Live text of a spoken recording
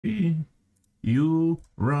You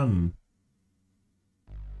run.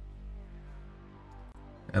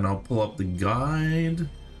 And I'll pull up the guide.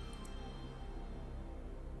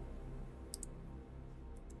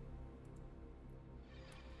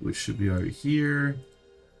 Which should be over here.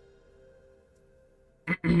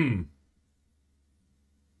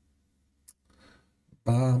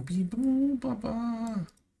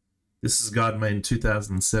 This is a guide made in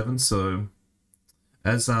 2007, so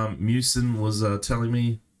as Musin was telling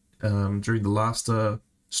me during the last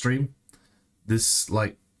stream, this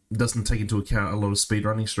like doesn't take into account a lot of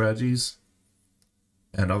speedrunning strategies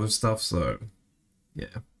and other stuff, so yeah,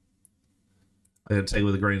 I gotta take it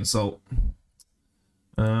with a grain of salt.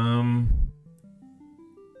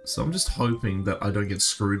 So I'm just hoping that I don't get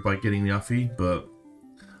screwed by getting Yuffie, but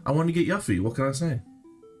I want to get Yuffie, what can I say?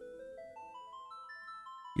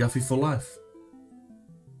 Yuffie for life.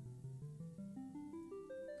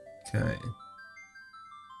 Okay.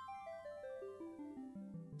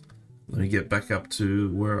 Let me get back up to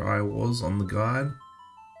where I was on the guide.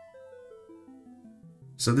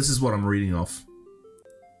 So this is what I'm reading off.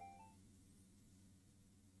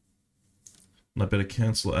 And I better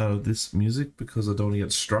cancel out of this music because I don't want to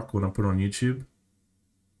get struck when I put it on YouTube.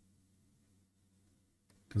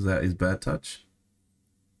 Because that is bad touch.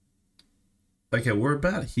 Okay, we're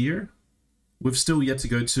about here. We've still yet to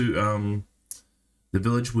go to the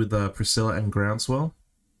village with Priscilla and Groundswell.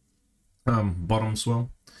 Bottomswell.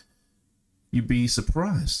 You'd be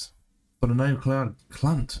surprised, but a name cloud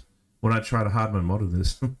clunt when I try to hard mode mod of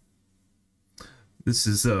this. This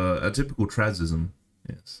is a typical Trazism,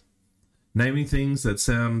 yes. Naming things that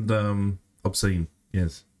sound obscene,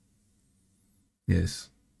 yes. Yes.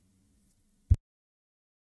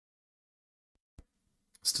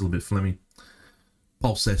 Still a bit phlegmy.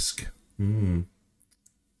 Pulse-esque. Okay,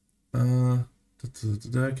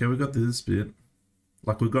 we got this bit.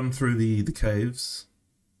 Like we've gone through the caves.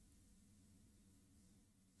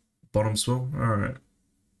 Bottomswell, alright.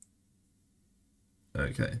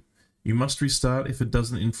 Okay. You must restart if it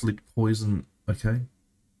doesn't inflict poison. Okay.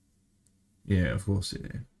 Yeah, of course,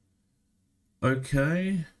 yeah.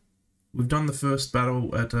 Okay. We've done the first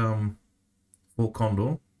battle at Fort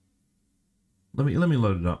Condor. Let me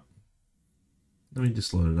load it up. Let me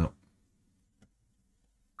just load it up.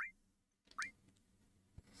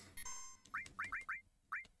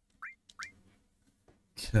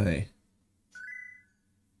 Okay.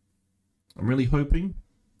 I'm really hoping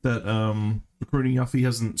that recruiting Yuffie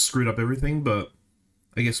hasn't screwed up everything, but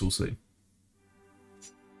I guess we'll see.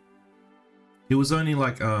 It was only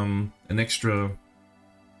like an extra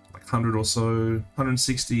like 100 or so,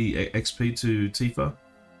 160 XP to Tifa,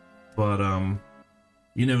 but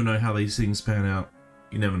you never know how these things pan out.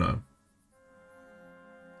 You never know.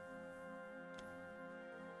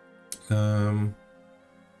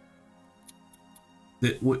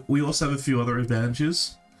 We also have a few other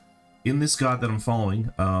advantages in this guide that I'm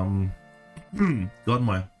following. God,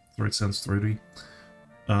 my throat sounds throaty.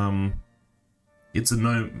 It's a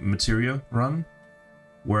no materia run,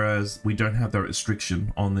 whereas we don't have that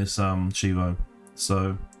restriction on this Shivo.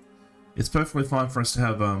 So it's perfectly fine for us to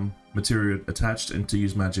have materia attached and to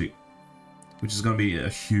use magic, which is going to be a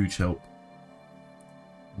huge help.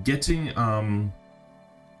 Getting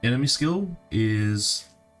enemy skill is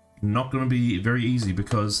not going to be very easy,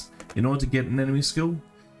 because in order to get an enemy skill,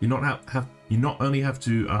 you not only have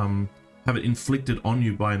to have it inflicted on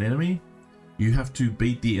you by an enemy, you have to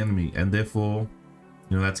beat the enemy, and therefore,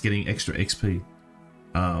 you know, that's getting extra XP.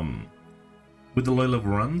 With the low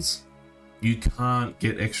level runs, you can't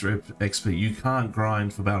get extra XP. You can't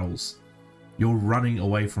grind for battles. You're running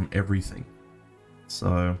away from everything.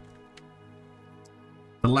 So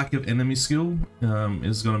the lack of enemy skill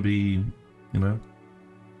is going to be, you know,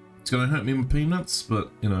 it's going to hurt me with peanuts,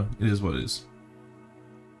 but, you know, it is what it is.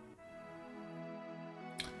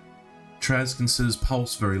 Traz considers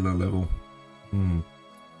Pulse very low level.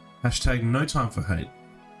 Hashtag no time for hate.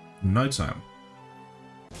 No time.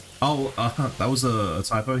 Oh, that was a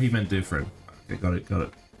typo. He meant dear friend. Okay, got it, got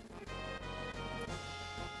it.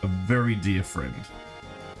 A very dear friend.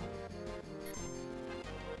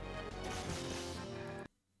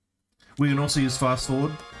 We can also use fast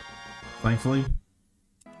forward, thankfully.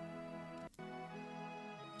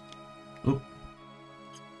 Oop.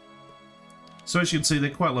 So as you can see,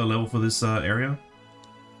 they're quite low level for this area.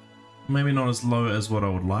 Maybe not as low as what I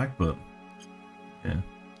would like, but yeah.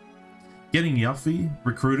 Getting Yuffie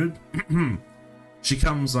recruited, she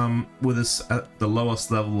comes with us at the lowest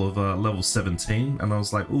level of level 17, and I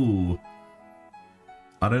was like, ooh,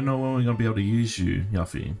 I don't know when we're gonna be able to use you,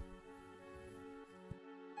 Yuffie.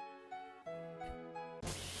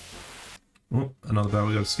 Oh, another battle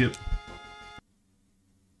we gotta skip.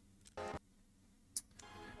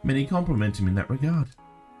 Many compliment him in that regard.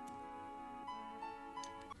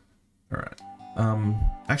 Alright.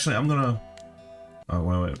 Actually, I'm gonna...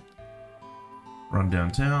 Oh, wait. Run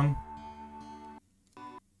downtown.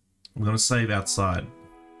 I'm gonna save outside.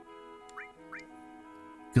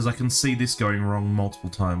 Because I can see this going wrong multiple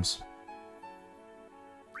times.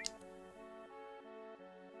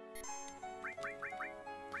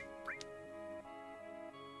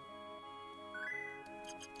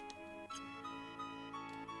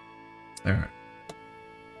 Alright.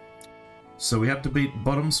 So we have to beat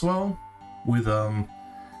Bottom Swell with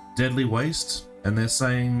Deadly Waste, and they're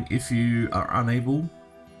saying if you are unable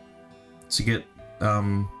to get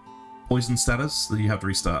poison status, then you have to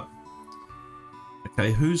restart.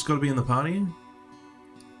 Okay, who's got to be in the party?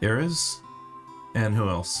 Erez, and who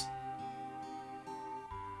else?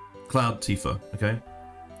 Cloud Tifa, okay?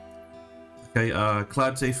 Okay,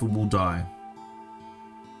 Cloud Tifa will die.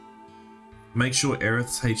 Make sure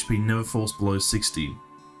Aerith's HP never falls below 60.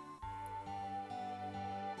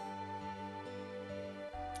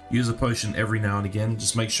 Use a potion every now and again,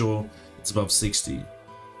 just make sure it's above 60.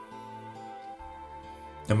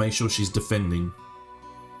 And make sure she's defending.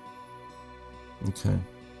 Okay.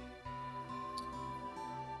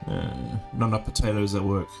 Not enough potatoes at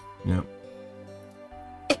work. Yep.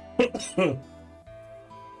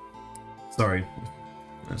 Sorry.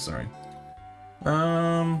 No, sorry.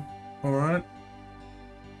 Alright.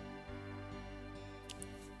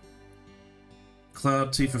 Cloud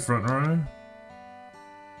Tifa front row.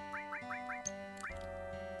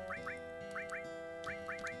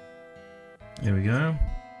 There we go.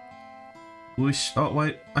 Wish. Oh,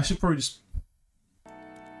 wait. I should probably just.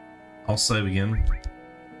 I'll save again.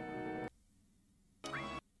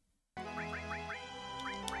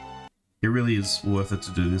 It really is worth it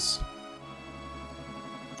to do this.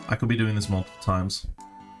 I could be doing this multiple times.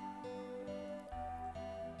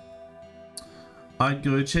 I'd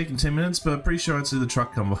go check in 10 minutes, but I'm pretty sure I'd see the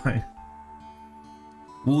truck come by.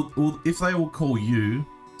 Well, if they will call you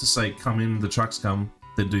to say, come in, the truck's come,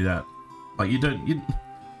 then do that. Like,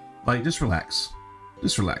 like, just relax.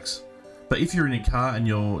 Just relax. But if you're in a car and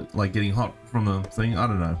you're, like, getting hot from the thing, I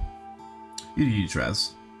don't know. You do you,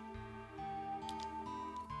 Traz.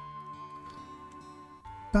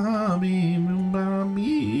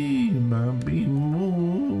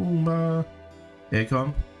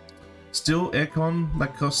 Aircon. Still, aircon,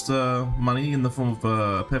 that costs money in the form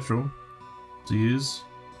of petrol to use.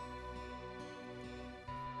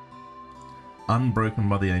 Unbroken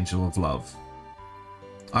by the Angel of Love.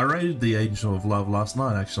 I raided the Angel of Love last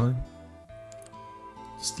night, actually.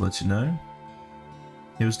 Just to let you know.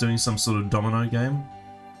 He was doing some sort of domino game.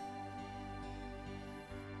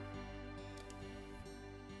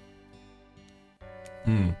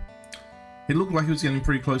 It looked like he was getting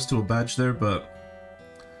pretty close to a badge there, but...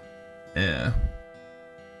 yeah.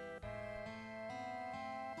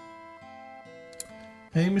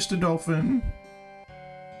 Hey, Mr. Dolphin.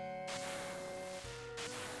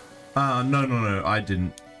 No, I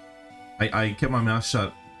didn't. I kept my mouth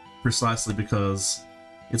shut precisely because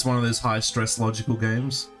it's one of those high-stress logical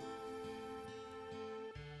games.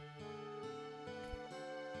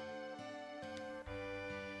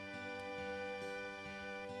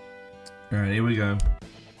 Alright, here we go.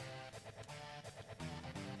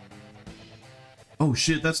 Oh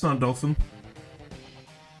shit, that's not a dolphin.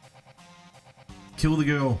 Kill the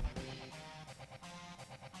girl.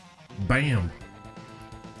 Bam.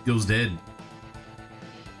 Girl's dead.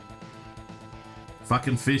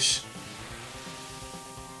 Fucking fish.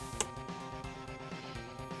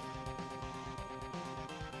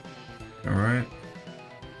 Alright.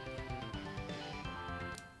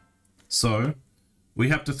 So, we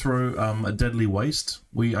have to throw a Deadly Waste.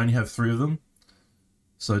 We only have 3 of them.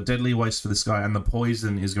 So Deadly Waste for this guy, and the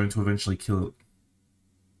poison is going to eventually kill it.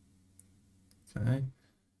 Okay.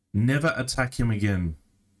 Never attack him again.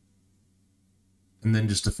 And then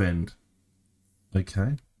just defend.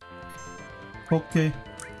 Okay. Okay.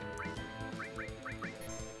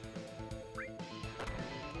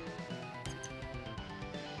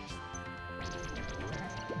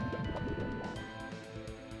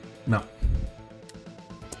 No.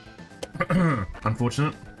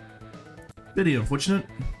 Unfortunate. Very unfortunate.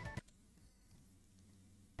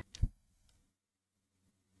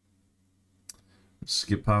 Let's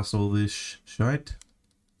skip past all this shite.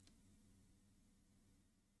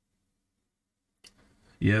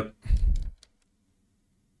 Yep.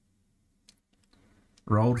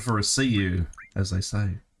 Rolled for a CU, as they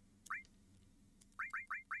say.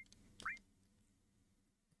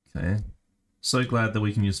 Okay. So glad that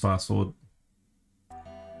we can use fast forward.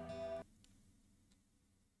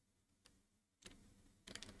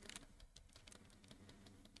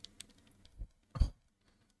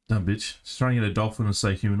 Dumb bitch. She's trying to get a dolphin to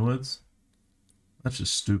say human words. That's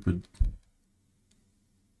just stupid.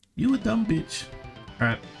 You a dumb bitch.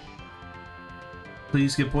 Alright.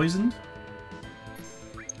 Please get poisoned.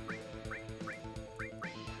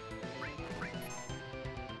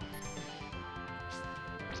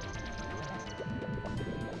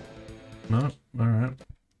 No, alright.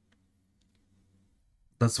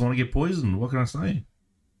 That's the one to get poisoned. What can I say?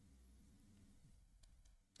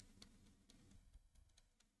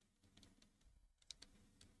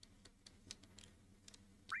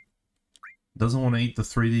 Doesn't want to eat the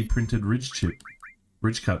 3D printed ridge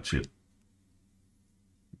cut chip.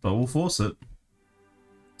 But we'll force it.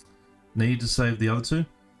 Need to save the other two.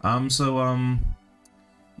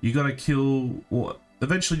 You gotta kill, or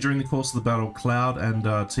eventually during the course of the battle, Cloud and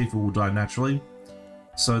Tifa will die naturally.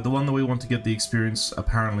 So the one that we want to get the experience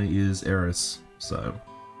apparently is Eris. So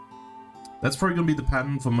that's probably gonna be the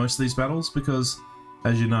pattern for most of these battles because,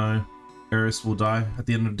 as you know, Eris will die at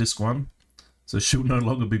the end of Disc 1. So she'll no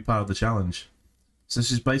longer be part of the challenge. So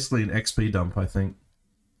she's basically an XP dump, I think.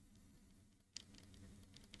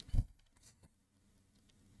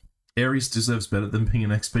 Ares deserves better than being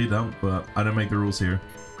an XP dump, but I don't make the rules here.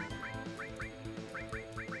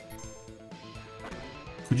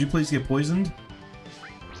 Could you please get poisoned?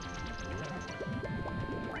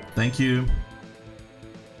 Thank you.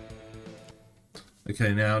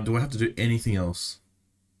 Okay, now, do I have to do anything else?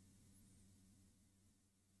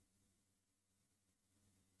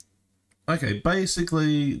 Okay,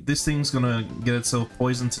 basically, this thing's gonna get itself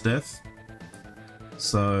poisoned to death.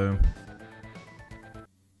 So...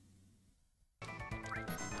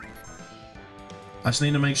 I just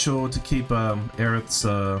need to make sure to keep Aerith's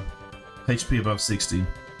HP above 60. You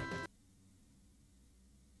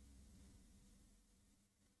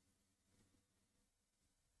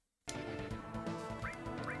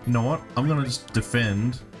know what? I'm gonna just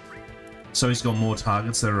defend so he's got more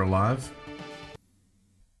targets that are alive.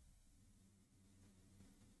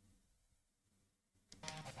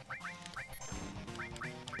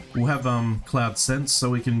 We'll have Cloud Sense so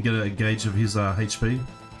we can get a gauge of his HP.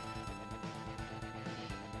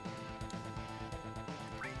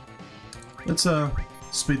 Let's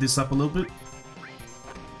speed this up a little bit.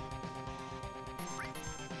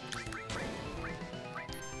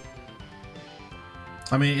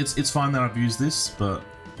 I mean, it's fine that I've used this, but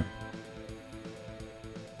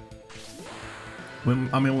we're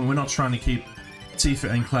not trying to keep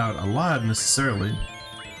Tifa and Cloud alive necessarily.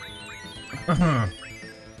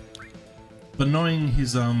 But knowing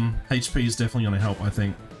his HP is definitely going to help, I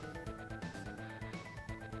think.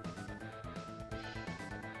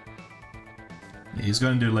 Yeah, he's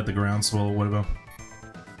going to let the ground swell or whatever.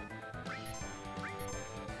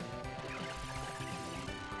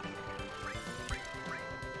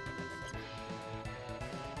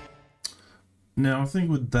 Now, I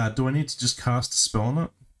think with that, do I need to just cast a spell on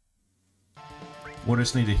it? Or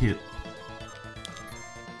just need to hit?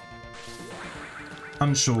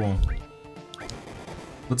 Unsure.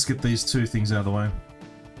 Let's get these two things out of the way.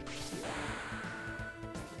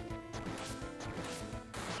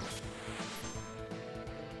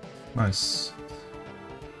 Nice.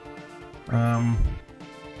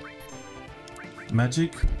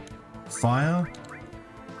 Magic. Fire.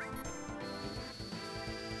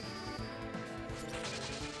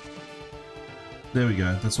 There we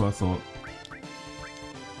go, that's what I thought.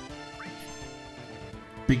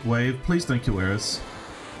 Big wave, please don't kill Eris.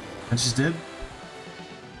 And she's dead?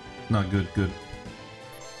 No, good, good.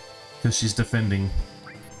 Because she's defending.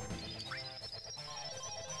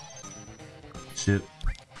 Shit.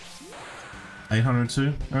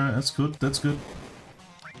 802? Alright, that's good, that's good.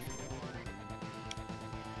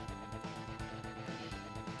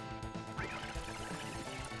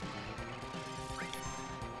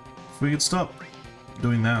 If we could stop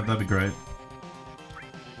doing that, that'd be great.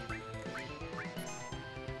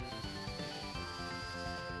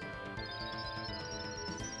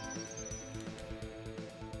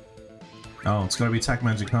 Oh, it's gotta be attack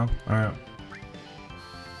magic, huh? Alright.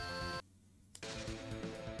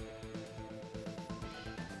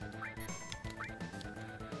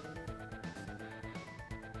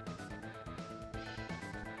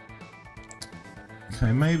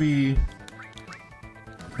 Okay, maybe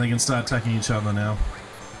they can start attacking each other now.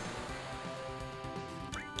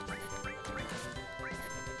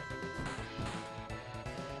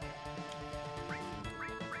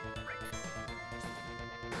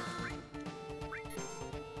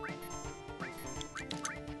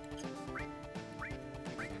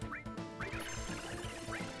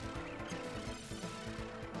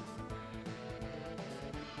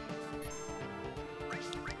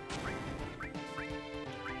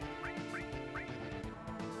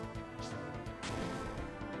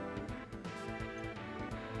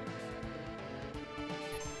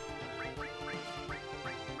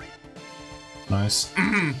 Nice.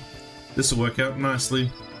 This will work out nicely.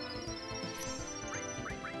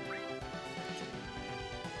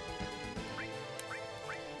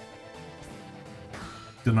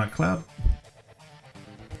 Good night, Cloud.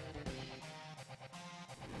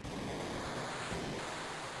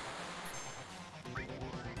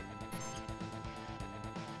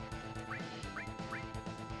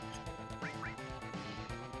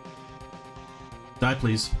 Die,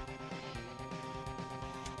 please.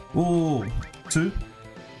 Ooh, 2?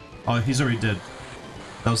 Oh, he's already dead.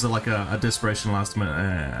 That was like a desperation last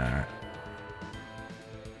minute.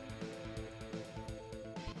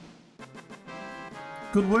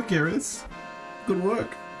 Good work, Aerith. Good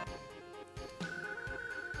work.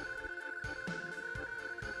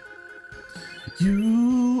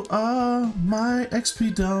 You are my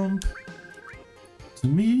XP dump to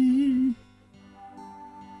me.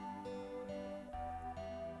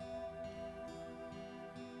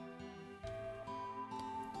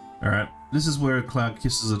 Alright, this is where Cloud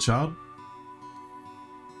kisses a child.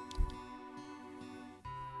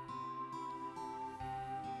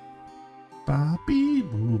 Bobby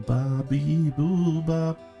boo, Bobby boo,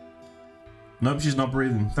 bop. Nope, she's not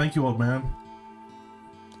breathing. Thank you, old man.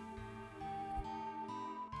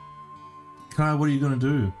 Kai, what are you gonna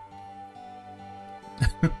do?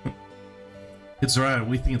 It's alright,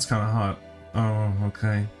 we think it's kinda hot. Oh,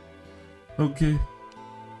 okay. Okay.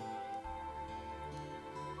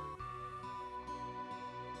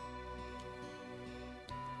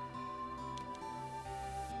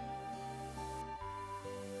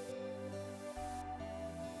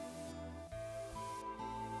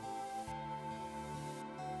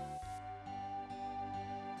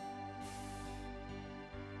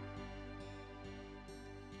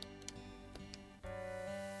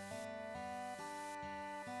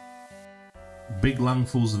 Big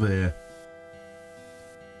lungfuls of air.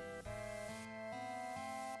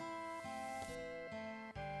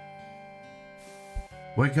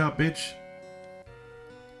 Wake up, bitch.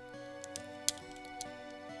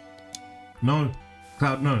 No.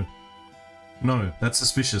 Cloud, no. No, that's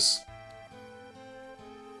suspicious.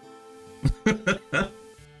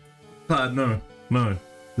 Cloud, no. No.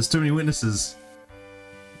 There's too many witnesses.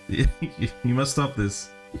 You must stop this.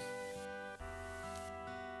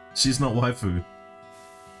 She's not waifu.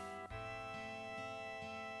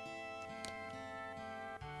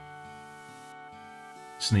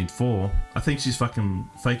 Just need 4. I think she's fucking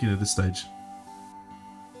faking at this stage.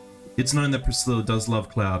 It's known that Priscilla does love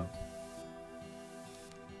Cloud.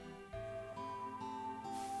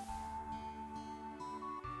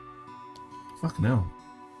 Fucking hell.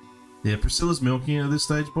 Yeah, Priscilla's milking at this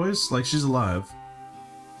stage, boys. Like, she's alive.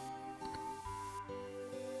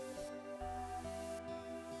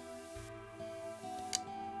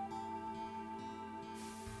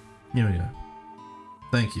 Here we go.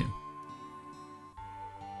 Thank you.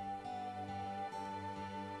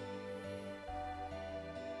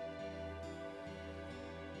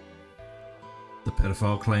 The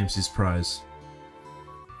pedophile claims his prize.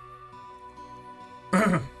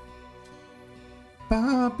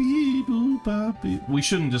 Bobby boo, Bobby. We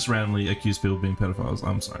shouldn't just randomly accuse people of being pedophiles.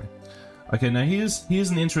 I'm sorry. Okay, now here's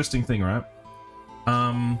an interesting thing, right?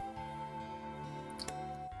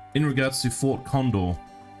 In regards to Fort Condor,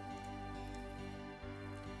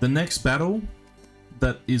 the next battle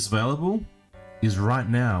that is available is right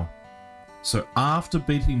now. So after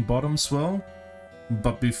beating Bottom Swell,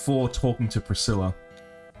 but before talking to Priscilla.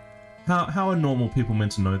 How are normal people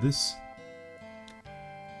meant to know this?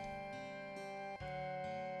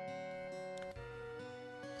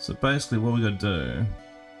 So basically what we gotta do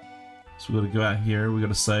is we gotta go out here, we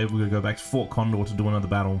gotta save, we gotta go back to Fort Condor to do another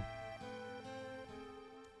battle.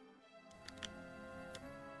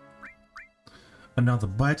 Another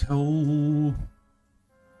battle.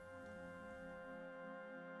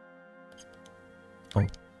 Oh,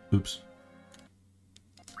 oops.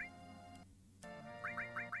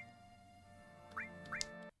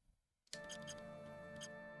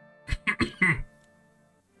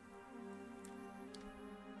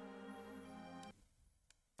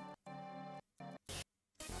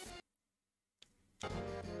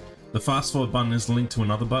 The fast forward button is linked to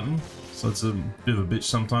another button, so it's a bit of a bitch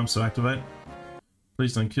sometimes to activate.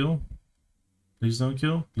 Please don't kill. Please don't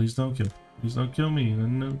kill. Please don't kill. Please don't kill me.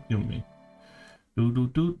 No, kill me. Do do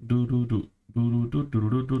do do do do do do do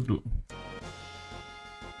do do do.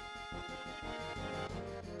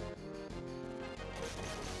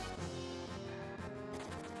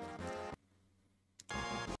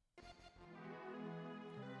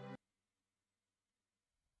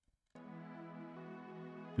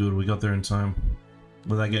 Good, we got there in time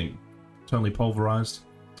without getting totally pulverized.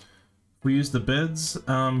 If we use the beds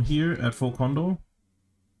here at Fort Condor,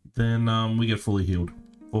 then we get fully healed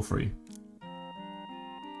for free.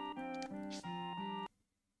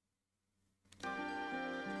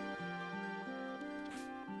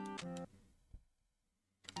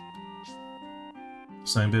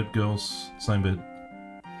 Same bed, girls. Same bed.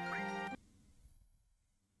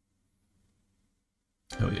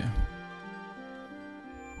 Hell yeah.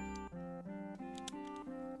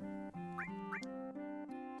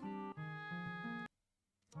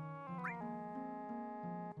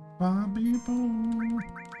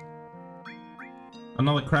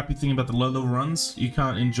 Another crappy thing about the low level runs, you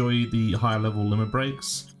can't enjoy the higher level limit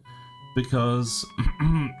breaks because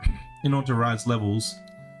in order to rise levels,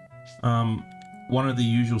 one of the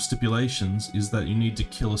usual stipulations is that you need to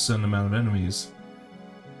kill a certain amount of enemies.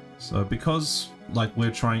 So because like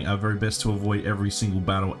we're trying our very best to avoid every single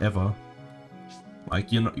battle ever,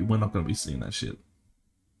 like we're not going to be seeing that shit.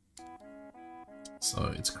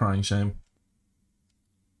 So it's a crying shame.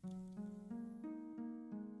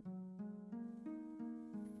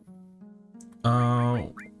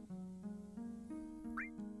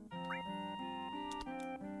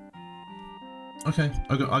 Okay,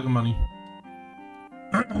 I got money.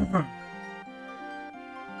 I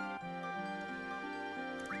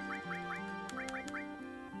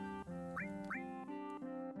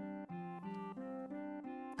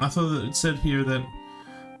thought that it said here that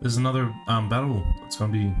there's another battle that's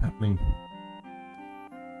gonna be happening.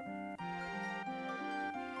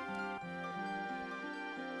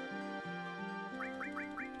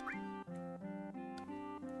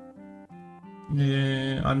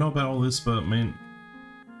 Yeah, I know about all this, but man,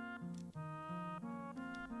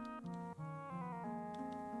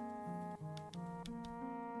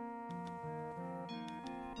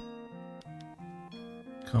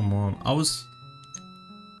 come on. I was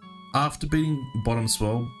after beating Bottom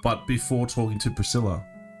Swell, but before talking to Priscilla.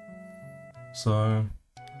 So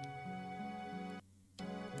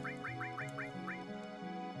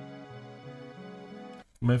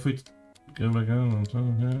maybe if we go back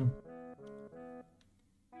on here.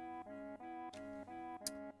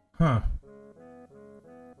 Huh.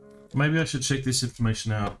 Maybe I should check this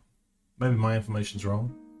information out. Maybe my information's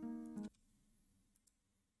wrong.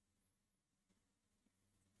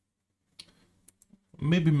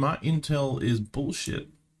 Maybe my intel is bullshit.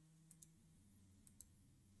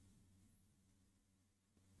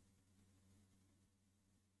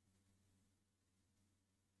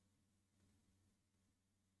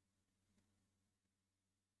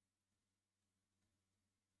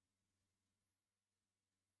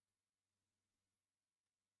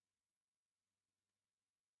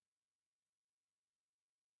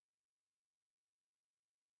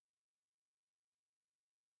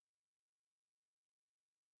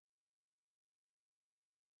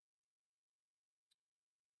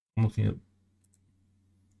 I'm looking at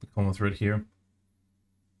the common thread here.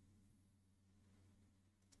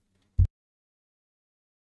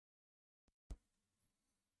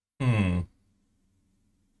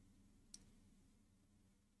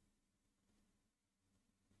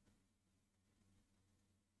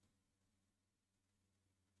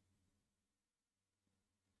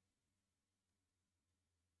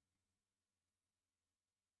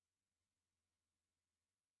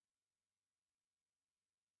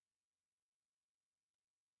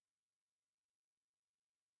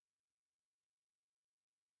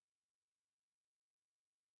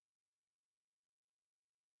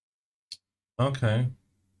 Okay.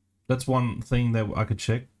 That's one thing that I could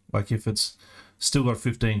check. Like if it's still got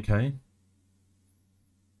 15k.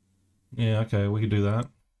 Yeah, okay, we could do that.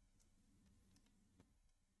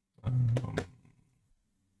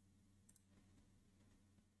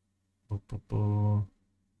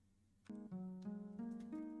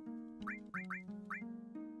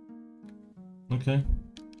 Okay.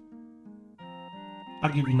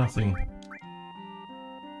 I'll give you nothing.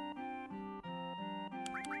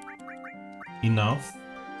 Enough.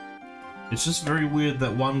 It's just very weird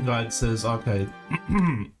that one guide says, okay,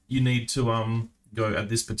 you need to go at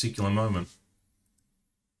this particular moment.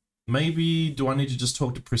 Maybe do I need to just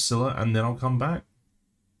talk to Priscilla and then I'll come back?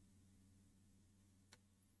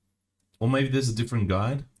 Or maybe there's a different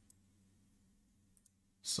guide.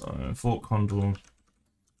 So Fort Condor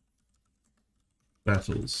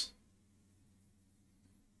battles.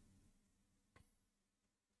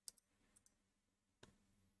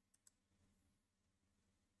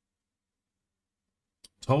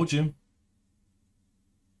 Told you.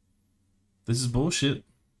 This is bullshit.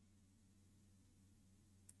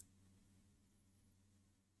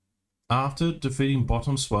 After defeating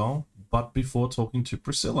Bottom Swell, but before talking to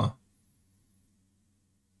Priscilla.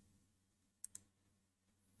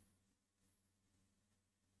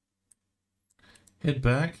 Head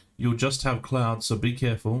back. You'll just have cloud, so be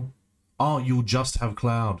careful. Oh, you'll just have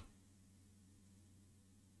cloud.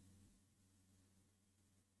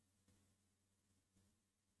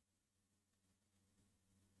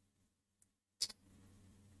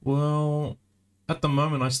 Well, at the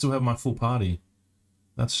moment I still have my full party.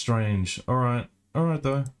 That's strange. Alright. Alright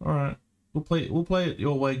though. Alright. We'll play it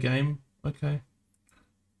your way, game. Okay.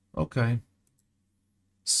 Okay.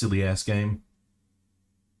 Silly ass game.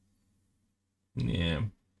 Yeah.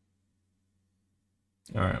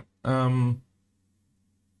 Alright.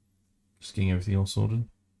 Just getting everything all sorted.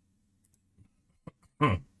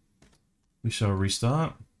 We shall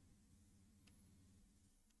restart.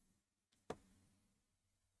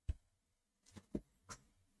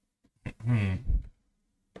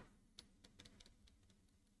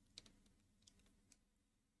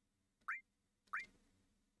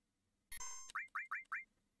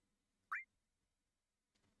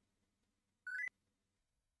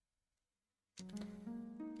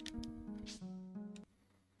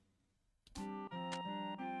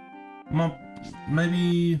 Mom,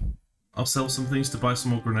 maybe I'll sell some things to buy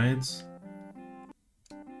some more grenades.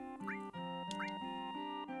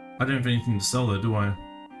 I don't have anything to sell though, do I?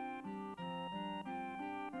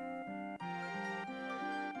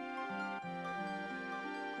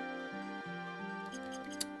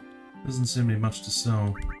 Doesn't seem to be much to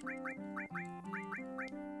sell.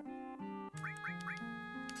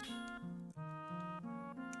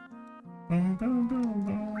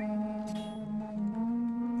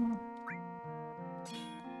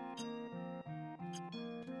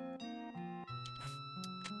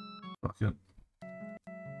 Fuck it.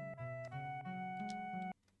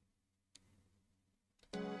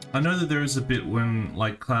 I know that there is a bit when,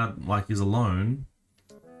 like, Cloud, like, is alone,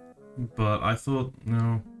 but I thought,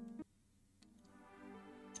 no.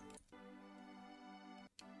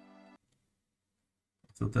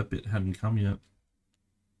 I thought that bit hadn't come yet.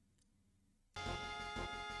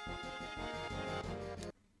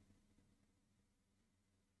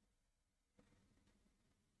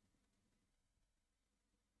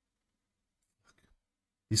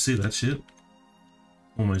 You see that shit?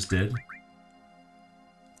 Almost dead.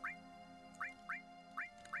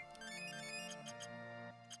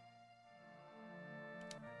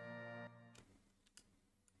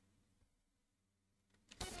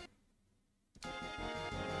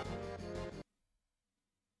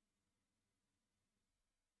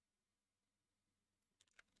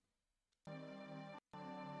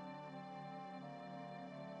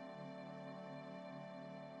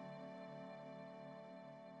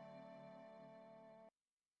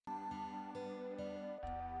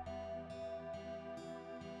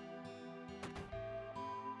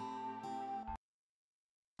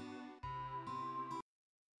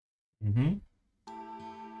 Mm-hmm.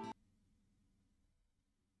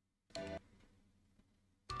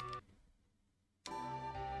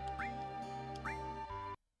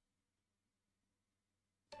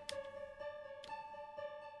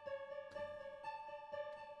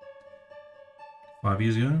 Five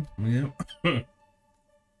years ago? Yep.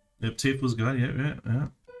 Yep, Tiff was good, yeah.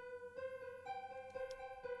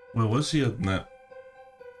 Well, was she other than that?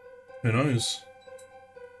 Who knows?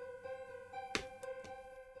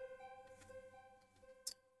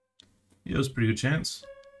 Yeah, it was a pretty good chance.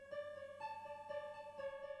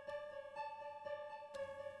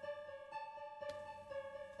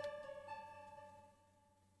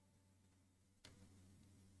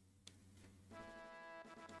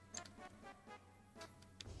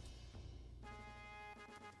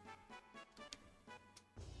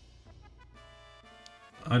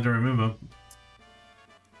 I don't remember.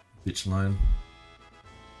 Bitch line.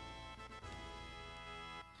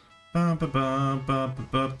 Ba ba ba ba ba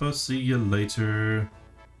ba ba. See you later.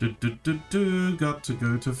 Do do do do. Got to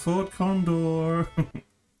go to Fort Condor.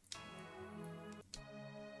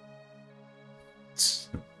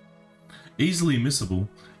 Easily missable.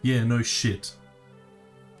 Yeah, no shit.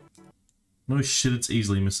 No shit, it's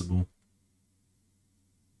easily missable.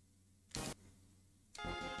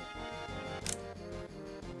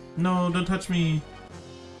 No, don't touch me.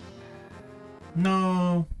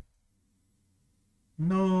 No.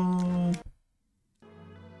 No.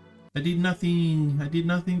 I did nothing. I did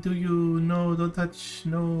nothing to you. No, don't touch.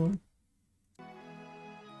 No.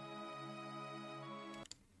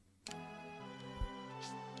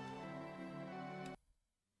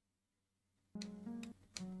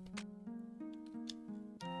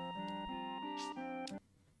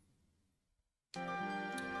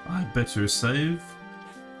 I better save.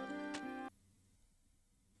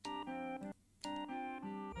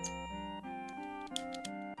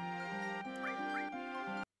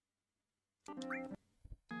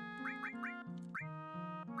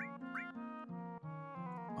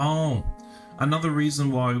 Oh, another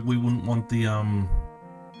reason why we wouldn't want the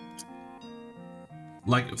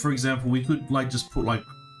like, for example, we could like just put like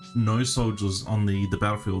no soldiers on the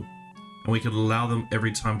battlefield, and we could allow them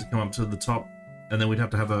every time to come up to the top, and then we'd have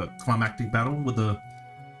to have a climactic battle with the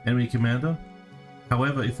enemy commander.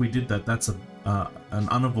 However, if we did that, that's an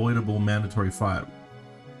unavoidable mandatory fight,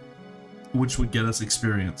 which would get us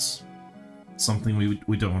experience, something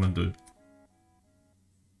we don't want to do.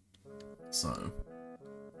 So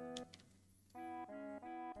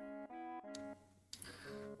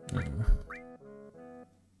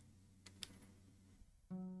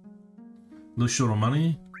little short on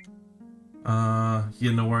money.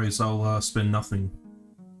 Yeah, no worries, I'll spend nothing.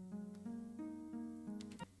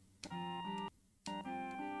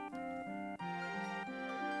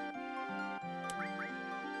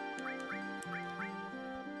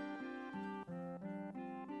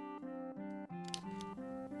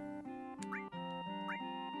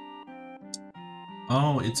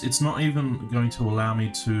 Oh, it's not even going to allow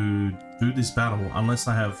me to do this battle unless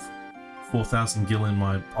I have 4,000 gil in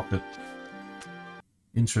my pocket.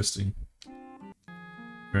 Interesting.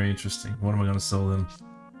 Very interesting. What am I going to sell then?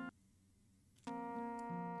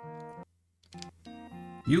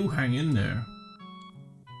 You hang in there.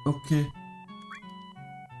 Okay.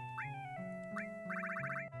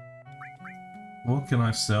 What can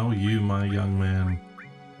I sell you, my young man?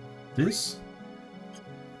 This?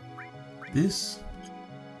 This?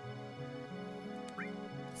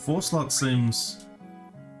 4 slots seems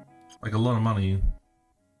like a lot of money.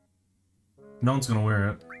 No one's gonna wear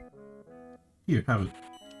it. Here, have it.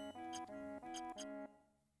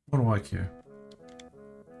 What do I care?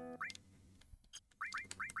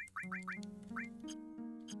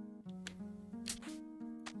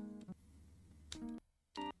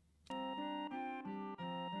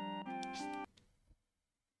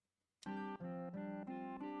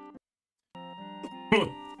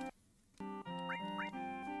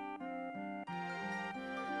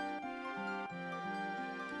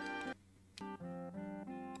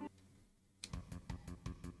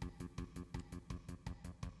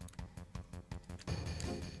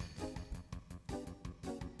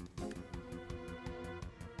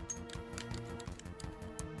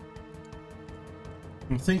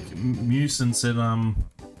 I think Musin said,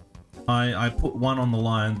 I put 1 on the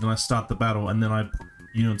line, then I start the battle, and then I put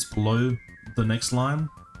units below the next line,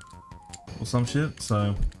 or some shit,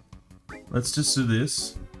 so let's just do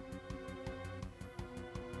this.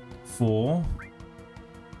 4.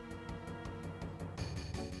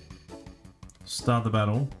 Start the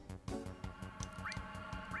battle.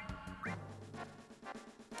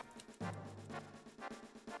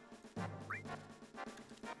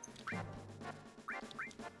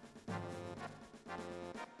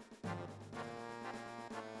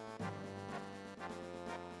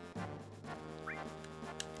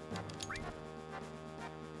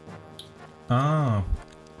 Ah.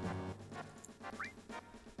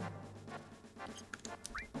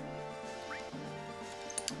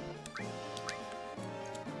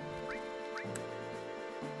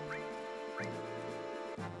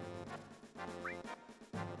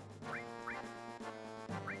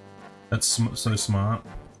 That's so smart.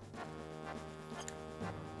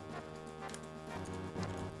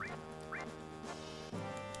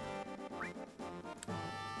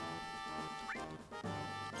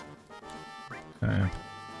 Okay.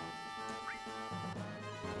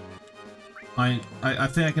 I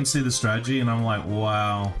think I can see the strategy, and I'm like,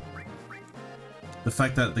 wow. The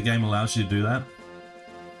fact that the game allows you to do that.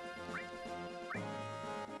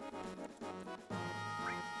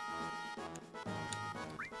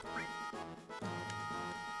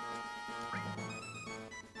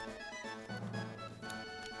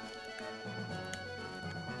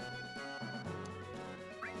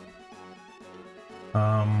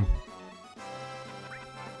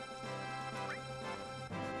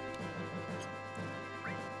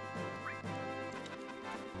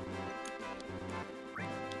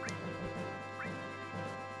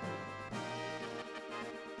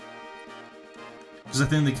 Because I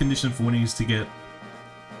think the condition for winning is to get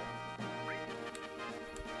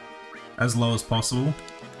as low as possible.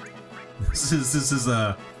 This is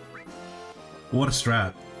a what a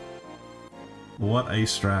strat. What a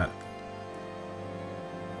strat.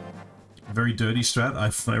 Very dirty strat.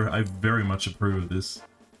 I very much approve of this.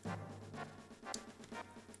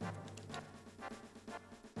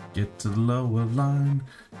 Get to the lower line.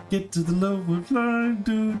 Get to the lower line.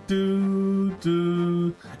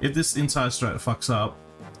 Do. If this entire strat fucks up,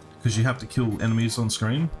 because you have to kill enemies on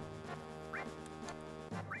screen,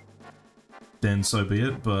 then so be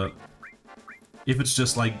it, but If it's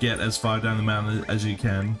just like get as far down the mountain as you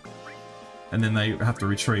can, and then they have to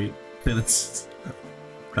retreat, then that's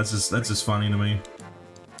just funny to me.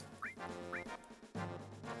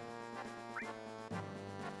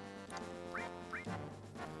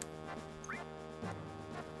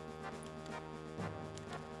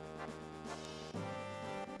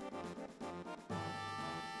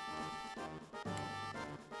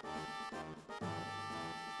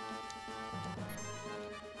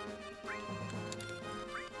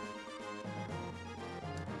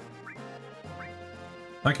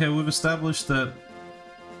 Okay, we've established that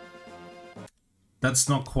that's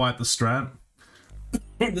not quite the strat.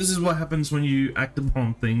 This is what happens when you act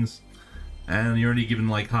upon things and you're only given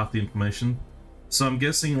like half the information. So I'm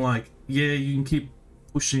guessing like, yeah, you can keep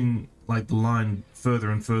pushing like the line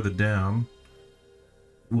further and further down,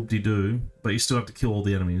 whoop-de-doo, but you still have to kill all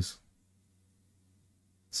the enemies.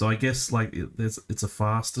 So I guess like it's a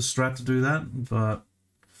faster strat to do that, but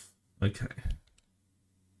okay.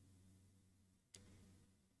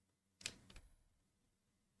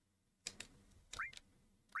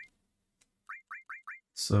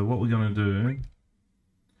 So what we're going to do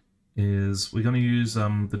is we're going to use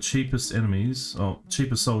the cheapest enemies, or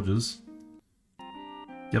cheapest soldiers.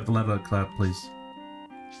 Get the ladder cloud, please.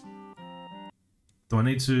 Do I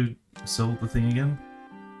need to sell the thing again?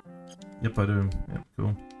 Yep, I do. Yep,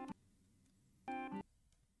 cool.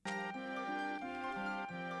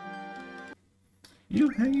 You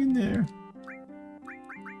hang in there.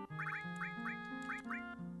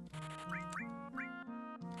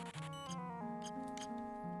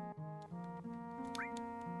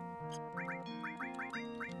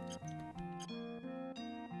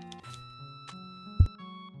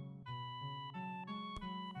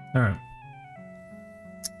 Alright.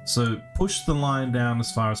 So push the line down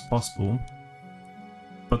as far as possible,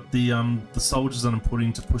 but the soldiers that I'm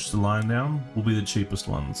putting to push the line down will be the cheapest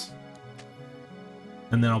ones.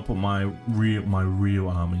 And then I'll put my real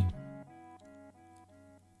army.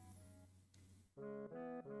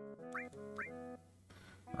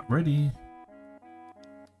 I'm ready.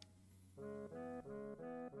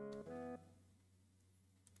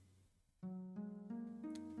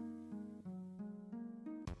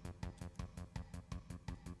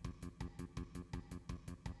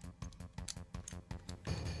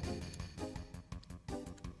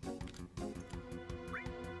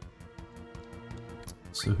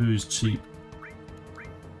 So who's cheap?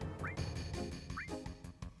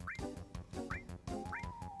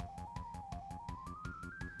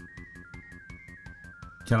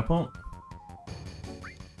 Catapult?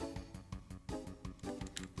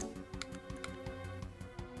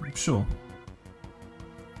 Sure.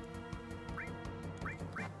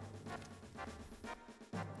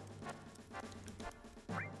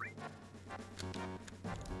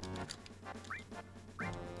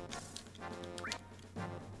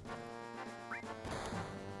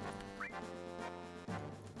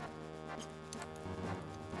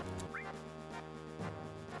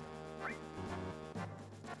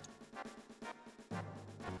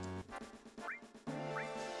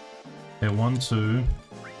 Okay, 1, 2,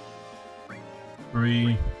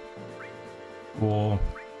 3, 4,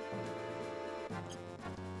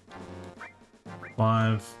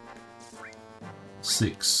 5,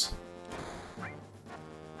 6.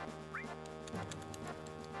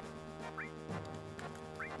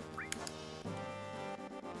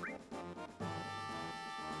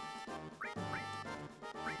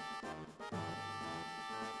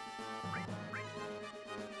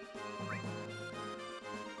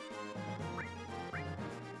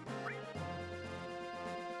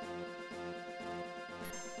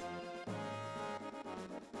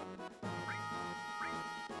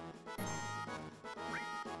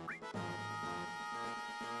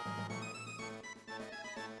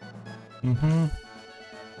 Mm-hmm.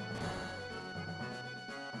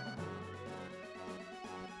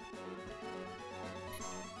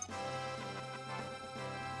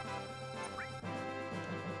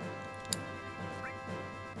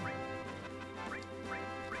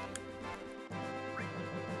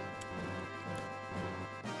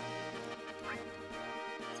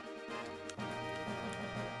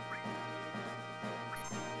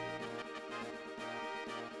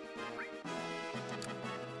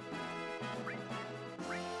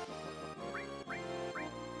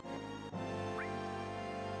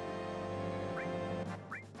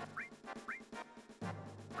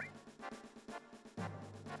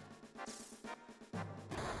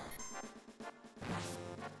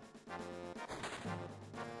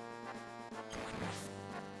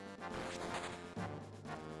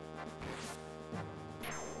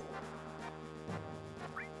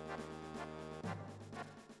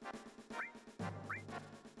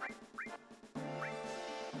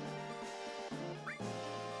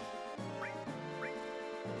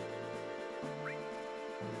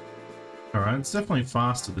 Alright, it's definitely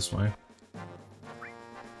faster this way.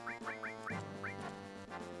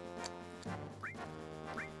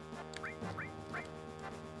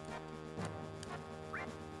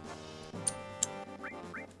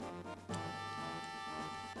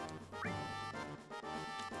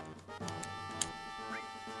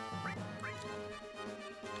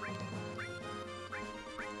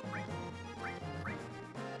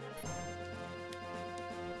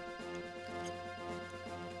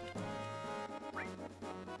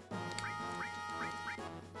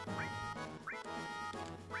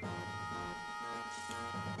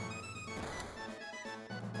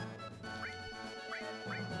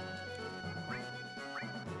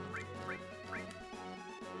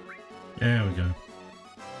 There we go.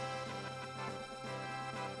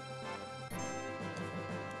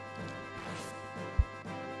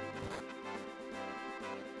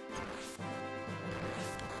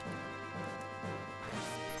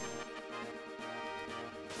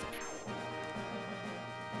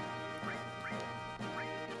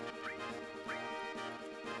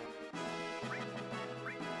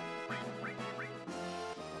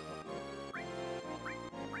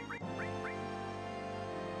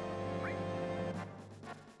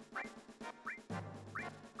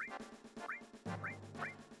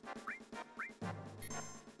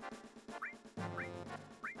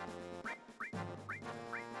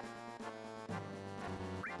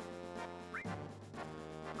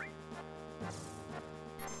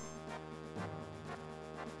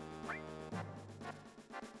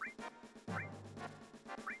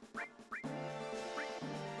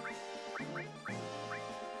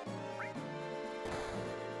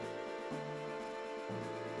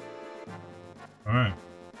 All right.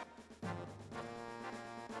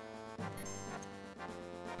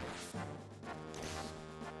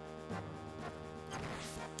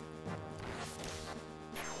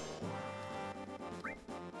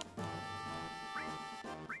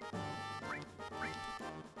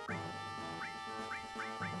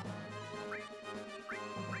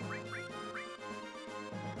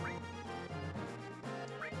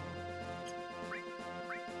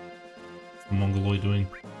 What's the Mongoloid doing?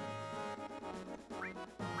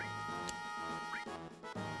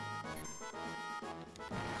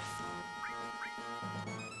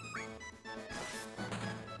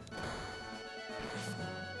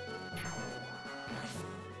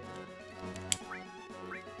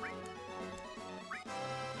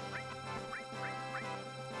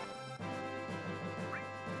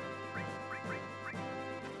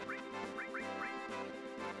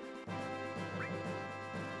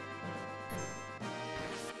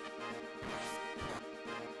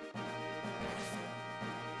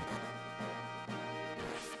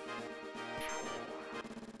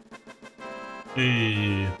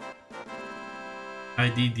 Hey, I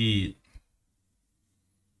did it.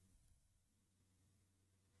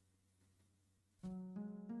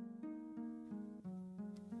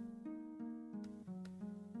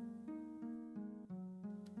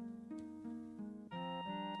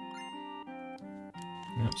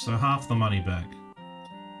 Yep, so half the money back.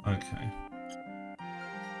 Okay.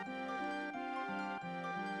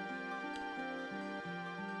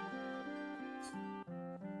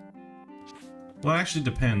 Well, it actually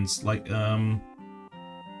depends. Like,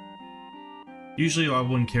 usually I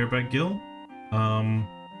wouldn't care about Gil.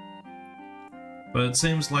 But it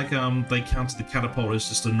seems like, they counted the catapult as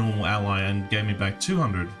just a normal ally and gave me back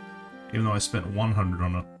 200, even though I spent 100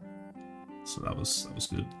 on it. So that was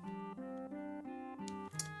good.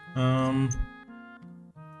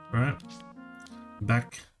 Right.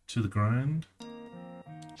 Back to the grind.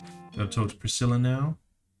 Gotta talk to Priscilla now.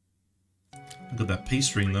 Look at that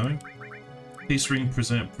peace ring though. Peace ring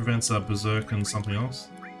prevents Berserk and something else.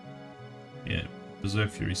 Yeah, Berserk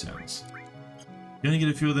Fury sounds. You only get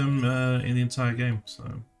a few of them in the entire game, so...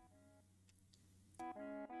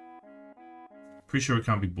 Pretty sure it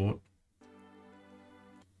can't be bought.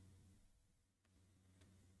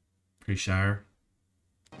 Pretty sure.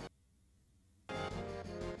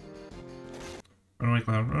 Run away,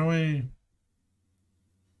 Cloud, run away!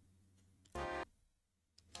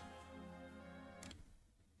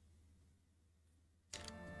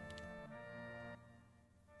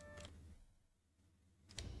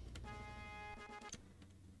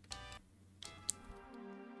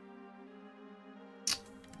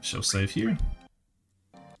 Shall save here.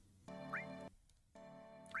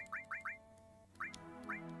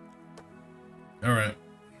 All right.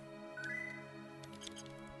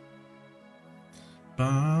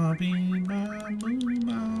 Bobby, Babu,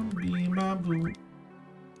 Bobby, Babu.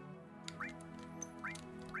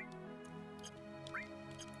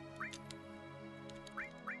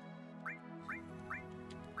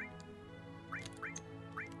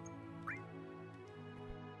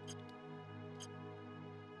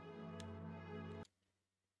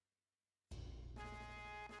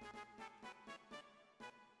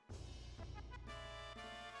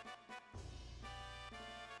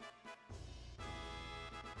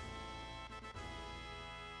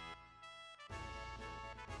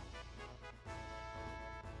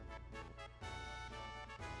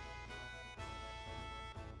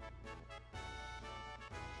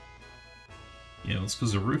 Yeah, that's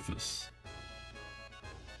because of Rufus.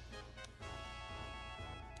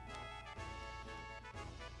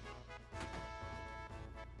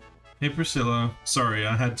 Hey Priscilla, sorry,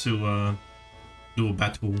 I had to do a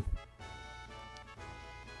battle.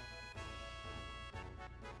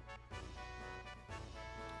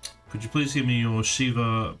 Could you please give me your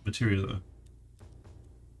Shiva material though?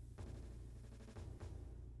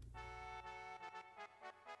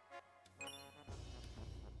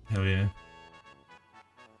 Hell yeah.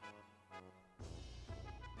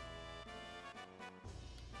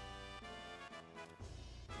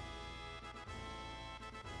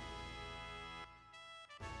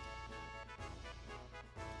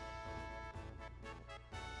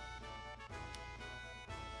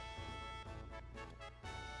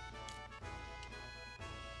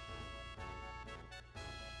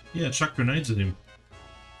 Yeah, chuck grenades at him.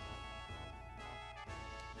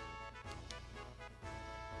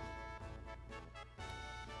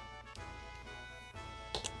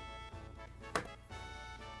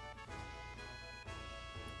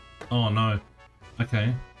 Oh no.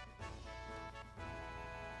 Okay.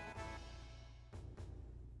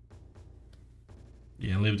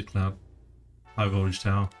 Yeah, leave the cloud. High voltage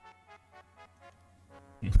tower.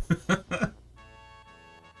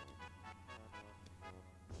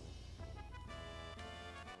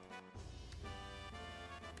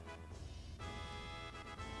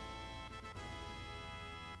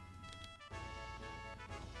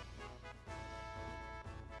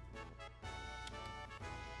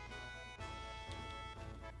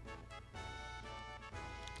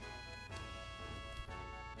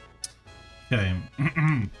 Okay.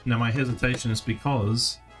 Now my hesitation is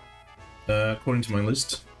because, according to my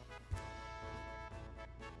list,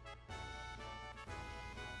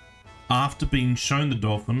 after being shown the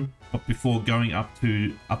dolphin, but before going up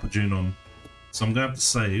to Upper Junon. So I'm going to have to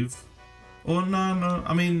save. Oh, no,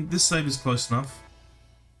 I mean, this save is close enough.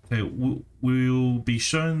 Okay, we'll be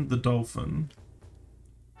shown the dolphin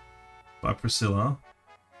by Priscilla.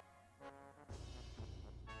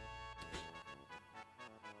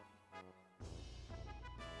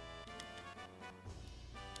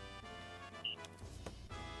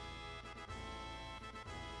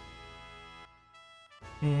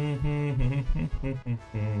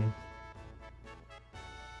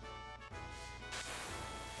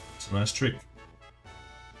 It's a nice trick.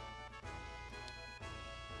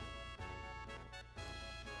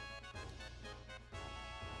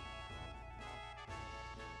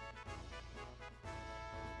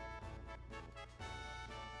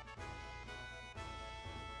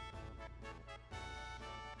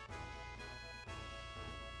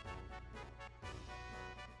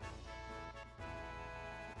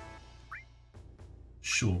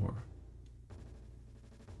 Sure.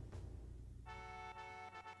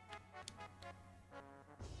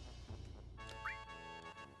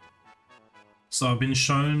 So I've been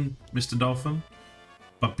shown Mr. Dolphin,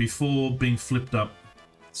 but before being flipped up.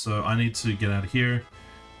 So I need to get out of here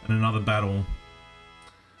and another battle.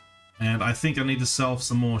 And I think I need to sell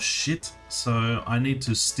some more shit, so I need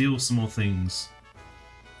to steal some more things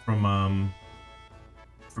from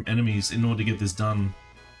enemies in order to get this done.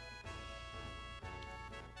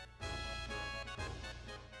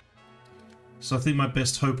 So I think my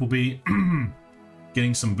best hope will be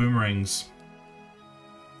getting some boomerangs.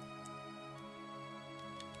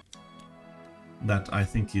 That I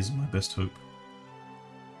think is my best hope.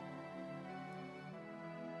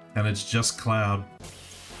 And it's just Cloud.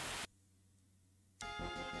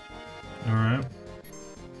 Alright.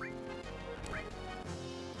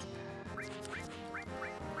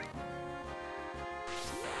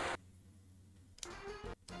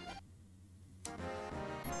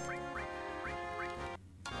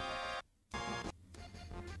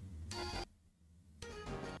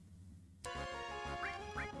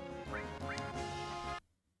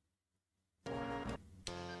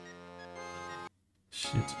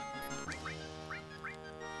 Shit.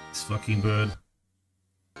 This fucking bird.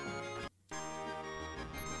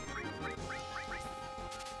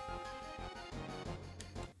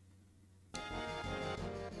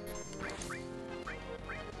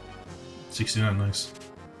 $69, nice.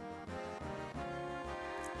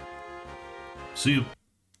 See you.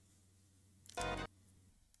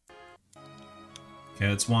 Okay,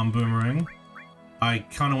 it's one boomerang. I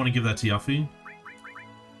kind of want to give that to Yuffie.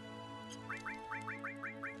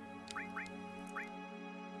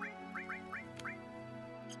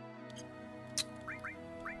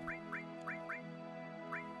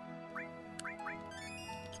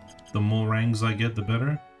 The more rangs I get, the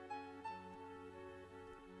better.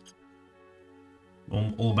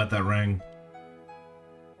 All about that rang.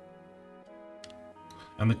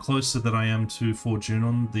 And the closer that I am to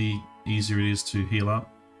Fortune, the easier it is to heal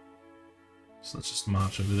up. So let's just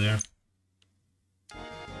march over there.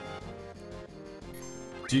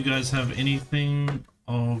 Do you guys have anything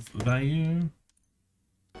of value?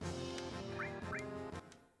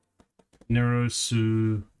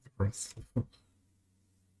 Nerosu...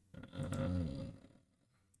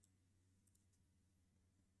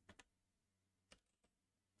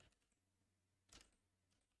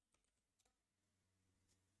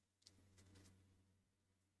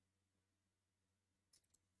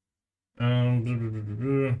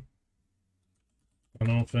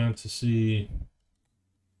 Final Fantasy...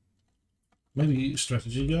 Maybe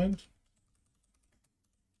strategy guide?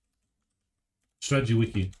 Strategy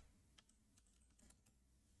wiki.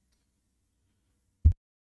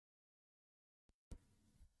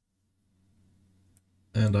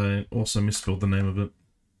 And I also misspelled the name of it.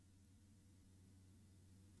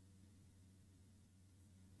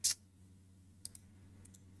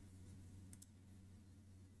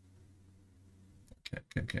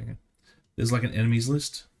 Okay. There's like an enemies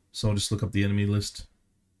list, so I'll just look up the enemy list.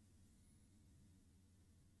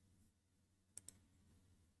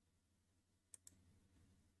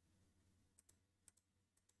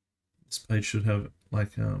 This page should have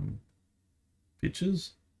like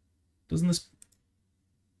pictures. Doesn't this?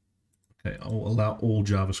 Okay, I'll allow all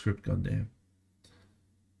JavaScript. Goddamn.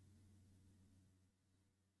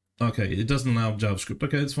 Okay, it doesn't allow JavaScript.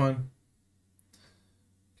 Okay, it's fine.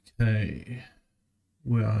 Okay,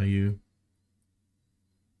 where are you?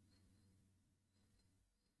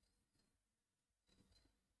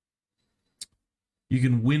 You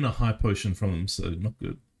can win a high potion from them, so not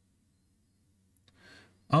good.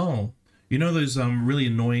 Oh, you know those really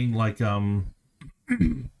annoying like Harry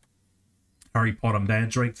Potter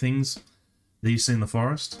mandrake things that you see in the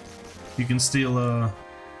forest? You can steal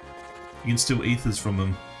ethers from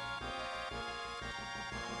them.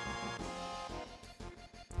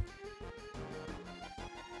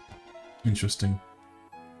 Interesting.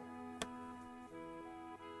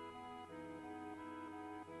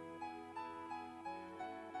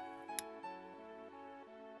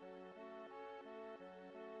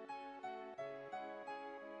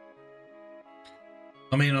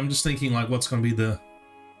 I mean, I'm just thinking like what's going to be the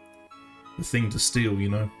thing to steal, you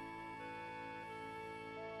know?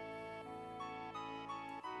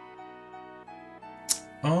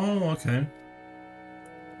 Oh, okay.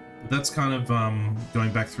 That's kind of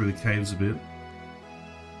going back through the caves a bit.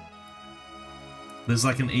 There's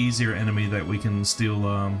like an easier enemy that we can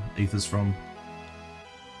steal ethers from.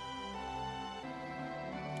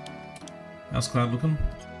 How's Cloud looking?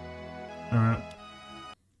 Alright.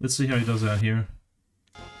 Let's see how he does out here.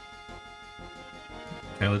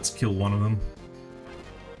 Okay, let's kill one of them.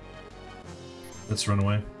 Let's run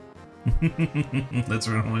away. Let's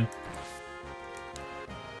run away.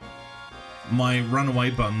 My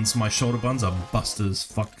runaway buttons, my shoulder buttons are busted as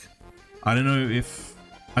fuck. I don't know if...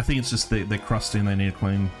 I think it's just they're crusty and they need a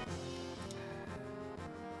clean.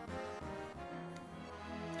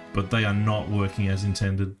 But they are not working as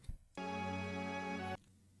intended.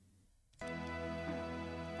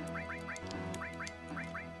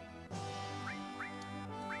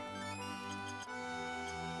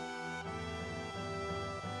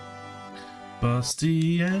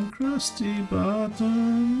 Busty and crusty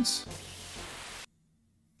buttons.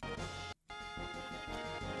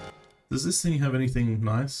 Does this thing have anything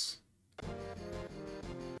nice?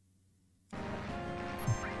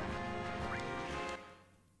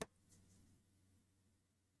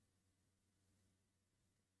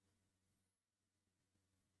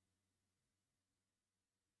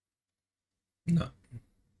 No.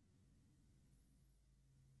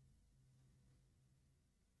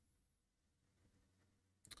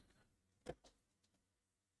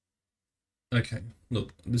 Okay,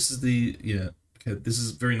 look, this is the, yeah, okay, this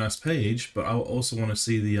is a very nice page, but I also want to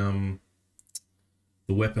see the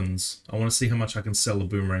weapons. I want to see how much I can sell a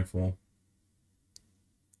boomerang for.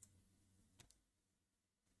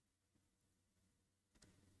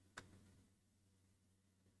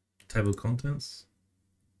 Table of contents?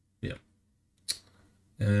 Yeah.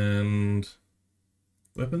 And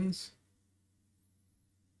weapons?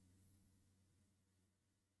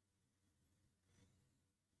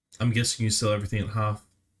 I'm guessing you sell everything at half.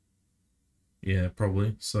 Yeah,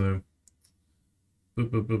 probably. So,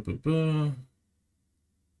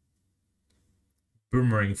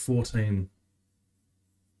 boomerang 14.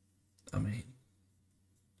 I mean,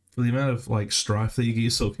 for the amount of like strife that you get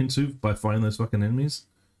yourself into by fighting those fucking enemies,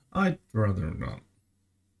 I'd rather not.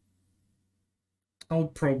 I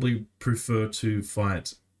would probably prefer to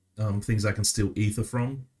fight things I can steal ether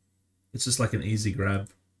from. It's just like an easy grab.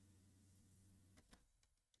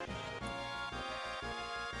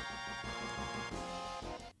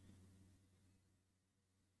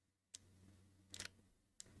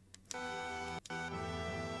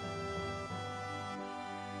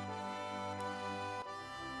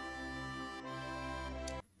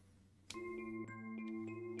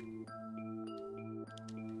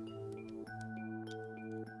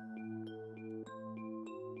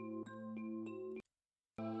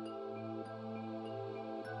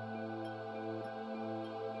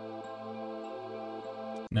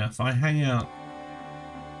 Now, if I hang out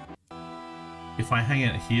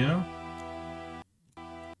here,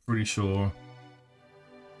 pretty sure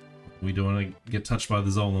we don't want to get touched by the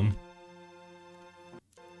Zolom.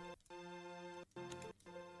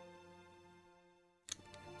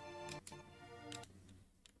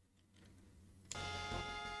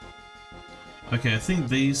 Okay, I think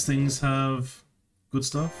these things have good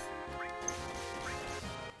stuff.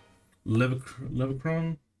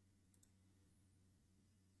 Levercron.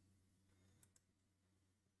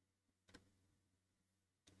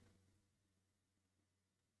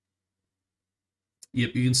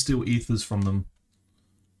 Yep, you can steal ethers from them.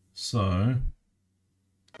 So...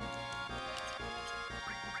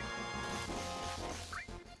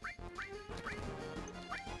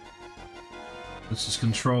 let's just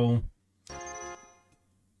control...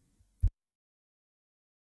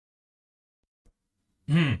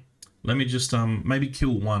 Let me just, maybe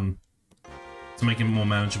kill one to make it more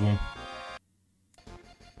manageable.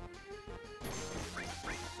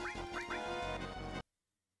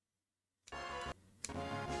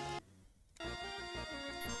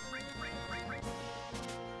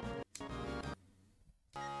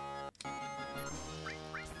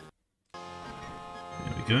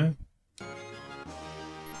 There we go.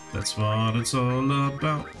 That's what it's all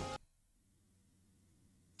about.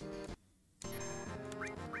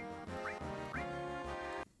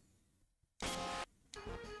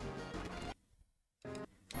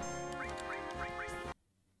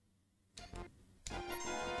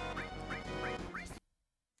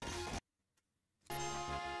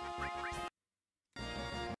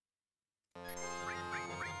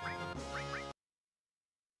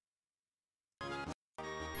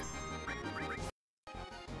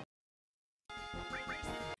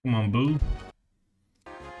 Come on, boo.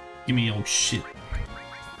 Give me your shit.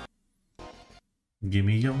 Give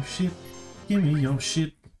me your shit. Give me your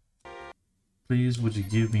shit. Please, would you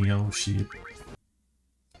give me your shit?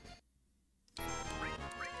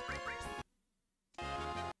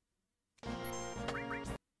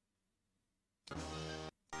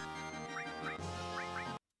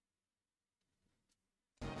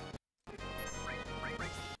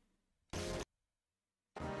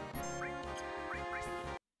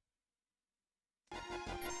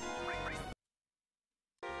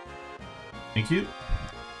 Thank you.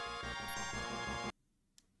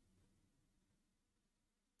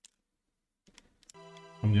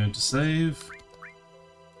 I'm going to save.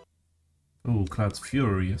 Oh, Cloud's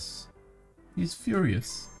furious. He's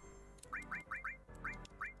furious.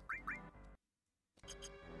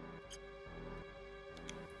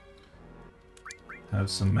 Have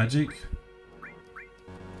some magic.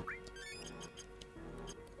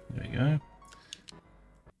 There we go.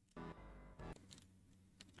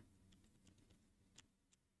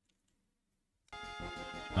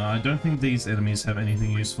 I don't think these enemies have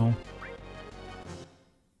anything useful.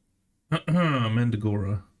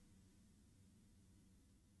 Mandagora.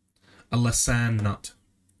 A Lasan nut.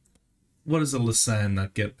 What does a Lasan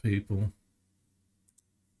nut get, people?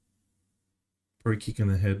 Probably kick in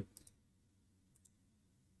the head.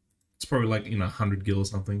 It's probably like, you know, 100 gil or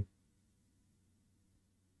something.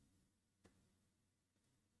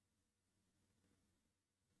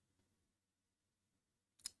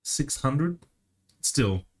 $600?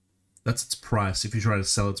 Still, that's its price. If you try to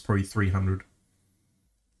sell it, it's probably 300.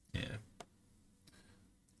 Yeah.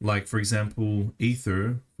 Like, for example, Ether.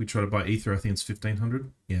 If we try to buy Ether, I think it's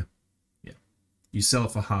 1500. Yeah. Yeah. You sell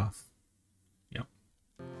it for half. Yep.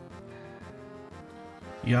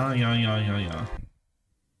 Yeah.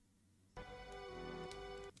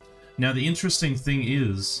 Now, the interesting thing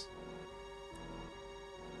is,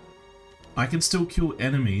 I can still kill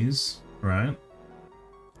enemies, right?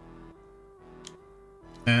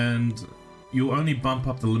 And you'll only bump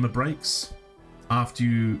up the limit breaks after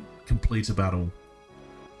you complete a battle.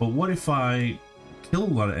 But what if I kill a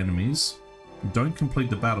lot of enemies, don't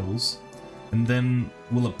complete the battles, and then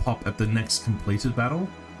will it pop at the next completed battle?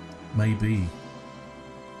 Maybe.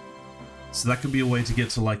 So that could be a way to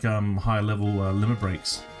get to like high level limit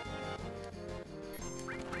breaks.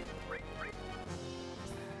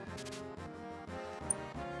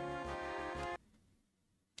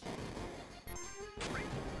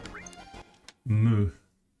 Moo.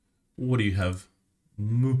 What do you have?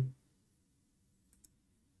 Moo.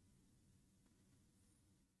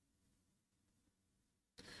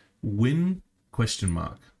 Win? Question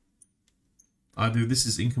mark. Either this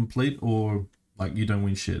is incomplete or like you don't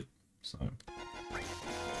win shit. So.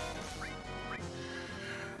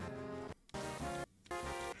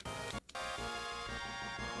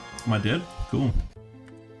 Am I dead? Cool.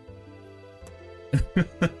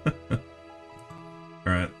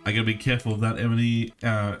 Alright, I gotta be careful of that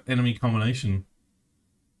enemy combination.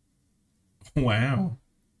 Wow.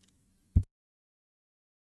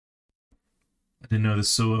 I didn't know the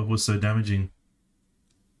sewer was so damaging.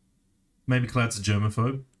 Maybe Cloud's a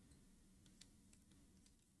germaphobe.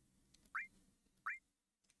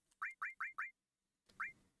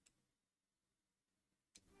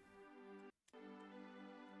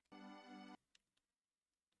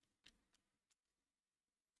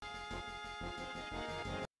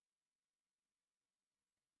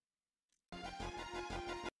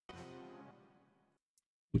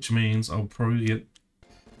 Which means I'll probably get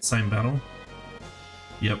same battle.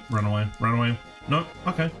 Yep, run away, run away. Nope,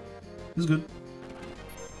 okay. This is good.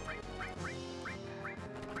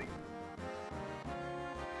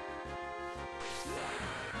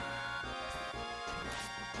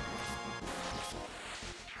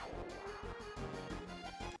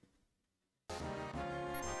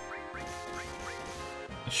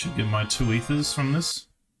 I should get my 2 ethers from this.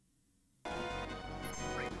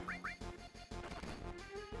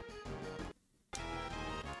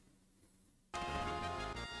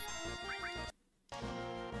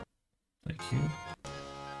 Thank you.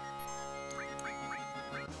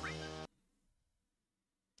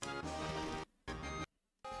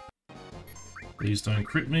 Please don't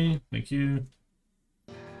crit me. Thank you.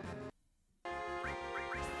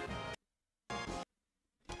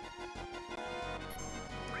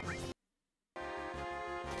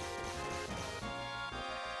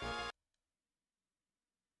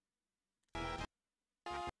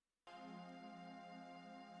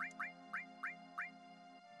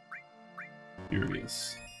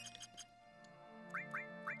 Furious.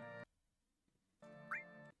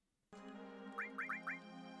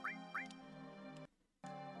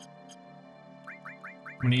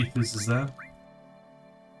 How many ethers is that?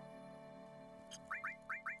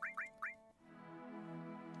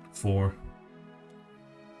 4.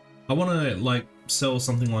 I want to like sell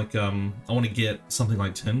something like I want to get something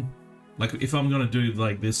like 10. Like if I'm gonna do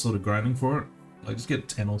like this sort of grinding for it, like just get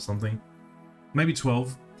 10 or something, maybe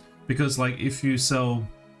 12. Because like if you sell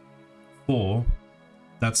 4,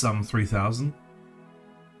 that's 3,000.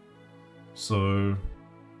 So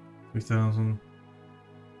 3,000.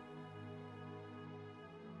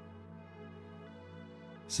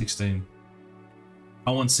 16.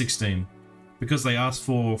 I want 16 because they asked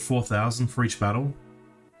for 4,000 for each battle.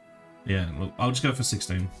 Yeah, look, I'll just go for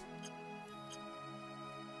 16.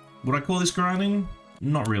 Would I call this grinding?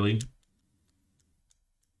 Not really.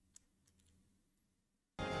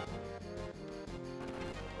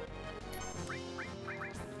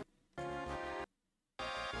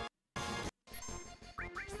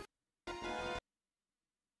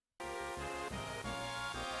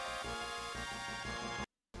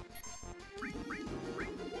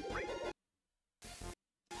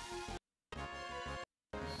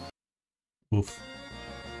 Oof.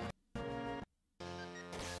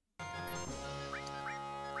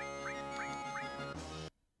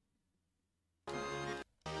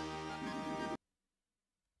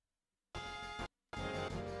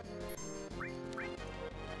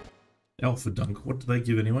 Alpha Dunk, what do they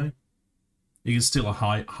give anyway? You can steal a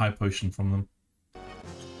high potion from them.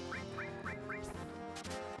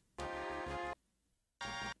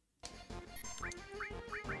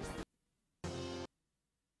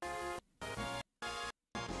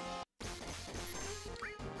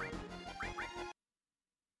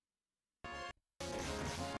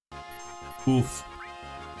 Oof.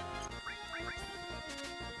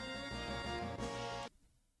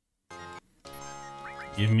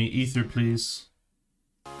 Give me ether, please.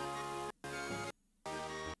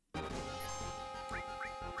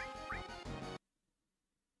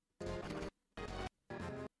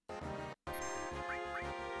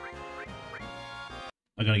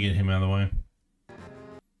 I gotta get him out of the way.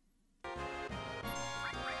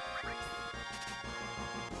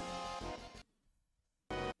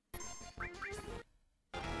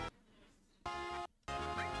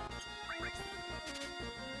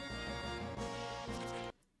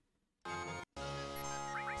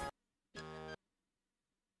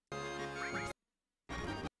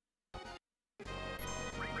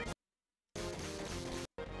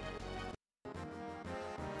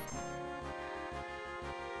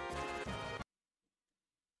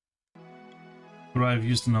 Could I have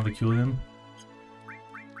used another cure then?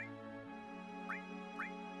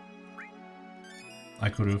 I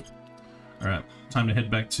could have. Alright, time to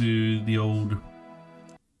head back to the old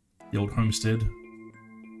homestead.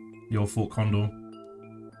 The old Fort Condor.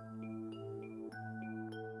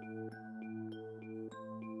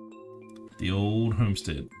 The old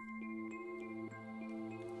homestead.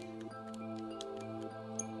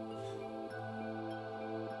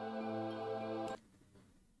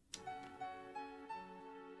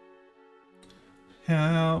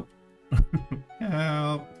 Help!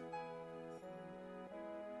 Help!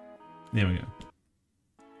 There we go.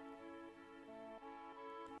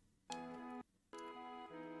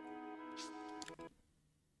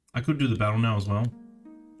 I could do the battle now as well.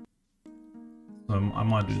 So I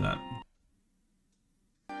might do that.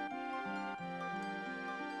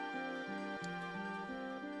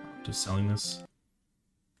 Just selling this.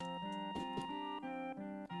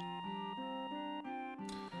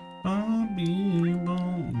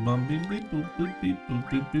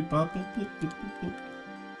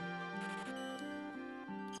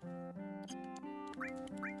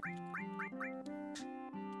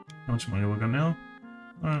 How much money do I got now?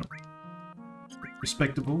 Alright.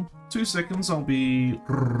 Respectable. 2 seconds, I'll be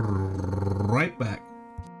right back.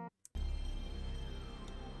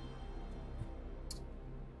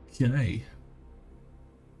 Okay.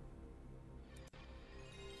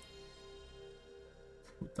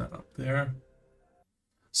 Put that up there.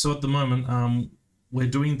 So at the moment, we're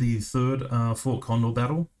doing the third Fort Condor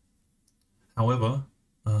battle. However,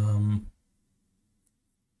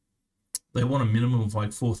 they want a minimum of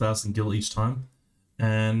like 4,000 gil each time.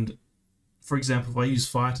 And for example, if I use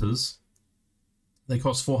fighters, they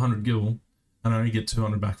cost 400 gil and I only get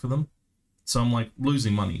 200 back for them. So I'm like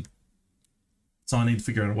losing money. So I need to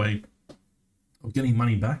figure out a way of getting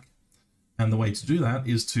money back. And the way to do that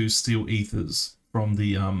is to steal ethers from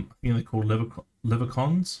the, I think they're called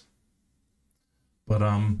levicons. But,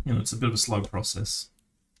 you know, it's a bit of a slow process.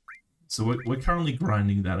 So we're currently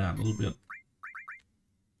grinding that out a little bit.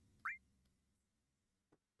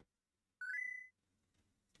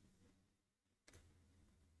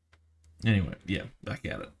 Anyway, yeah, back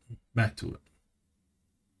at it. Back to it.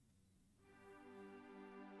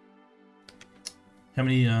 How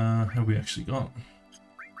many have we actually got?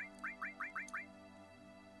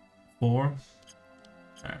 4.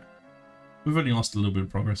 Alright. We've already lost a little bit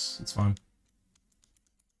of progress. It's fine.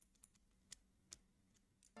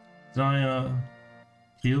 Did I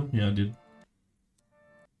heal? Yeah, I did.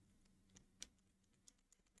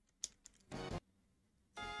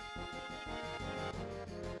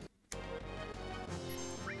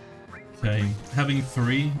 Okay, having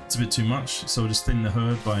 3, it's a bit too much, so we'll just thin the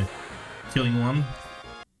herd by killing 1.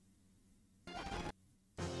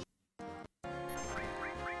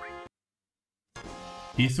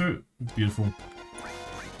 Ether, beautiful.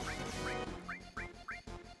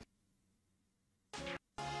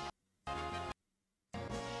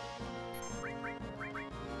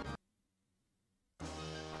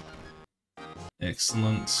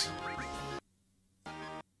 Excellent.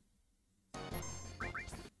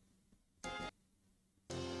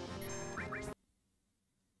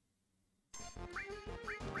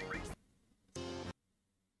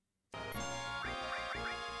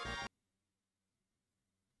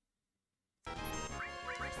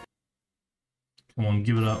 Come on,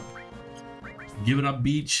 give it up. Give it up,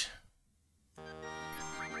 beach.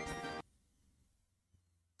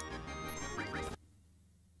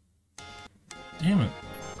 Damn it.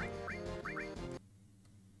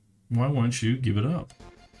 Why won't you give it up?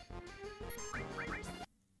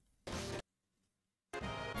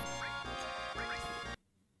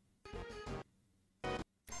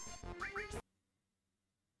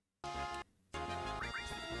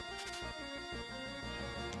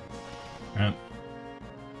 Alright.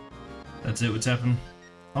 That's it, what's happened?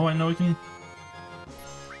 Oh, I know we can...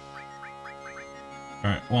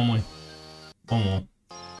 Alright, one more. One more.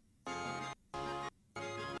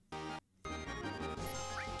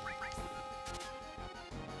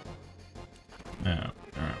 Yeah,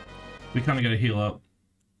 alright. We kind of got to heal up.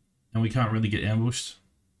 And we can't really get ambushed.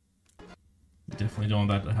 We definitely don't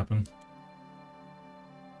want that to happen.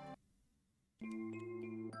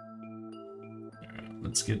 Alright,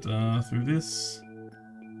 let's get through this.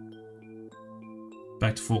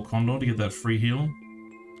 Back to Fort Condor to get that free heal.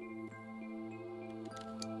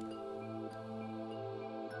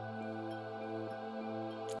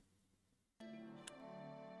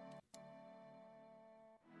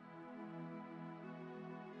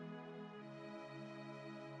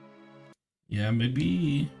 Yeah,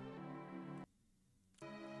 maybe...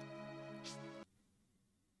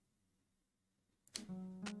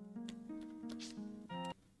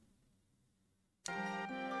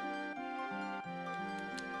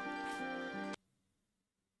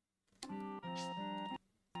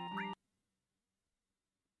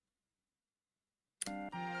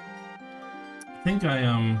 think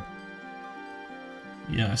yeah,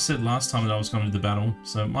 I said last time that I was going to do the battle,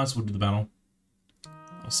 so might as well do the battle.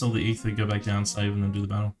 I'll sell the ether, go back down, save, and then do the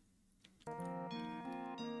battle.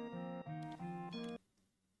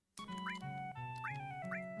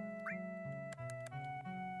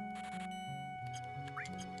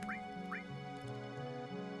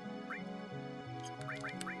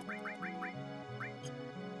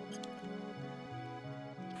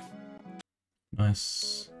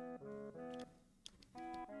 Nice.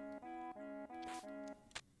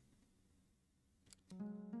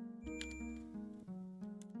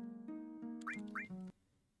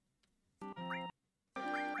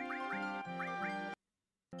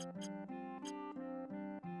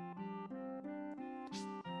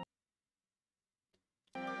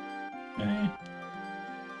 Okay.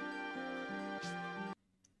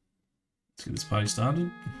 Let's get this party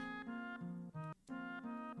started.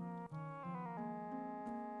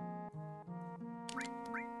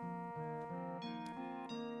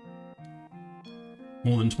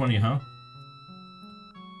 More than 20, huh?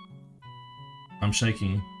 I'm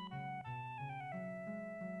shaking.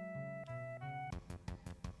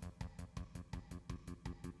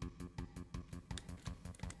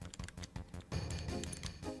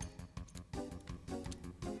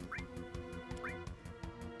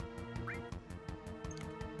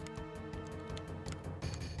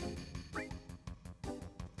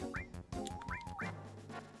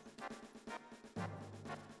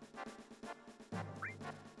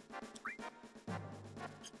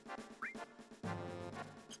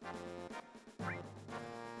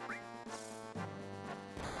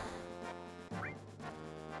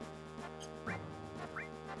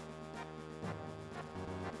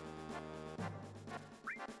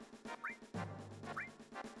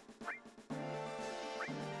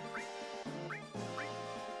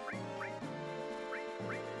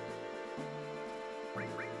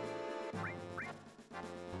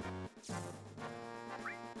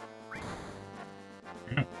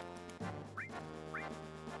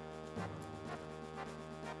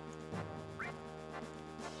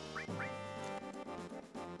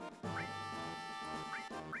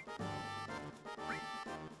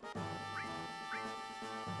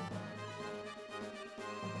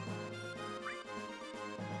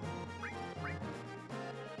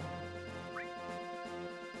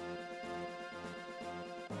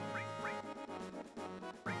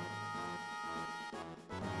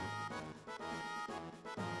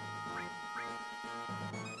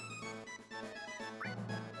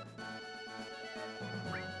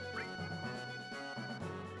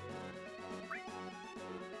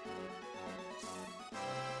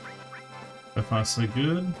 So far, so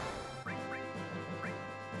good.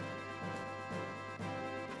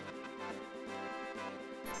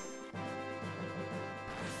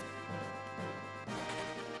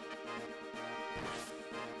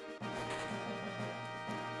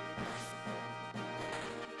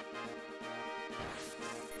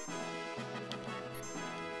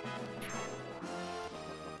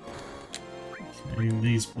 Okay,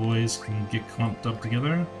 these boys can get clumped up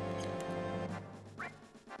together.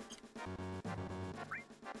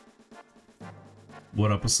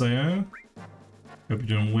 What up, Asayo? Hope you're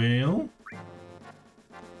doing well.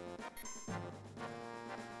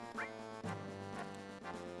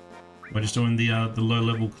 We're just doing the low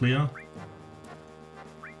level clear.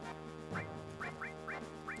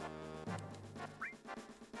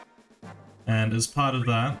 And as part of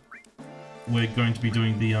that, we're going to be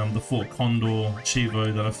doing the Fort Condor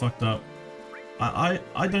Chivo that I fucked up.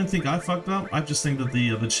 I don't think I fucked up. I just think that the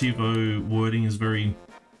Chivo wording is very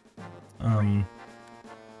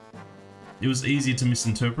it was easy to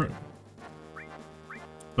misinterpret.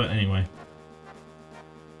 But anyway.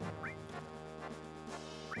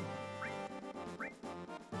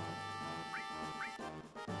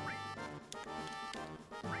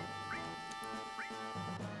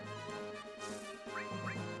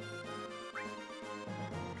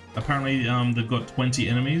 Apparently, they've got 20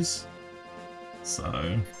 enemies.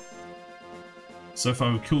 So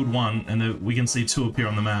far we've killed one, and we can see 2 appear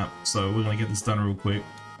on the map. So we're gonna get this done real quick.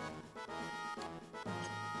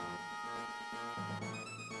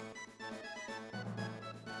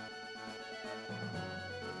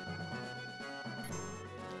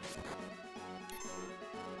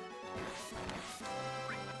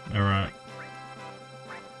 Alright.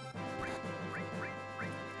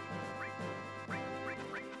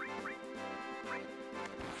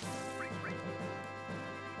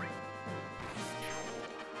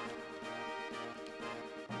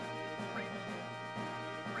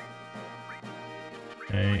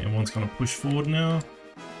 Okay, everyone's gonna push forward now.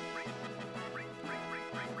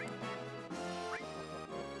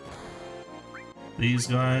 These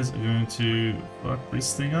guys are going to fuck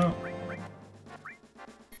this thing up.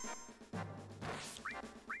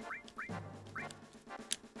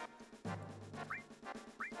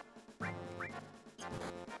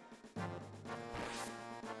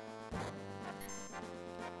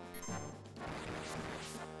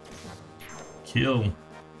 Kill.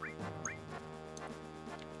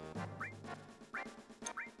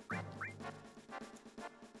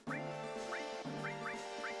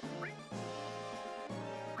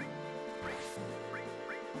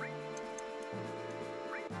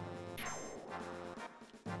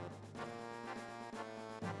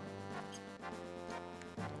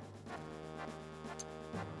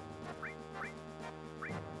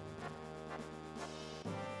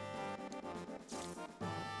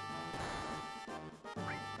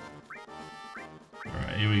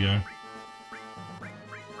 Alright, here we go.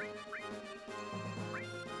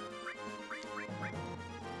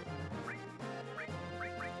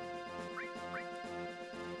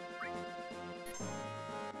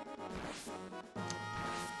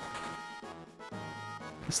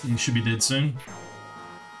 This thing should be dead soon.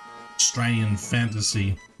 Australian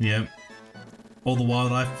fantasy, yep. All the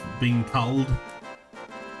wildlife being culled.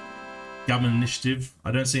 Government initiative.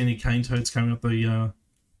 I don't see any cane toads coming up the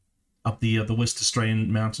West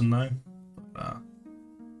Australian mountain though.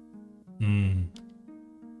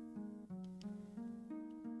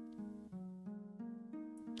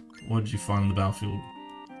 What did you find on the battlefield?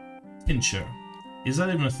 Pincher. Is that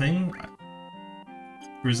even a thing?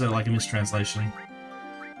 Or is that like a mistranslation?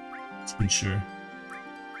 Pincher.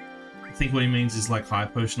 I think what he means is like high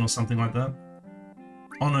potion or something like that.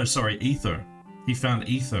 Oh no, sorry, ether. He found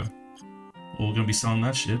ether. Well, we're gonna be selling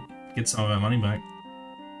that shit. Get some of our money back.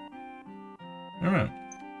 Alright.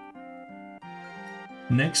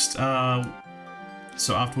 Next,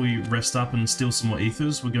 so after we rest up and steal some more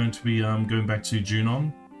ethers, we're going to be going back to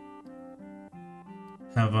Junon.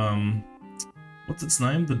 Have, what's its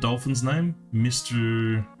name? The dolphin's name?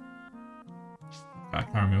 Mr... I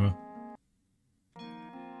can't remember.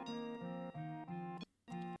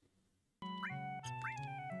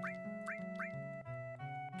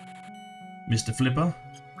 Mr. Flipper.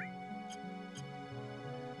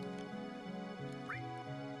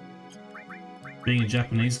 Being a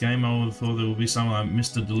Japanese game, I would have thought there would be something like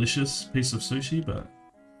Mr. Delicious piece of sushi, but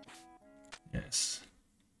yes.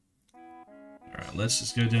 Alright, let's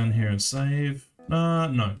just go down here and save.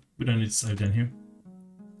 No, we don't need to save down here.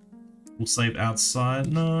 We'll save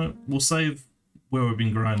outside. No, we'll save where we've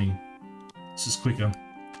been grinding. It's just quicker.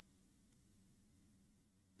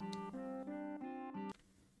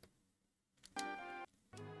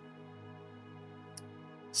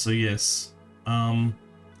 So yes, I'm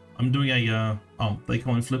doing a, oh, they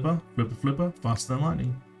call him Flipper, faster than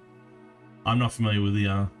lightning. I'm not familiar with the,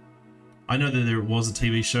 I know that there was a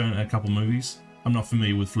TV show and a couple movies. I'm not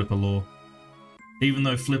familiar with Flipper lore. Even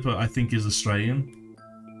though Flipper, I think, is Australian.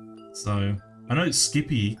 So, I know it's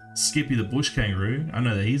Skippy the bush kangaroo. I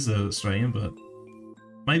know that he's Australian, but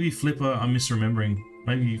maybe Flipper, I'm misremembering.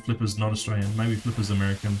 Maybe Flipper's not Australian, maybe Flipper's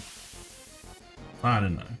American. I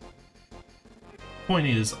don't know. Point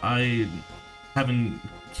is, I haven't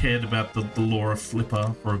cared about the lore of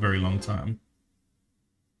Flipper for a very long time.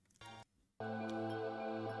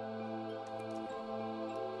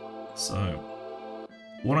 So,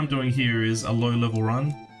 what I'm doing here is a low level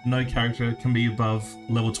run. No character can be above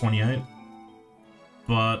level 28.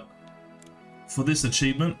 But for this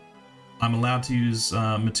achievement, I'm allowed to use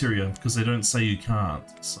materia because they don't say you can't.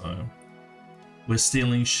 So, we're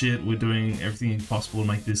stealing shit, we're doing everything possible to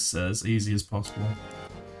make this as easy as possible.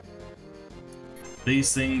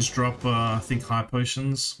 These things drop, I think, high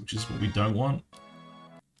potions, which is what we don't want.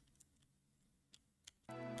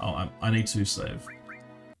 Oh, I need to save.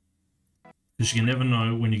 Because you can never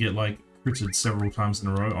know when you get, like, critted several times in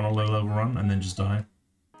a row on a low level run and then just die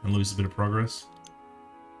and lose a bit of progress.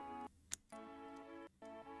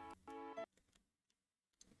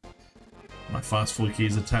 My fast forward key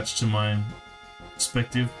is attached to my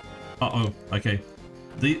perspective. Uh-oh, okay.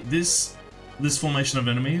 This formation of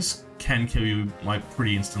enemies can kill you, like,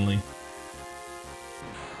 pretty instantly.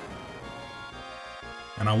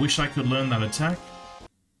 And I wish I could learn that attack.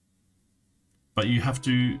 But you have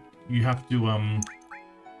to,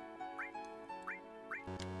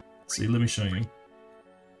 see, let me show you.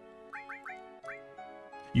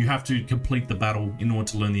 You have to complete the battle in order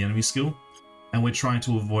to learn the enemy skill. And we're trying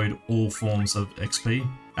to avoid all forms of XP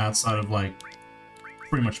outside of, like,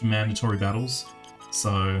 pretty much mandatory battles.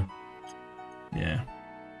 So, yeah.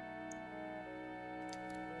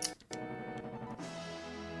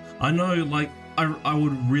 I know, like, I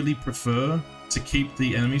would really prefer to keep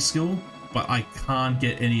the enemy skill but I can't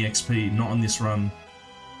get any XP, not on this run.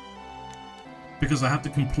 Because I have to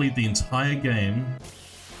complete the entire game.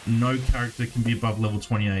 No character can be above level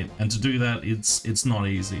 28, and to do that, it's not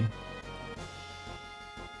easy.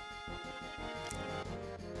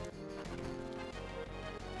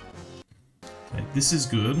 Okay, this is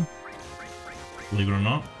good. Believe it or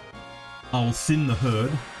not. I'll thin the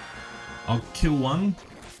herd. I'll kill one,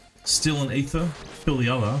 steal an ether, kill the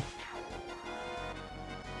other.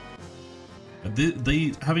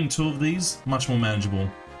 Having two of these, much more manageable.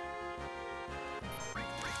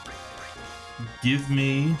 Give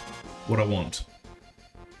me what I want.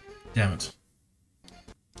 Damn it.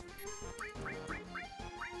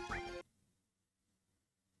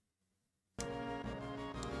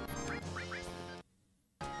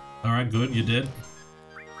 Alright, good, you're dead.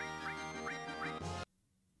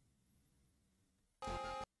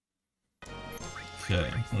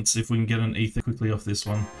 Okay, let's see if we can get an ether quickly off this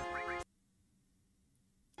one.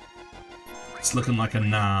 It's looking like a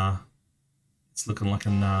nah. It's looking like a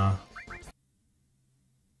nah.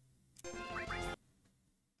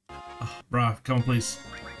 Oh, bruh, come on, please.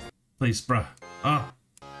 Please, bruh. Ah!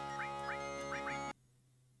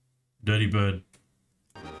 Dirty bird.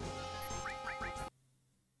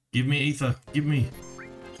 Give me ether. Give me.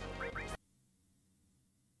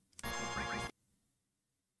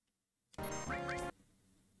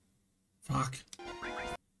 Fuck.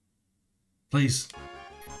 Please.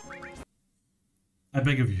 I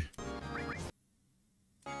beg of you.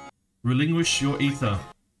 Relinquish your ether.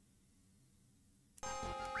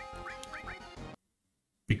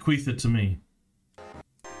 Bequeath it to me.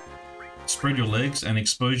 Spread your legs and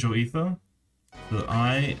expose your ether so that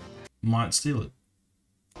I might steal it.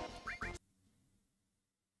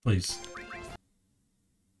 Please.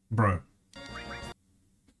 Bro.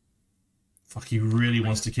 Fuck, he really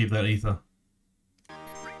wants to keep that ether.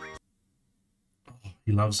 Oh,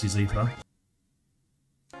 he loves his ether.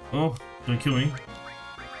 Oh, don't kill me.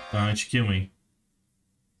 Don't you kill me.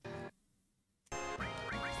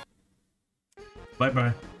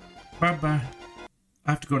 Bye-bye. Bye-bye.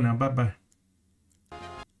 I have to go now. Bye-bye.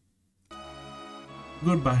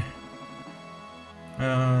 Goodbye.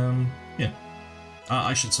 Yeah.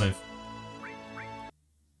 I should save.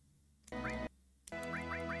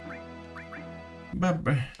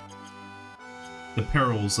 Bye-bye. The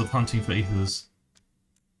perils of hunting for ethers.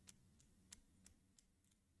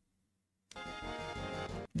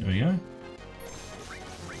 There we go.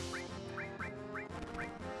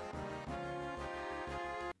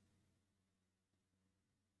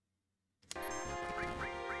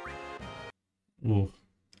 Whoa.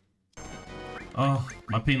 Oh,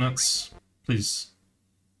 my peanuts. Please.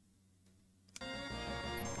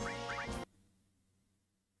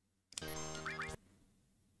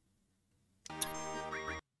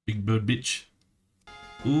 Big bird bitch.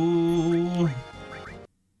 Ooh.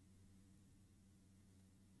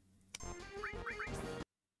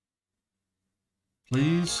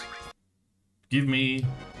 Please. Give me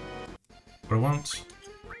what I want.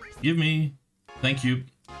 Give me. Thank you.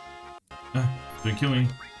 Don't kill me.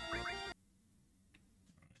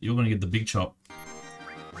 You're gonna get the big chop.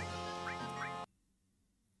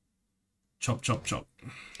 Chop, chop, chop.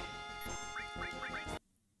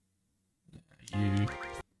 You.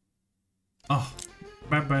 Oh,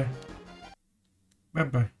 bye-bye.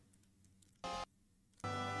 Bye-bye.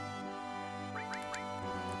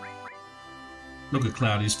 Look at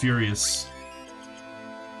Cloud, he's furious.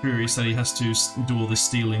 Furious that he has to do all this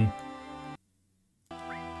stealing.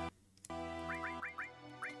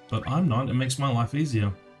 But I'm not, it makes my life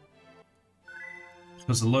easier.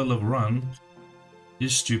 Because the low level run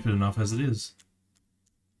is stupid enough as it is.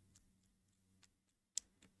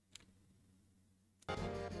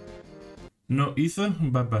 No ether?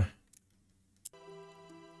 Bye-bye.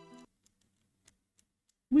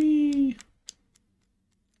 Whee!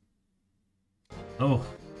 Oh,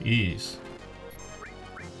 yes.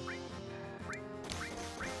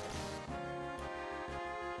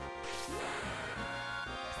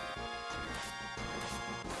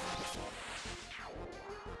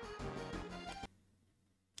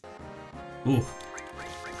 Oh,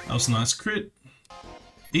 that was a nice crit.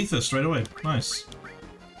 Ether straight away. Nice.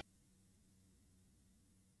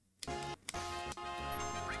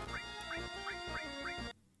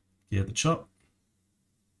 Yeah, the chop.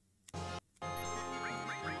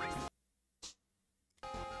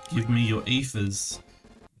 Give me your ethers.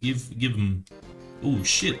 Give them. Oh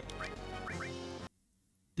shit.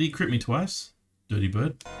 Did he crit me twice? Dirty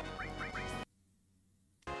bird.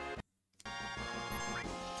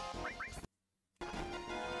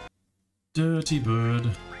 Dirty bird.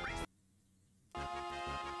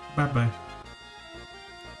 Bye-bye.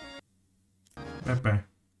 Bye-bye.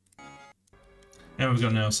 And we've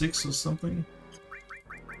got now 6 or something.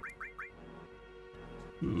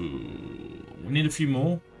 Ooh, we need a few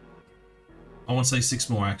more. I want to say 6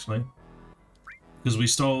 more, actually. Because we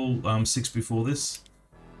stole 6 before this.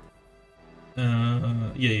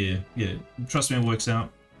 Yeah. Trust me, it works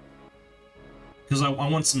out. Because I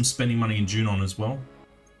want some spending money in Junon as well.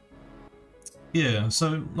 Yeah,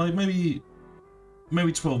 so like maybe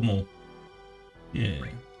 12 more. Yeah.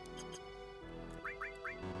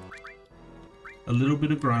 A little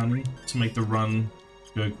bit of grinding to make the run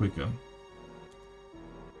go quicker.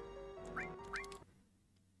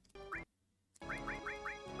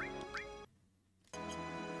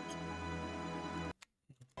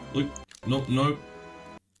 Look, nope.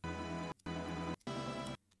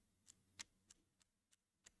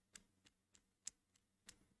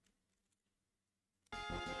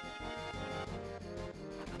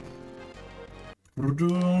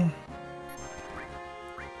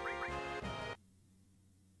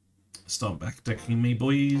 Start backdecking me,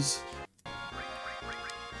 boys.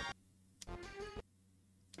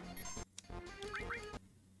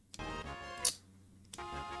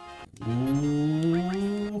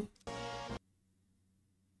 Ooh.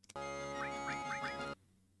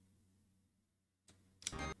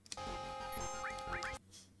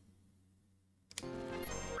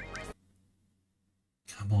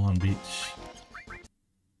 Come on, bitch.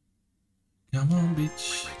 Come on,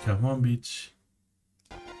 bitch. Come on, bitch.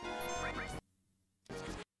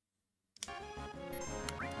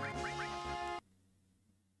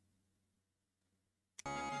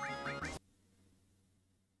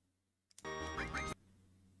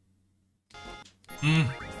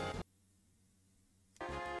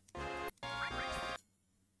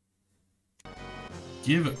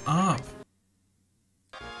 Give it up.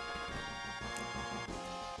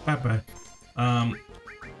 Bye-bye.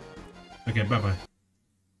 Okay, bye-bye.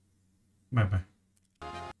 Bye-bye.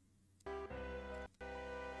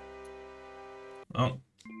 Oh.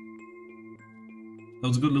 That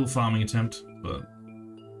was a good little farming attempt, but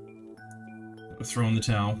throw in the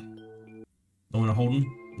towel. No one to hold him,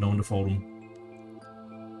 no one to fold him.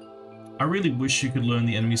 I really wish you could learn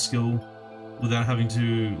the enemy skill without having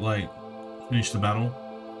to, like, finish the battle,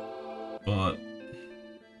 but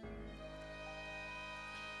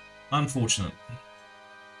unfortunate.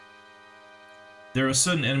 There are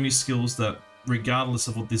certain enemy skills that, regardless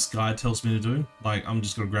of what this guide tells me to do, like, I'm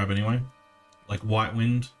just gonna grab anyway. Like White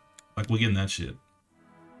Wind, like, we're getting that shit.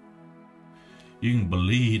 You can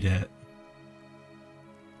believe that.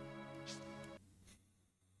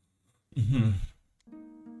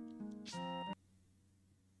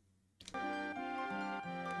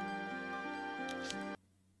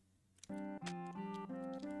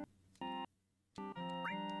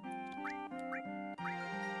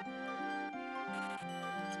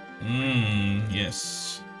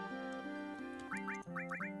 Yes.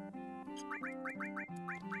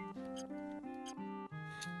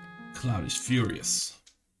 Cloud is furious.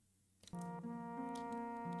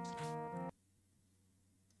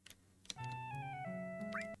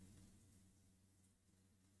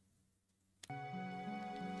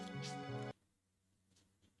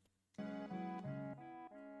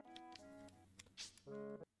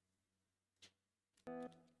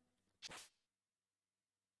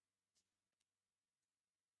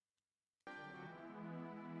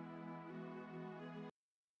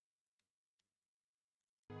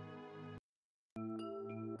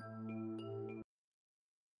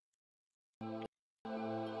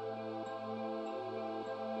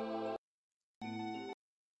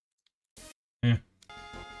 Yeah.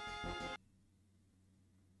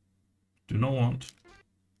 Do not want.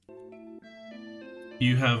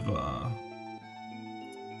 You have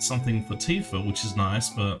something for Tifa, which is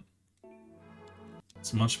nice, but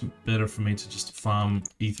it's much better for me to just farm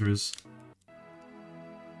ethers.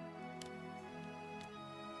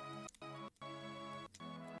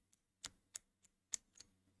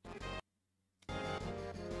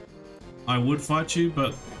 I would fight you,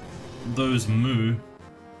 but those moo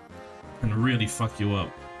can really fuck you up.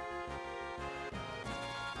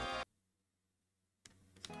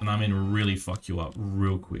 And I mean really fuck you up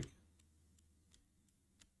real quick.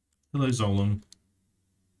 Hello, Zolom.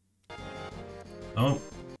 Oh,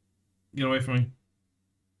 get away from me.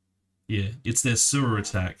 Yeah, it's their sewer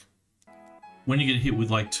attack. When you get hit with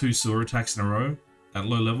like 2 sewer attacks in a row at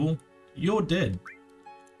low level, you're dead.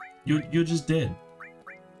 You're just dead.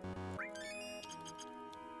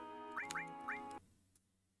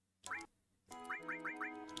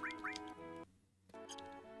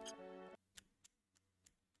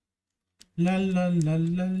 La la la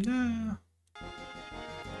la la.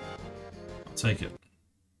 I'll take it.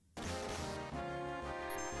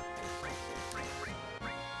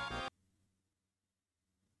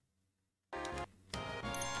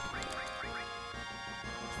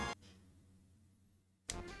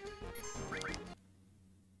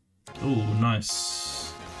 Oh,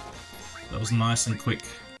 nice. That was nice and quick.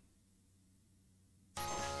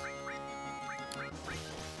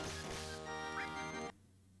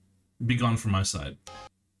 Be gone from my side.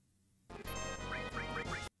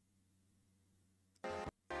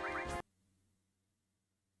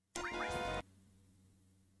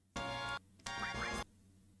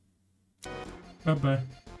 Bye-bye.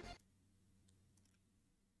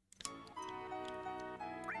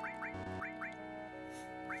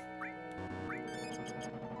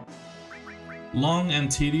 Long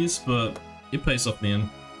and tedious, but it pays off, man.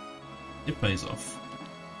 It pays off.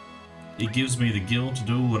 It gives me the gil to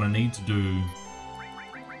do what I need to do.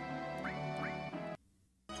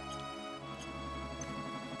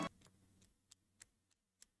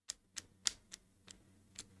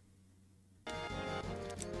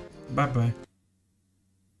 Bye-bye.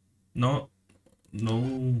 No.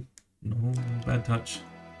 No. No. Bad touch.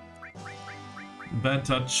 Bad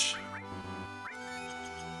touch.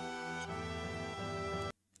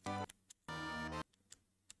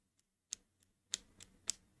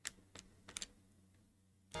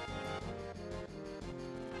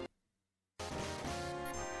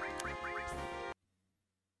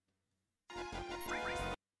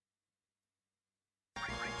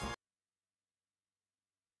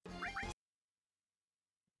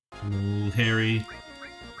 Ooh, Harry.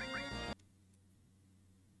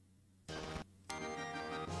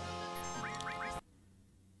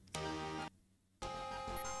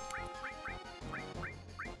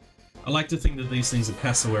 I like to think that these things are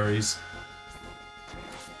cassowaries.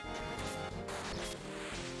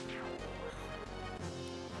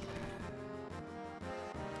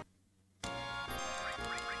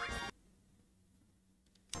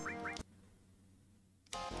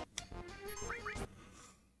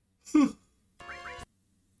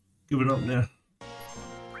 Give it up now.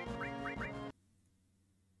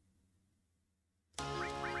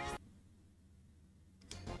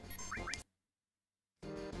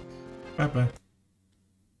 Bye-bye.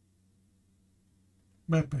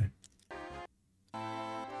 Bye-bye. I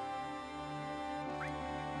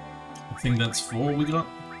think that's 4 we got.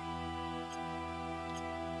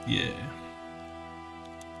 Yeah.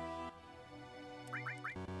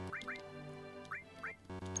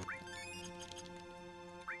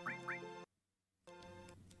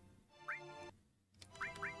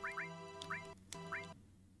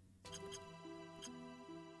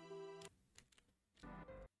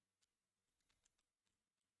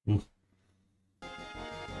 Ooh.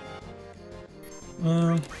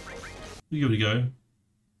 We give it a go.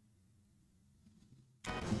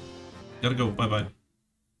 Gotta go. Bye-bye.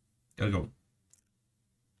 Gotta go.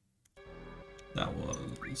 That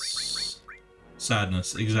was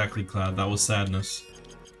sadness. Exactly, Cloud. That was sadness.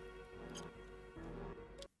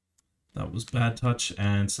 That was bad touch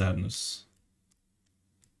and sadness.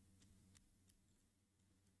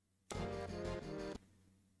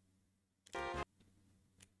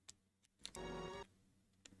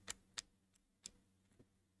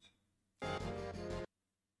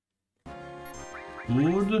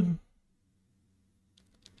 Good.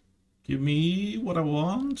 Give me what I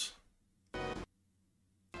want.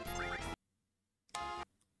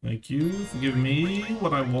 Thank you for giving me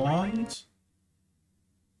what I want.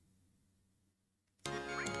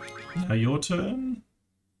 Now your turn.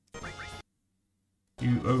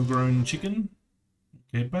 You overgrown chicken.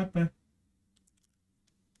 Okay, bye-bye.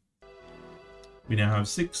 We now have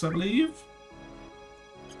 6, I believe.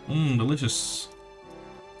 Mmm, delicious.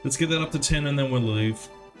 Let's get that up to 10 and then we'll leave.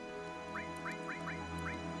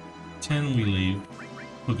 10 we leave.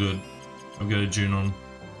 We're good. I'll go to June on.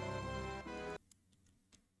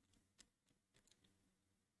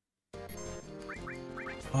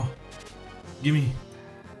 Oh. Gimme.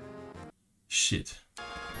 Shit.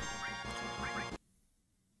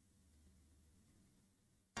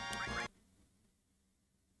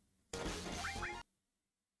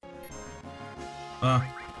 Ah.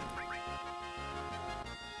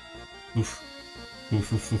 Oof.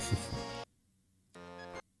 Oof, oof, oof, oof.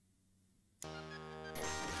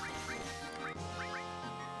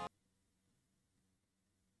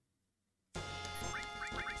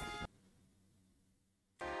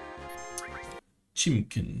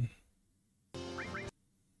 Chimkin.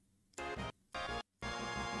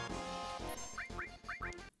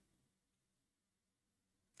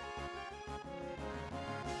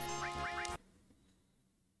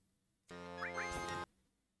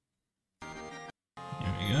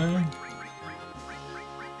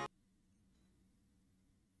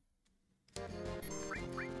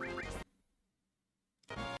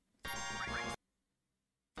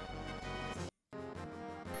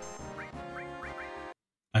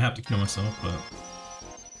 have to kill myself, but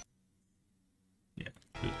yeah,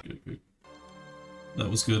 good. That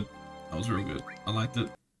was good. That was real good. I liked it.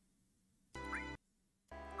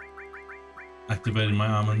 Activated my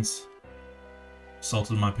almonds.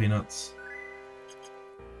 Salted my peanuts.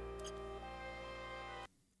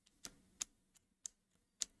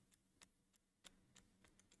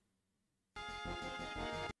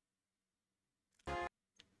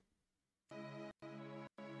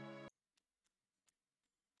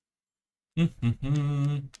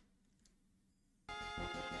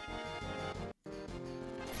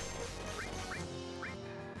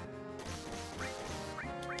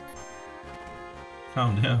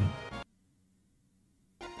 Calm down.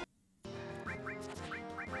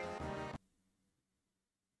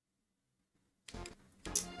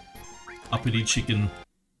 Uppity chicken.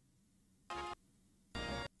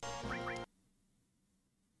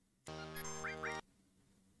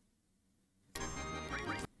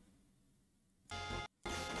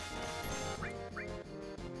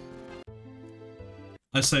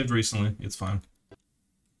 I saved recently, it's fine.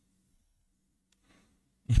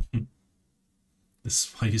 This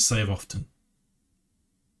is why you save often.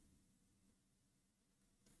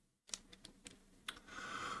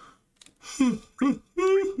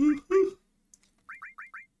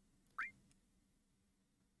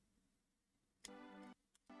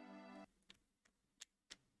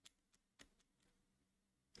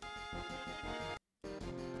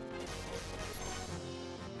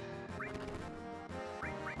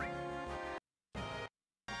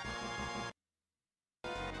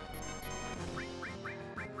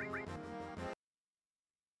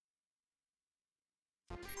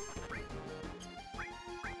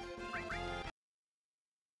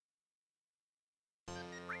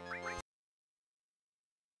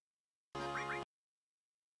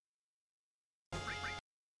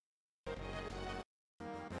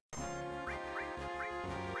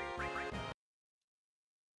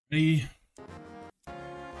 Ready?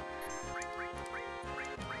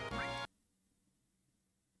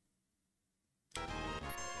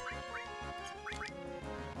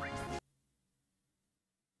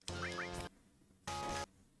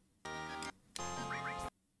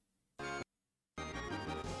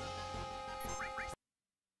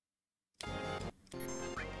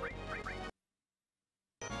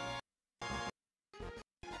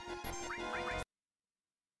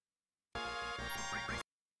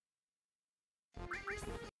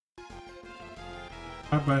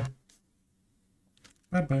 Bye-bye.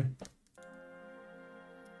 Bye-bye.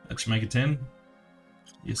 That should make it 10.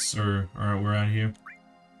 Yes, sir. Alright, we're out of here.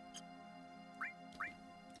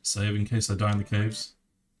 Save in case I die in the caves.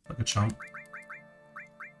 Like a chump.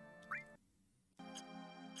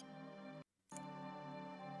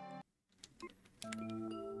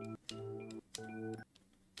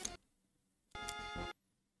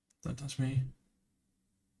 Don't touch me.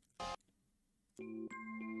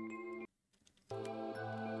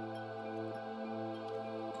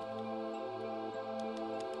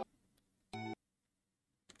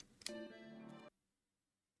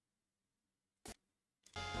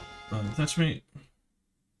 Don't touch me.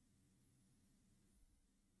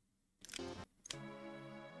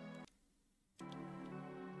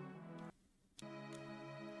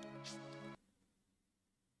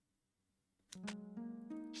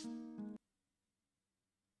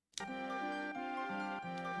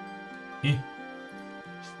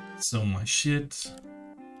 Sell my shit.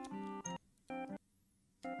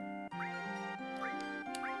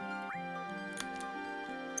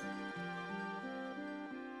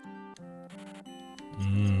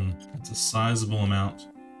 That's a sizable amount.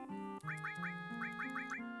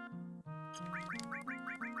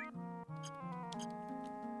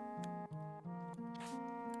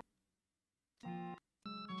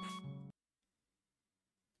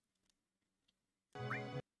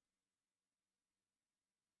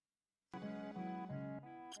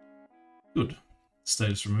 Good.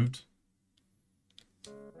 Status removed.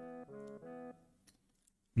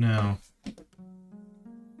 Now,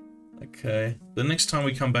 okay, the next time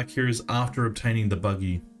we come back here is after obtaining the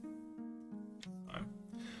buggy.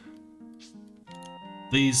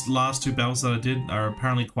 These last two battles that I did are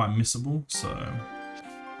apparently quite missable, so...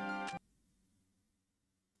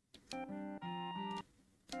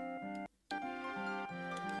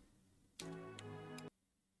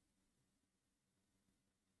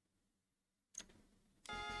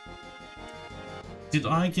 Did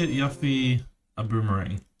I get Yuffie a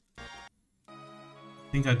boomerang?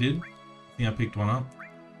 I think I did. I think I picked one up.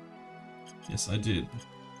 Yes, I did.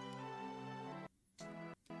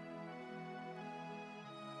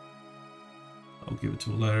 I'll give it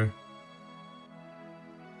to her later.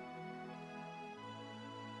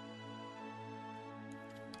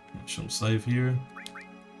 Shall save here.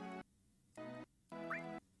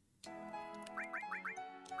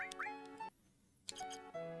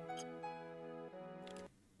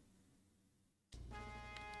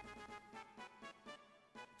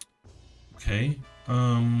 Okay.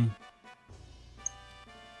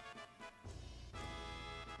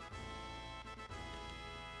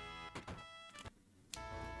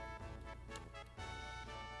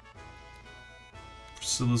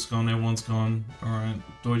 Priscilla's gone, everyone's gone. Alright.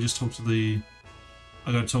 Do I just talk to the...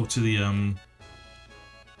 I gotta talk to the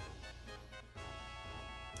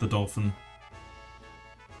dolphin.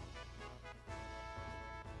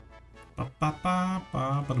 Ba ba ba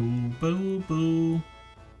ba ba doo boo boo.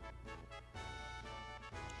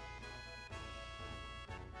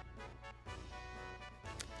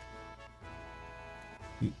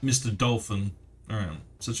 Mr. Dolphin. Alright,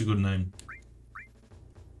 such a good name.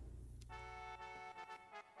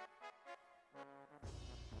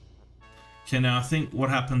 Okay, now I think what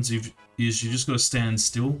happens is you just gotta stand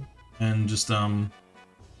still and just have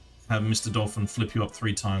Mr. Dolphin flip you up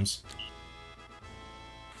 3 times.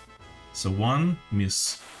 So 1,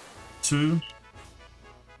 miss. 2.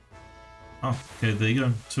 Oh, okay, there you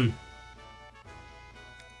go. 2.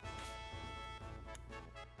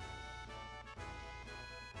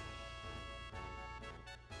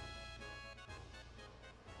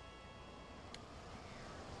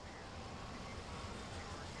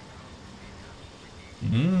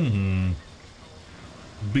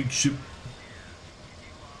 Big ship.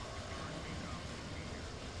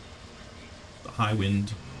 The high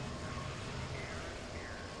wind.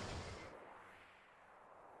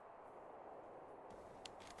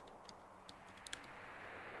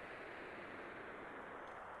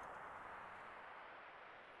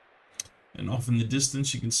 And off in the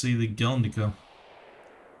distance you can see the Galnica.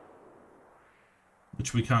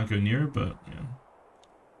 Which we can't go near, but yeah.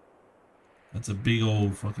 That's a big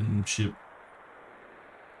old fucking ship.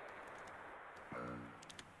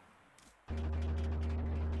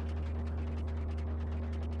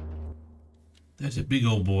 That's a big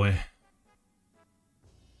old boy.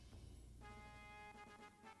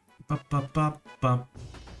 Bop, bop, bop, bop.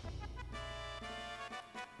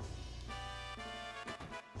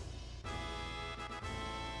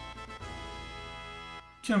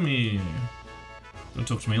 Come here. Don't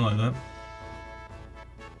talk to me like that.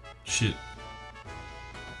 Shit.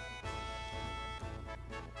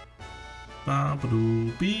 Ba ba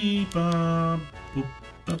doo bee ba boop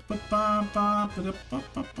ba ba ba ba ba ba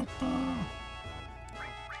ba ba ba.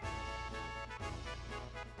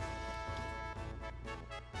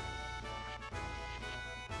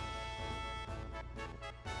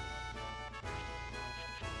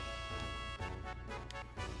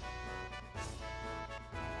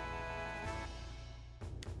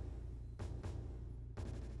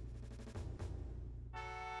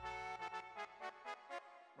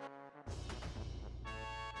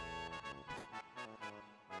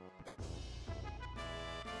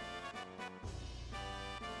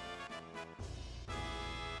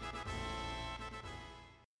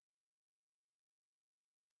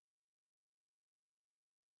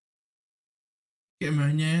 Come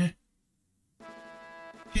on, yeah.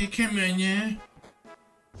 Hey, come on, yeah.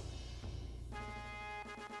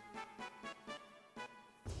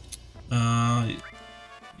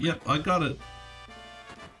 Yep, I got it.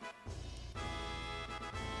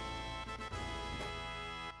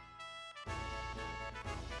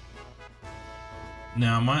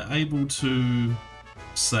 Now, am I able to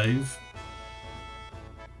save?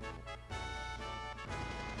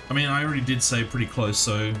 I mean, I already did save pretty close,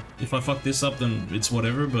 so if I fuck this up, then it's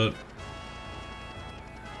whatever, but...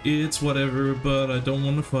 It's whatever, but I don't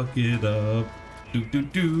want to fuck it up. Do do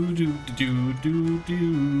do do do do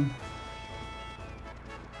do.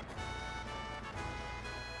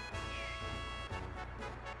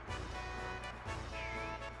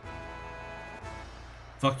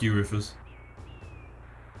 Fuck you, Rufus.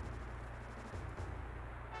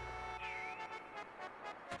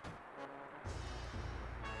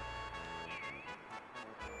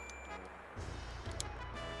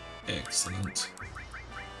 Excellent.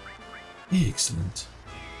 Excellent.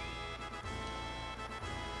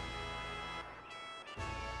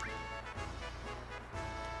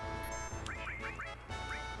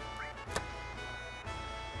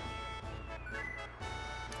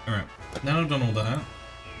 Alright, now I've done all that.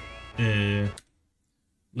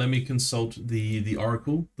 Let me consult the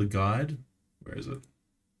oracle, the guide. Where is it?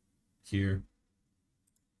 Here.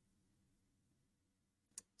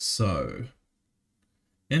 So,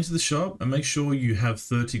 enter the shop and make sure you have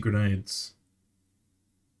 30 grenades.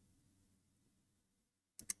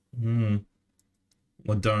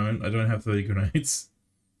 I don't have 30 grenades.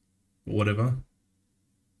 But whatever.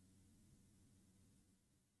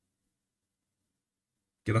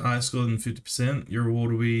 Get a higher score than 50%. Your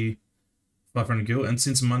reward will be 500 gil. And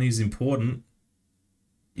since money is important,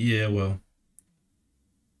 yeah, well.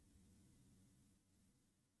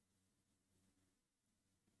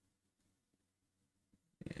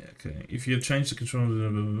 Yeah, okay. If you have changed the control, blah,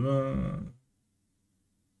 blah, blah.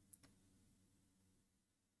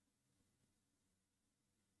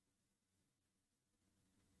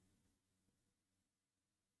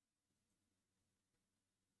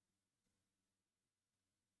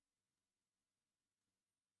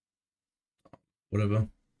 Whatever.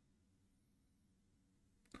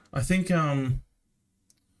 I think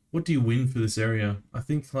what do you win for this area? I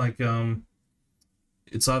think like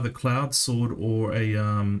it's either cloud sword or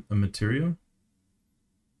a materia.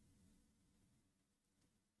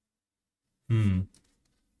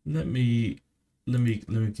 Let me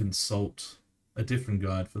consult a different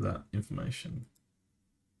guide for that information.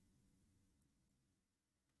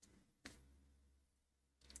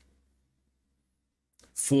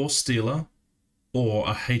 Force Stealer or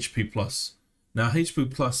a HP plus. Now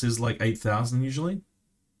HP plus is like 8,000 usually.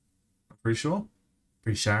 I'm pretty sure.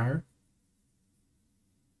 Pretty sure.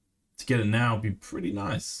 To get it now would be pretty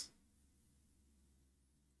nice.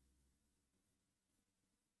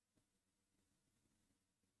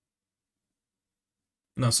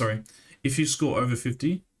 No, sorry. If you score over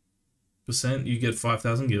 50%, you get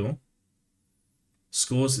 5,000 gil.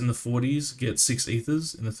 Scores in the 40s get 6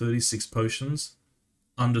 ethers, in the 30s 6 potions,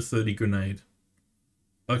 under 30 grenade.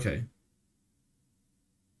 Okay.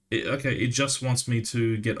 It just wants me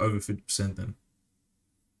to get over 50% then.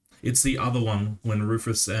 It's the other one when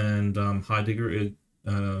Rufus and Heidegger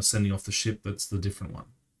are sending off the ship. That's the different one.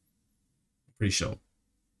 Pretty sure.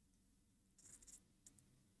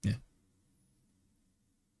 Yeah.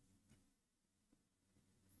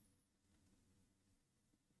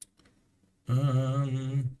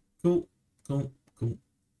 Cool.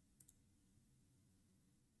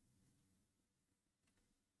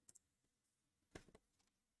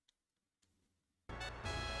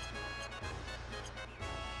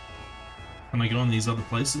 Can I go in these other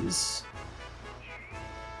places?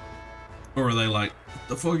 Or are they like, what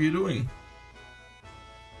the fuck are you doing?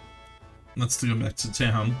 Let's go back to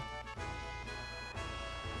town.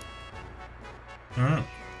 Alright.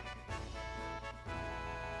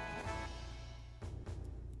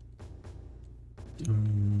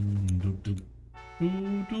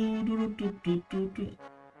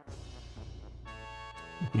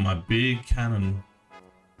 Look at my big cannon.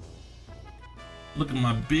 Look at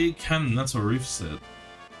my big cannon, that's what Reef said.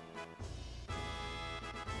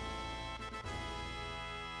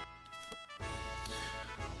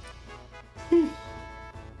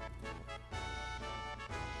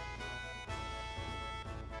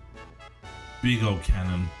 Big old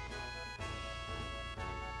cannon.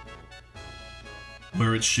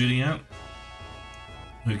 Where it's shooting at?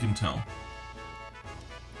 Who can tell?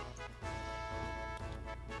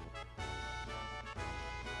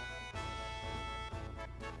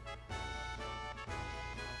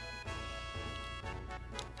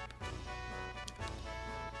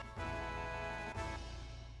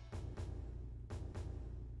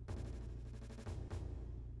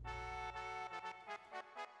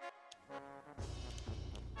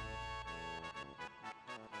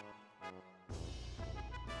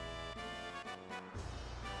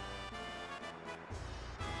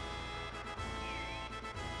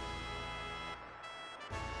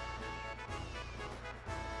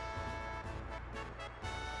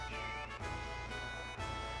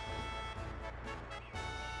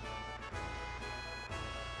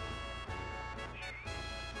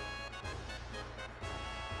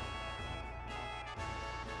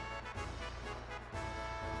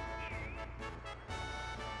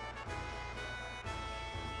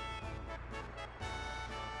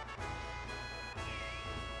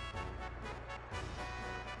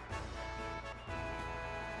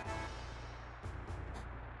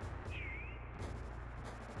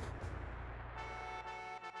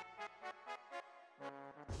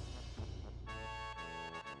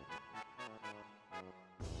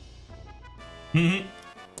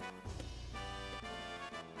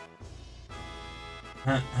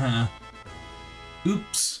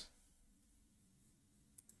 Oops.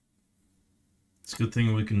 It's a good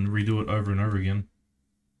thing we can redo it over and over again.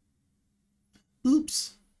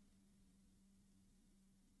 Oops.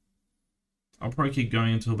 I'll probably keep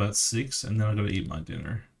going until about 6 and then I gotta eat my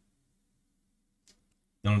dinner.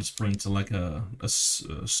 Then I'll just bring to like a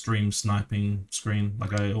stream sniping screen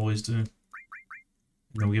like I always do.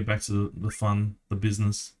 And then we'll get back to the fun, the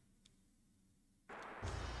business.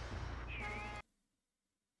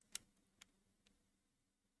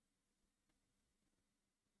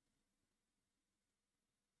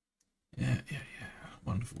 Yeah.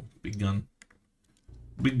 Wonderful. Big gun.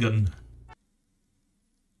 Big gun.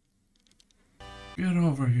 Get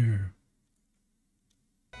over here.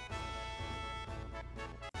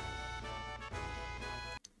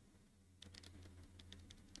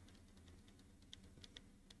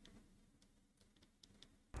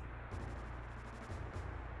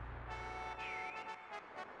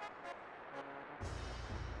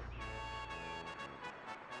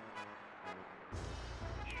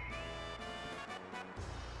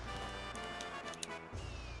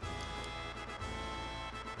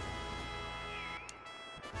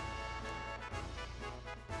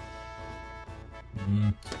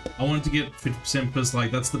 I wanted to get 50% because,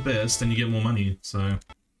 like, that's the best, and you get more money, so...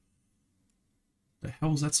 The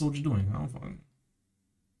hell is that soldier doing? I don't fucking...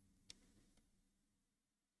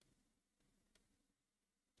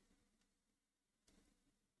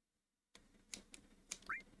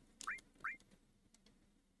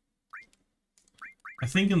 I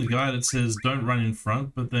think in the guide it says don't run in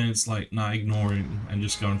front, but then it's like, nah, ignore it and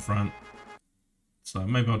just go in front. So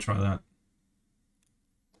maybe I'll try that.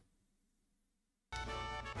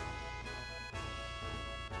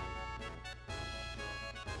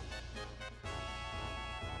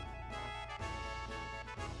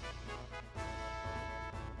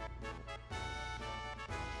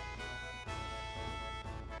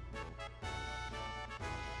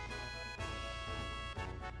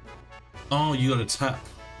 Oh, you gotta tap.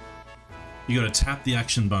 You gotta tap the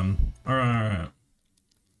action button. Alright.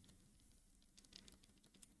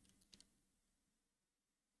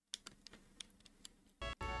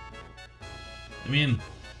 I'm in.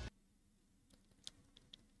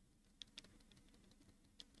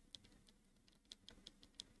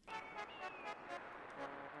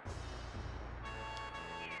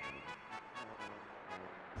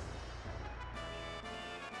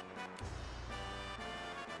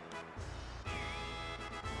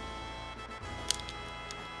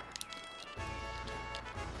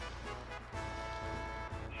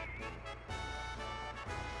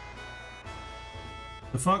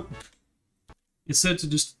 The fuck? It said to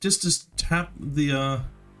just tap the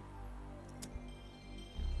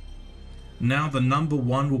Now the number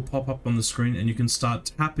 1 will pop up on the screen and you can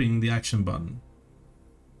start tapping the action button.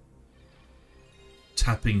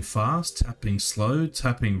 Tapping fast, tapping slow,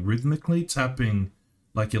 tapping rhythmically, tapping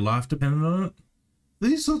like your life depended on it.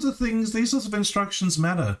 These sorts of things, these sorts of instructions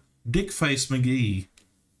matter. Dickface McGee.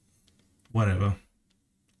 Whatever.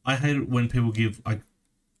 I hate it when people give like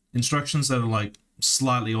instructions that are like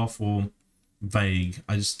slightly off or vague.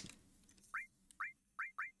 I just...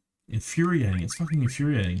 Infuriating. It's fucking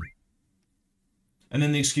infuriating. And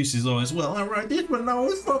then the excuse is always, well, I wrote this when I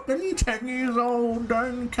was fucking 10 years old.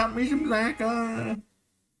 Don't cut me some slack. You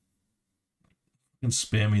can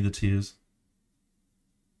spare me the tears.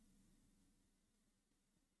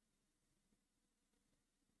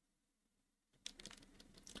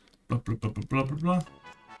 Blah, blah, blah, blah, blah, blah, blah.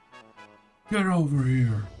 Get over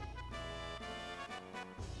here.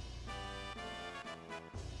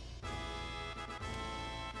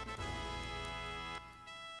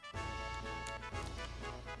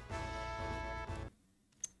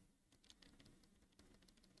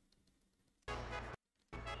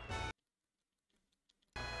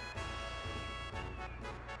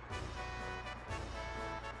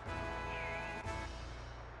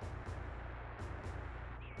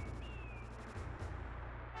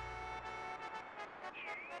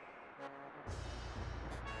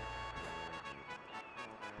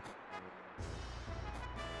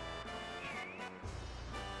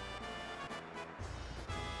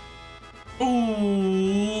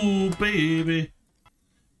 Oh, baby.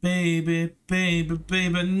 Baby, baby,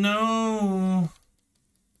 baby, no.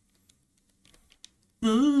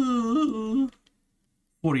 Ooh.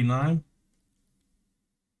 49.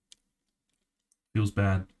 Feels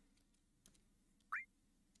bad.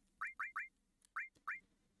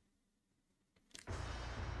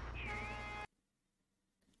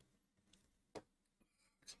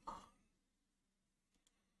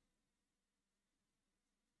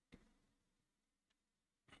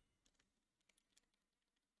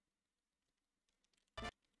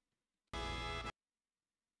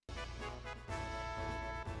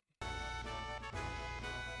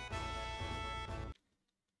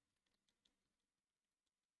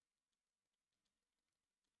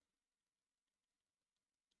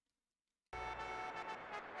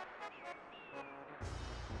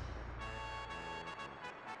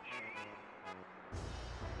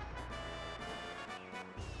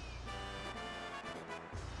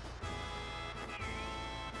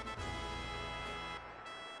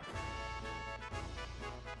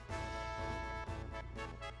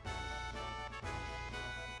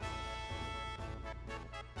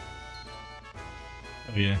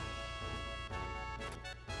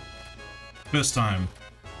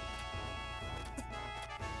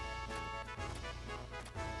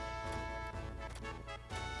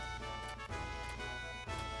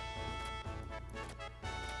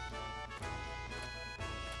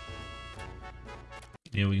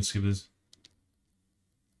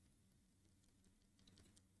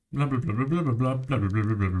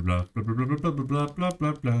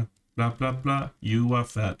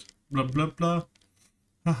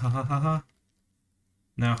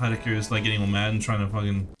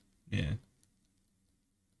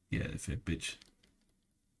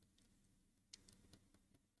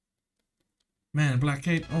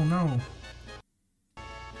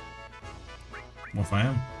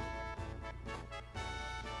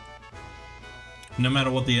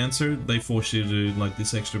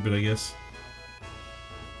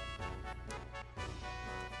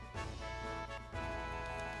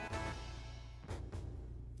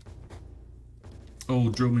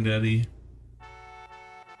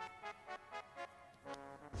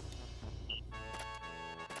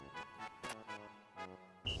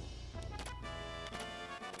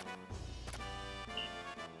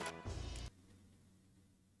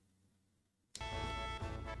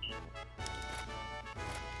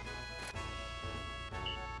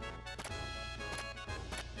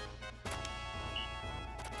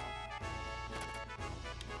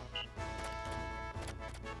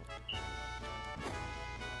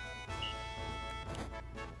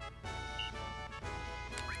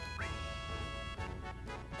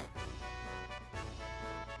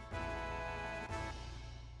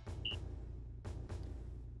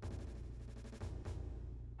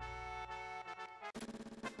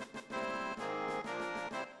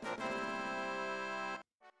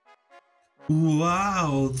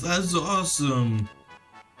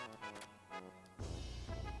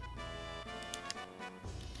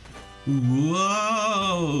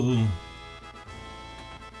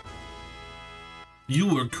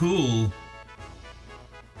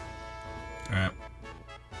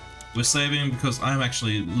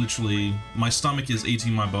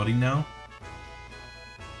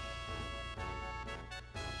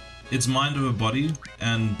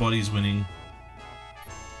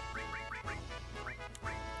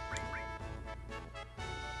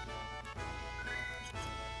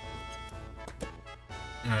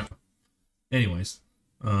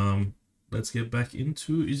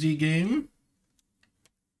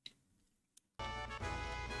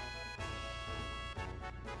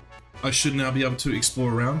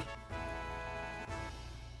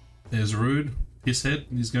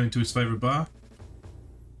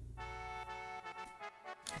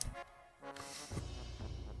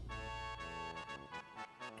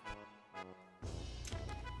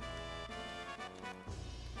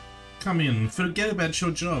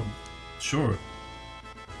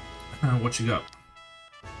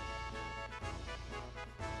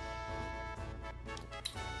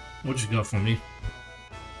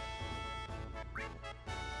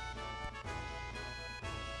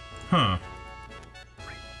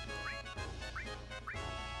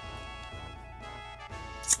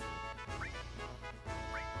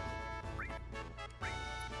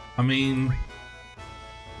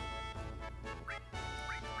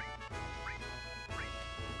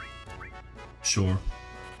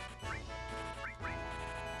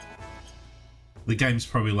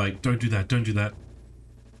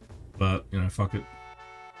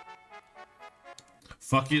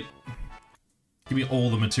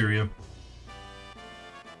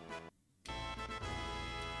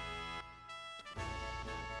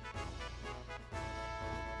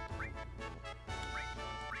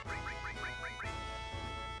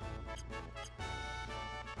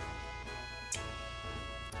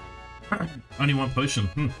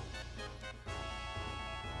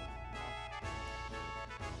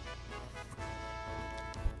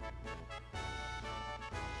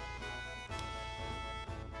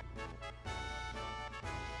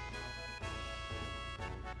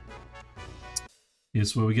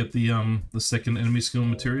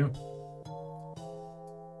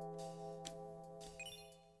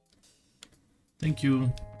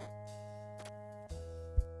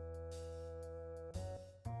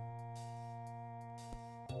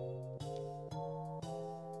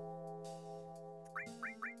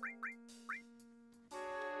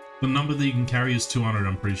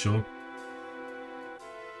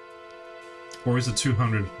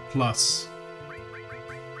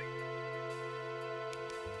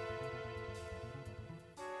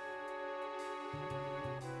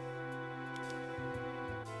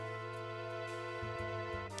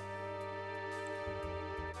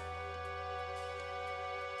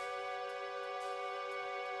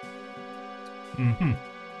 Mm-hmm.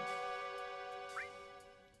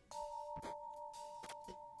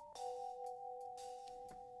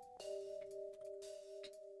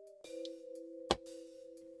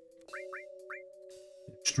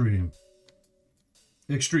 Extreme.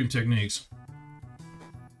 Extreme techniques.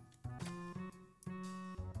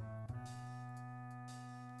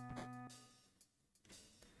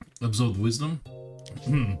 Absorb wisdom.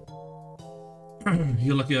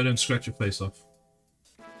 You're lucky I don't scratch your face off.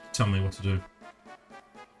 Tell me what to do.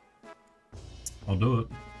 I'll do it.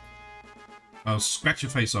 I'll scratch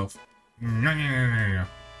your face off. Come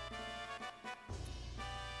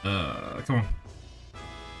on.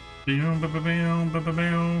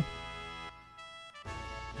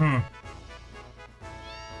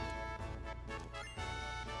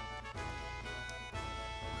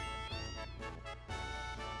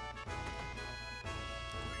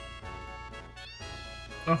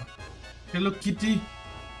 Oh, hello kitty.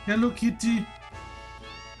 Hello kitty.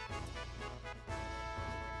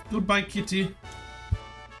 Goodbye kitty.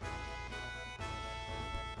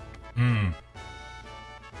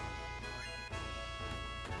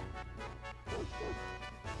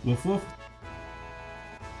 Woof woof.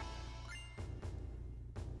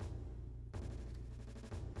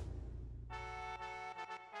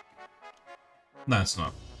 No, it's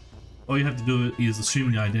not. All you have to do is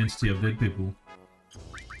assume the identity of dead people.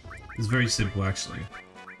 It's very simple, actually.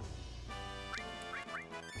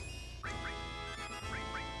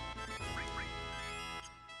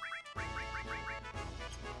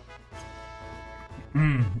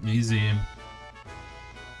 Easy.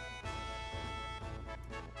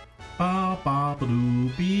 Ba ba ba doo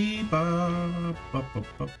bee ba ba ba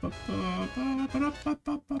ba ba ba ba ba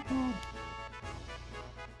ba ba ba.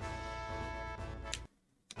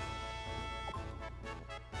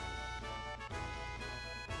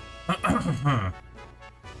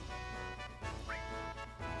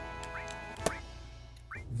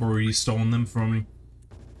 I've already stolen them from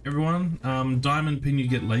everyone. Diamond pin you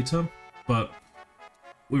get later, but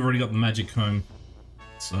we've already got the magic comb,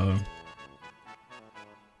 so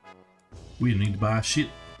we don't need to buy shit.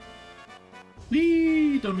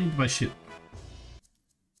 We don't need to buy shit.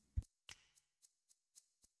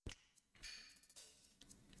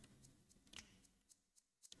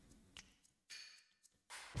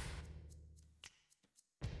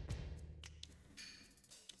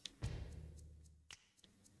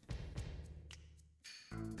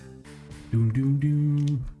 Doom doom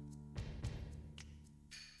doom.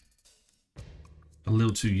 A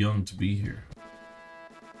little too young to be here.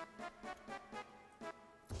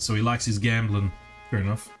 So he likes his gambling. Fair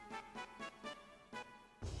enough.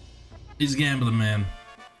 He's a gambling man.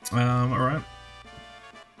 Alright.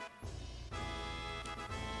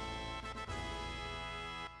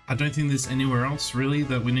 I don't think there's anywhere else really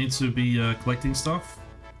that we need to be collecting stuff.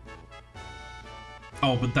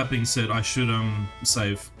 Oh, but that being said, I should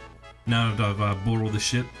save. Now that I've bought all this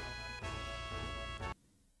shit.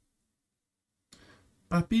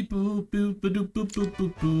 Ba-beep boop boop ba-doop boop boop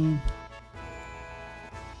boop boop.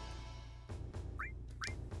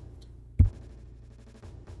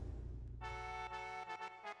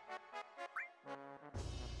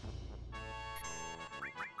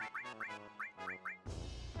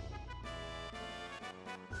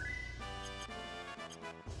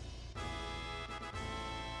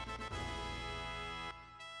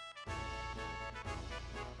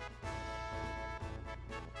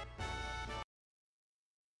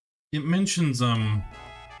 It mentions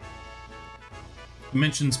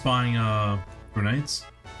buying grenades.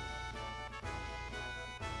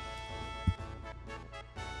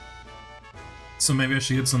 So maybe I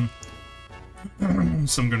should get some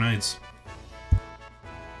some grenades.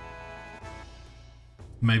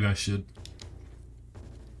 Maybe I should.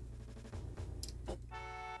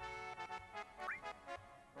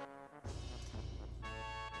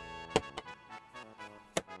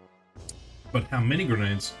 But how many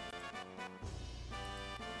grenades?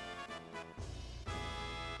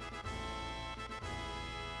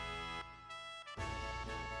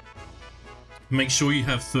 Make sure you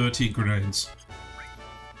have 30 grenades.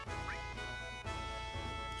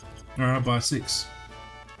 Alright, buy 6.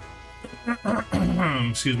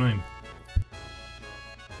 Excuse me.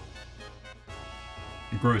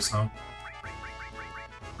 Gross, huh?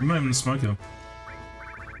 I'm not even a smoker.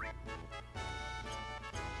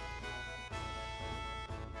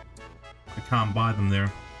 I can't buy them there.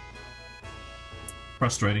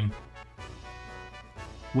 Frustrating.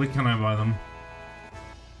 Where can I buy them?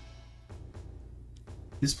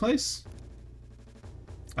 This place?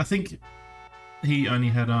 I think he only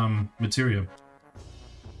had materia.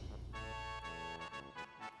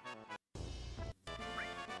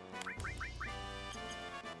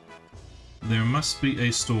 There must be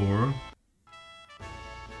a store.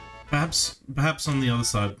 Perhaps on the other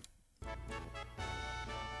side.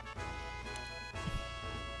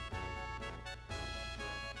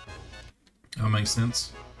 That makes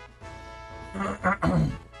sense.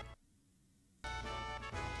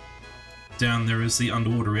 Down there is the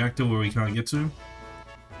underwater reactor where we can't get to.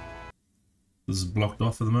 This is blocked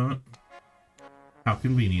off at the moment. How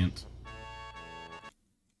convenient.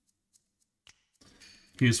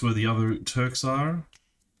 Here's where the other Turks are.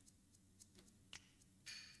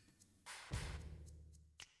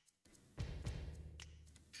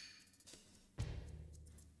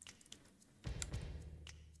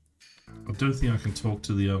 I don't think I can talk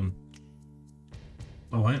to the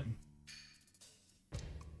oh wait.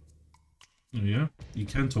 There we go. You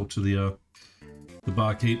can talk to the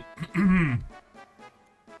barkeep.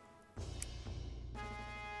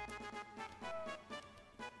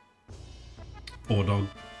 Poor dog.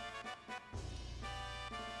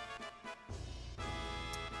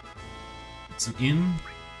 It's an inn.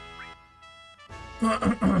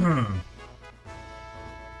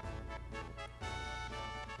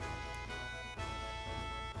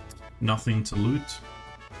 Nothing to loot.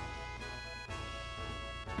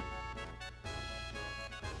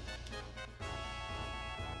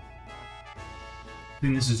 I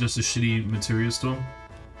think this is just a shitty material store.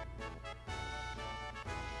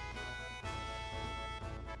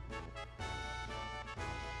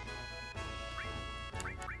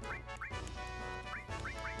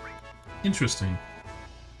 Interesting.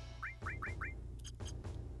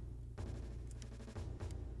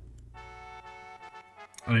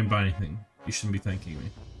 I didn't buy anything. You shouldn't be thanking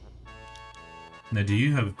me. Now, do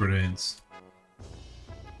you have grenades?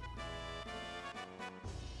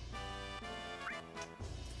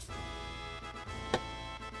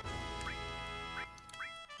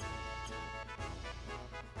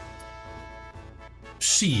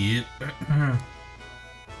 Shit.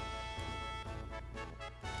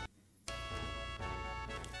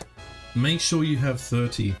 Make sure you have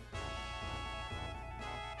 30.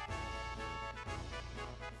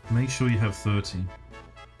 Make sure you have 30.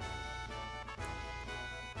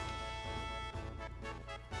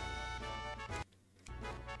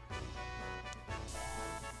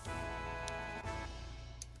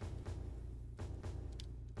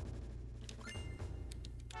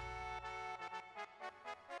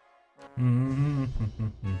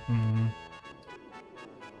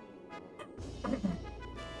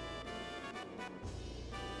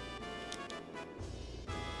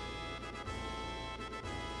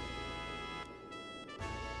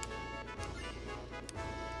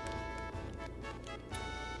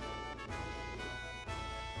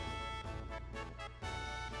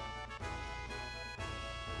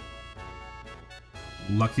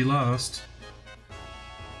 Lucky last.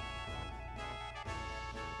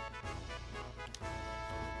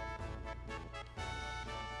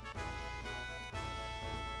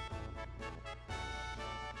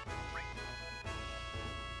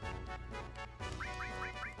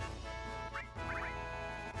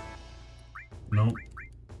 Nope.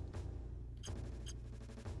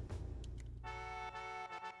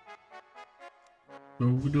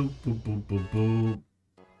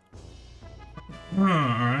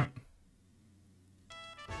 Alright.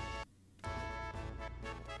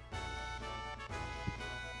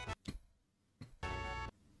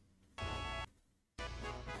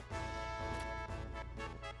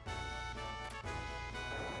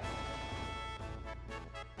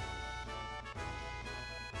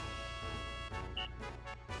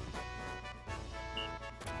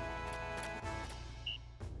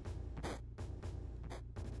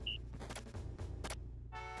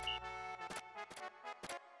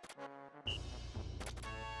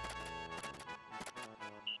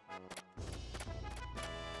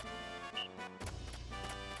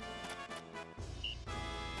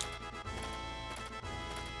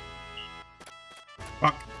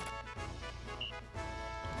 Fuck.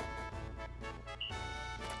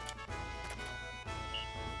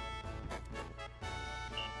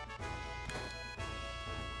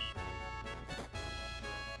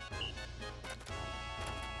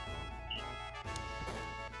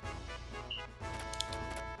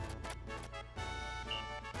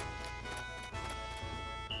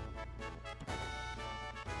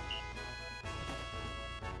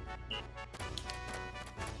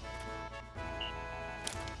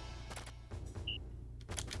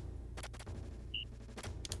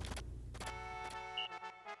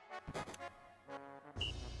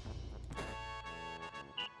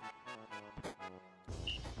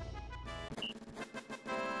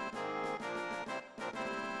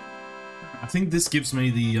 I think this gives me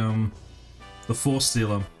the the Force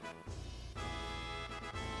Stealer.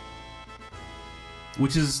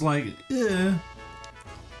 Which is like, yeah.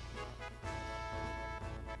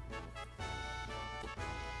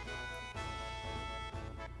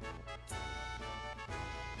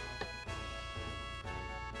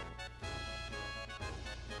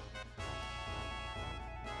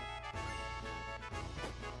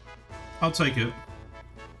 I'll take it.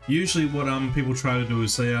 Usually what people try to do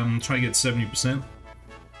is say try to get 70%.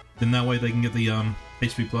 Then that way they can get the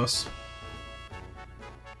HP plus.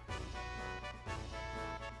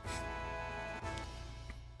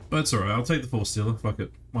 But it's alright, I'll take the Force Stealer, fuck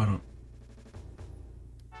it. Why not?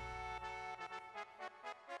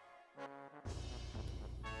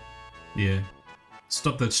 Yeah.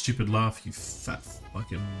 Stop that stupid laugh, you fat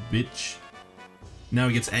fucking bitch. Now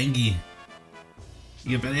he gets angry.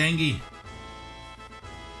 You get very angry.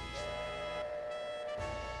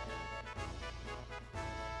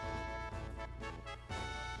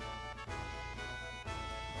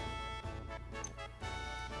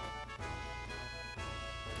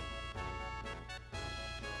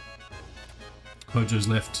 Hojo's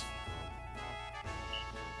left.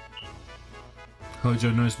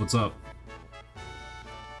 Hojo knows what's up.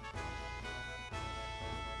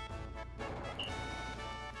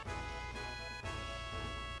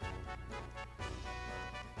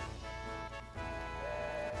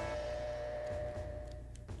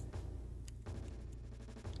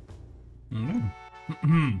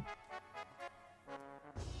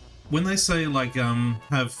 When they say like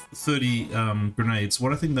have 30 grenades,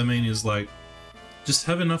 what I think they mean is like just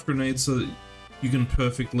have enough grenades so that you can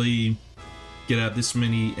perfectly get out this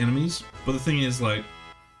many enemies. But the thing is, like,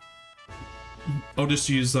 I'll just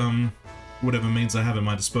use whatever means I have at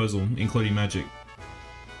my disposal, including magic.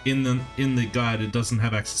 In the guide, it doesn't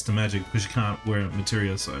have access to magic because you can't wear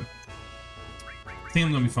materia, so I think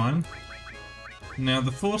I'm gonna be fine. Now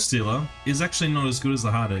the Force Stealer is actually not as good as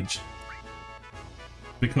the Hard Edge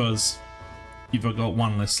because you've got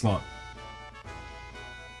one less slot.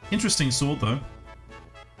 Interesting sword though.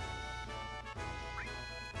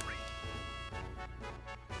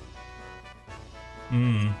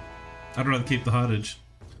 I'd rather keep the Hard Edge.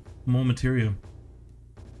 More materia.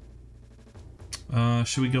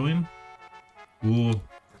 Should we go in? Ooh,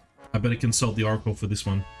 I better consult the Oracle for this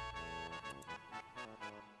one.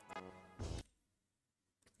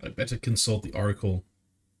 I better consult the Oracle.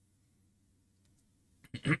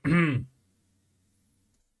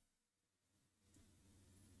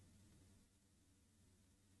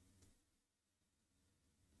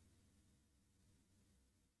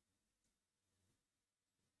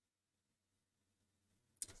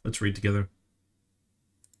 Let's read together.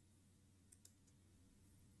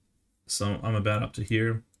 So I'm about up to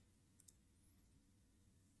here.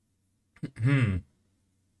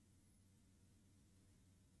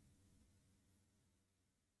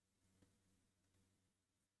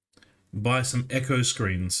 Buy some echo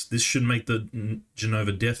screens. This should make the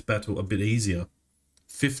Genova death battle a bit easier.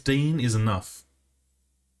 15 is enough.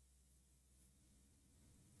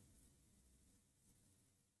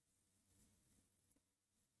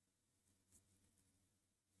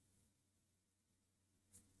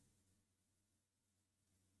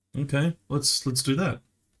 Okay, let's do that.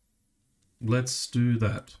 Let's do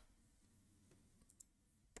that.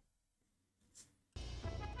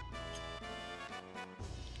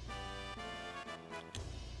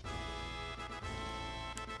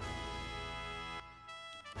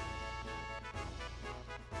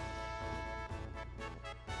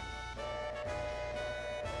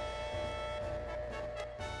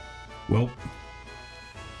 Well.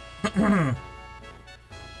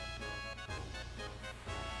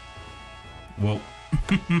 Well.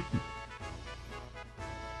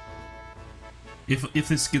 if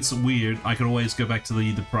this gets weird, I could always go back to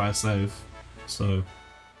the prior save. So.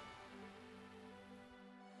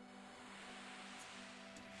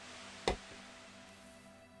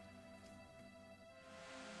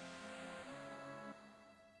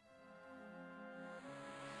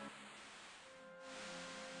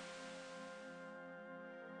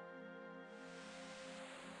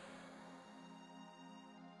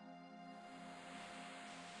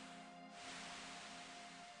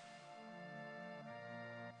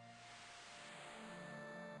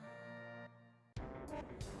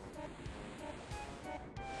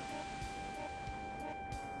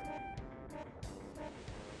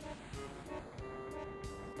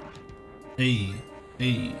 Hey,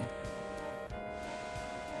 hey.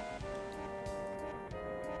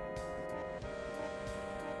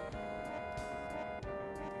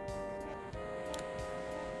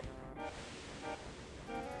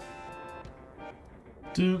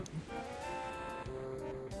 Dude.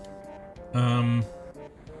 I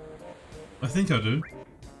think I do.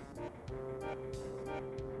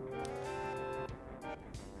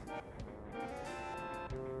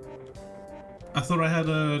 I thought I had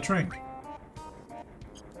a trank.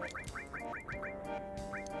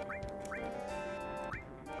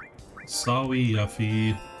 Sorry,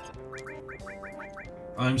 Yuffie.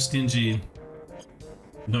 I'm stingy.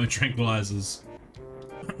 No tranquilizers.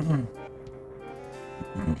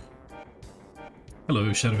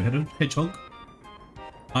 Hello, Shadow-headed Hedgehog.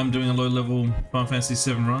 I'm doing a low-level Final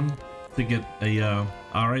Fantasy VII run to get a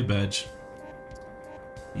RA badge.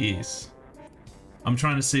 Yes. I'm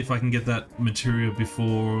trying to see if I can get that material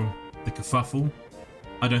before the kerfuffle.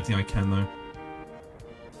 I don't think I can though.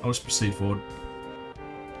 I'll just proceed forward.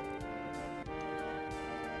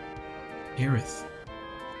 Aerith.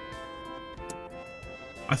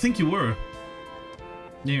 I think you were.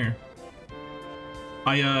 Yeah.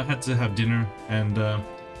 I had to have dinner, and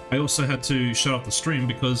I also had to shut off the stream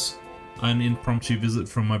because I had an impromptu visit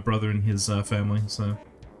from my brother and his family, so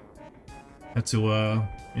had to,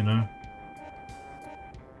 you know,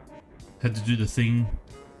 had to do the thing.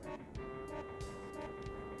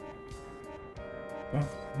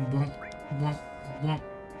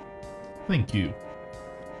 Thank you.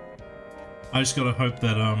 I just gotta hope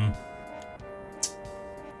that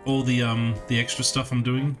all the extra stuff I'm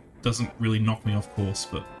doing doesn't really knock me off course,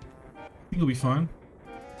 but I think it'll be fine.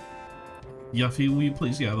 Yuffie, will you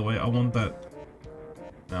please get out of the way? I want that.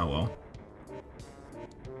 Oh well.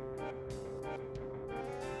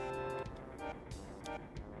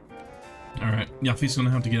 Alright, Yuffie's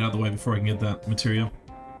gonna have to get out of the way before I can get that material.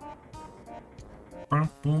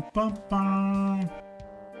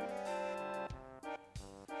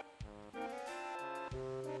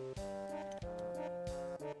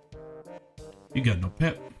 You got no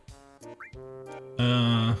pet.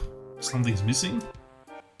 Something's missing?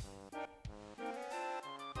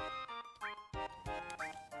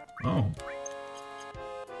 Oh.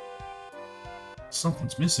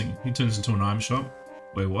 Something's missing. He turns into an item shop.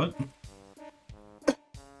 Wait, what?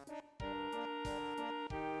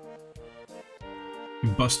 You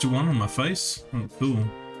busted one on my face? Oh, cool.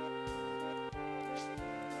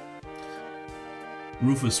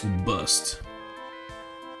 Rufus will bust.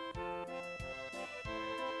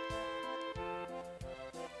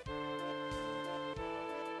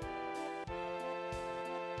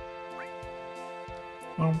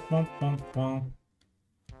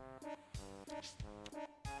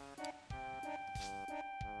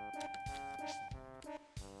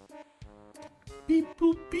 Beep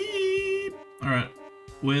boop beep. Alright.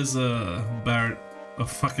 Where's Barrett? Oh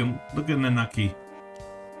fucking look at Nanaki.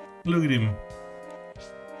 Look at him.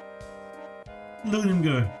 Look at him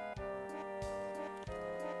go.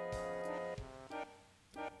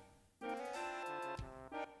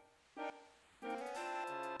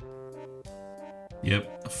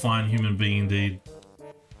 Yep, a fine human being indeed.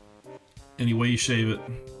 Any way you shave it.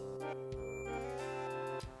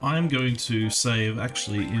 I am going to save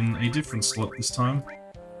actually in a different slot this time.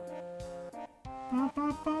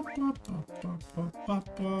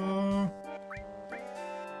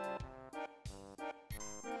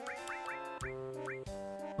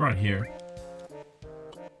 Right here.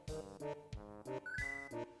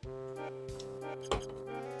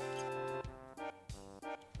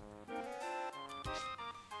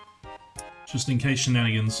 Just in case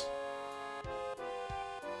shenanigans.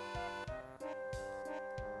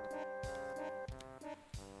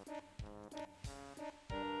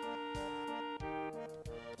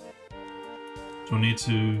 Do I need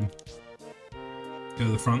to go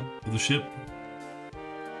to the front of the ship?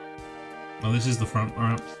 Oh, this is the front,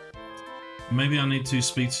 alright. Maybe I need to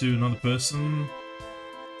speak to another person?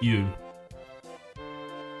 You.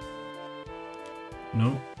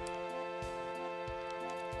 Nope.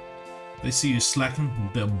 They see you slacking,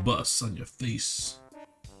 they'll bust on your face.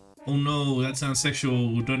 Oh no, that sounds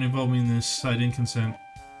sexual. Don't involve me in this. I didn't consent.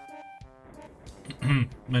 Maybe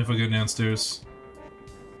if I go downstairs.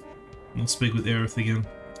 I'll speak with Aerith again.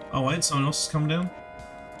 Oh wait, someone else has come down?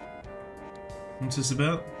 What's this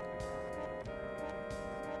about?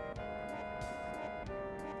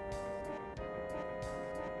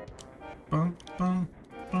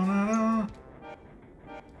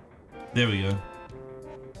 There we go.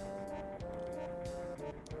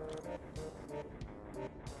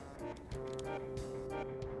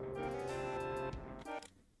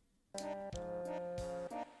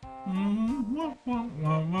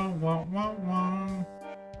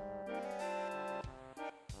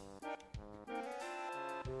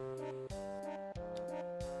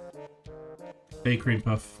 Hey, cream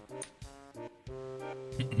puff.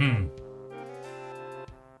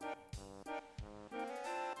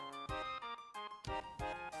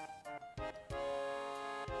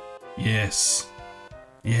 Yes.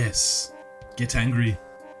 Yes. Get angry.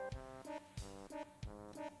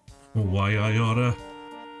 Why I oughta.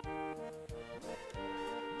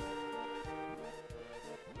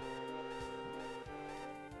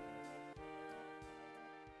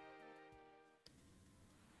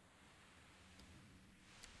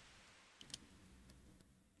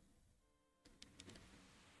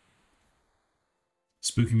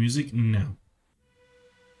 Spooky music? No.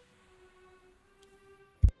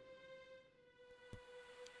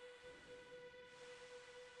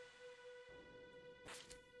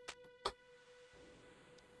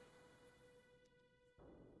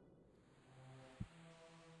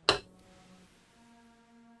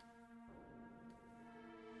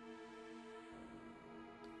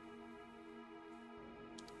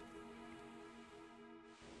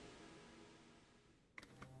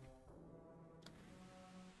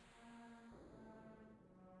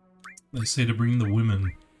 They say to bring the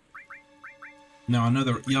women. Now I know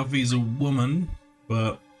that Yavi's a woman,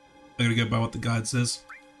 but I gotta go by what the guide says.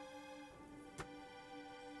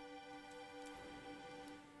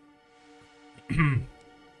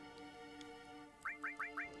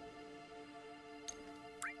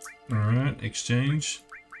 Alright, exchange.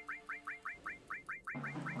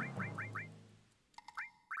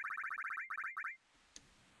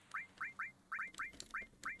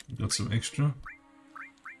 Got some extra.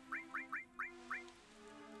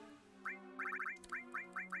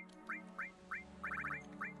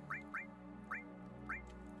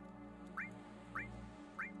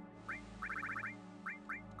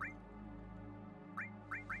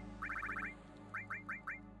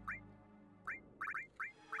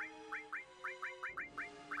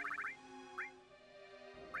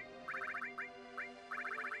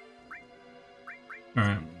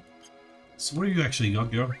 Alright. So what have you actually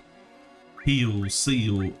got, girl? Heal,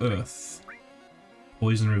 seal, earth.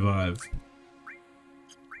 Poison, revive.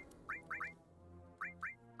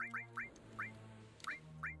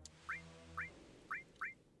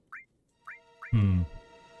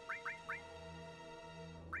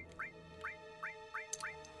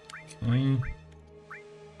 Okay.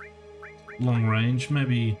 Long range,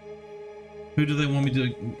 maybe. Who do they want me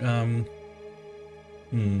to,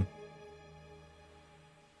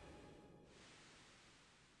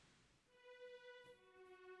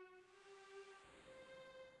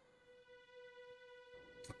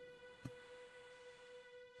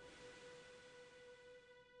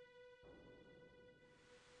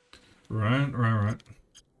 Right.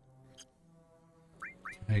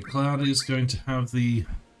 Okay, Cloud is going to have the...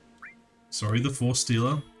 Sorry, the Force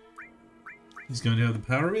Stealer. He's going to have the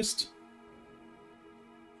Power Wrist.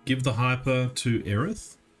 Give the Hyper to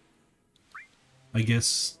Aerith. I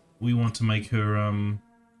guess we want to make her,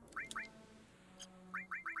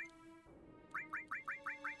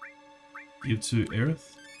 give to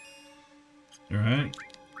Aerith. Alright.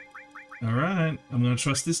 Alright, I'm gonna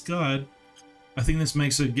trust this guide. I think this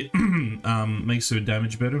makes her get makes her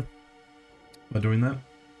damage better by doing that.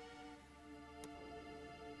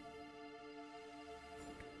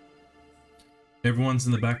 Everyone's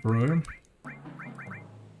in the back row.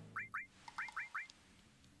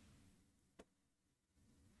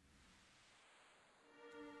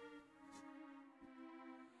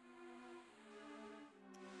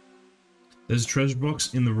 There's a treasure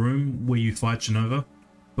box in the room where you fight Genova,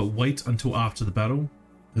 but wait until after the battle,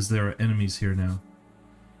 as there are enemies here now.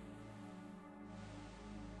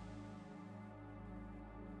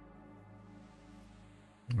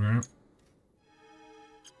 Alright.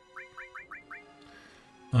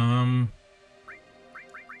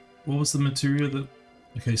 What was the material that...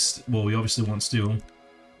 Okay, well, we obviously want steel.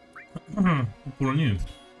 We'll put on you.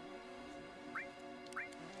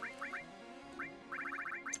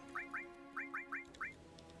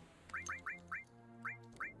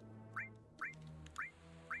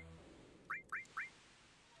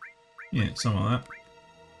 Yeah, something like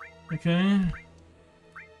that. Okay.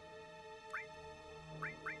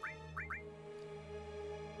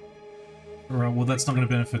 Alright, well that's not going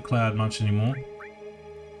to benefit Cloud much anymore.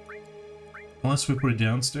 Unless we put it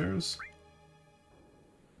downstairs.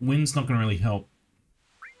 Wind's not going to really help.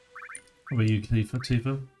 What about you,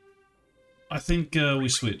 Tifa? I think we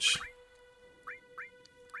switch.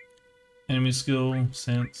 Enemy skill,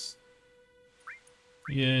 sense.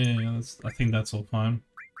 Yeah, I think that's all fine.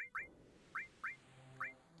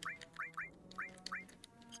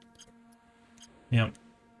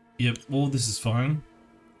 Yep, all this is fine.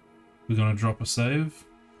 We're gonna drop a save.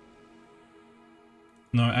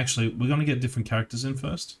 No, actually, we're gonna get different characters in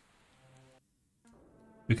first.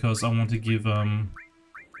 Because I want to give,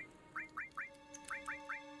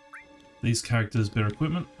 these characters better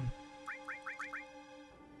equipment.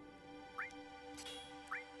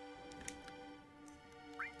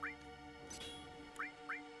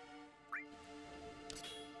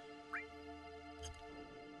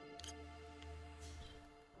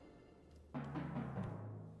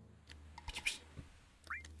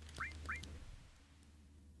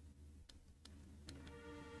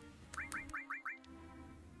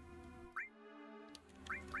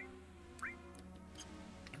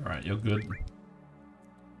 Alright, you're good.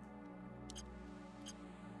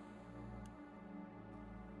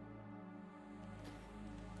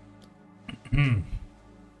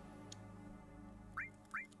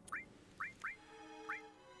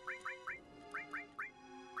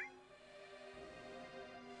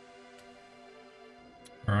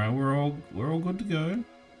 Alright, we're all good to go.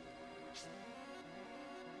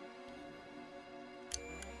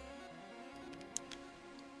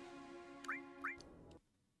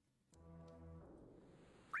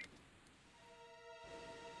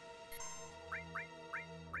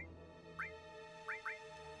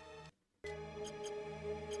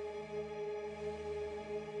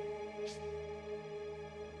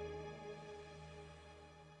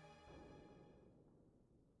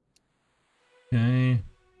 Okay.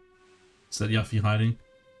 Is that Yuffie hiding?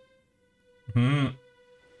 Hmm.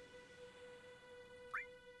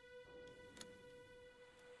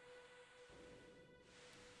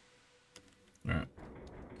 Alright.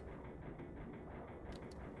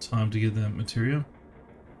 Time to get that material.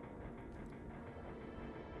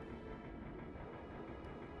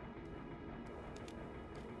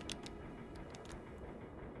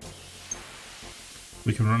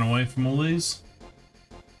 We can run away from all these.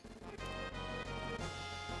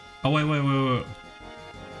 Oh, wait.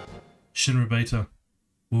 Shinra Beta.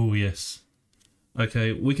 Oh, yes.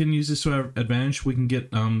 Okay, we can use this to our advantage. We can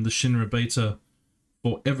get the Shinra Beta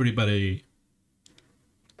for everybody.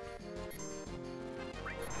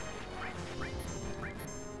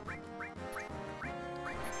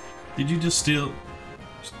 Did you just steal?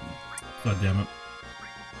 God damn it.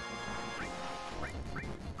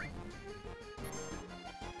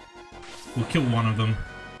 We'll kill one of them.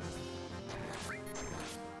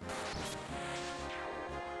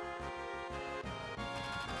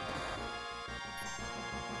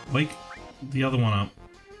 Wake the other one up.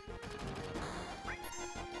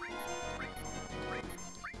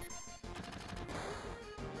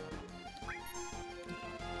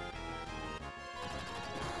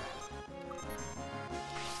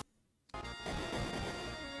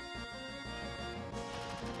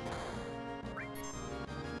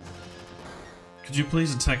 Could you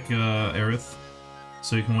please attack Aerith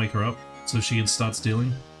so you can wake her up so she can start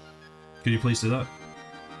stealing? Could you please do that?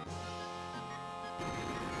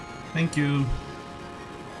 Thank you.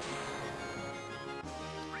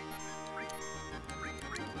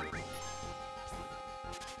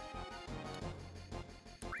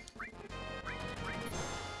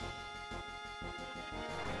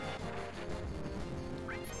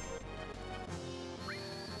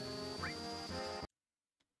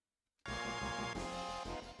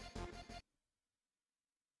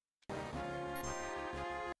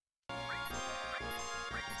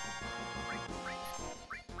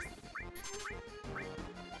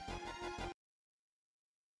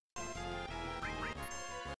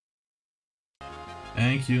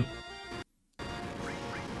 Thank you.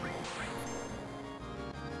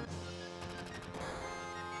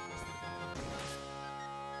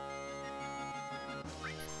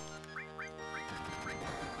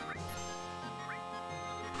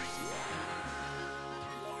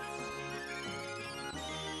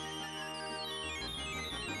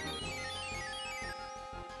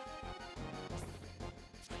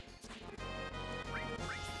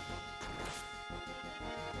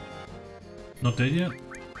 Not dead yet?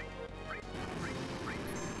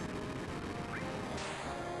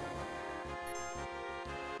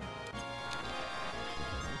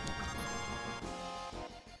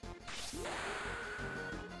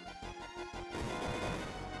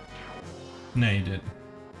 No, you did.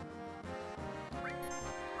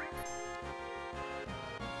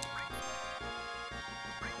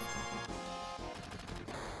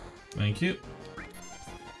 Thank you.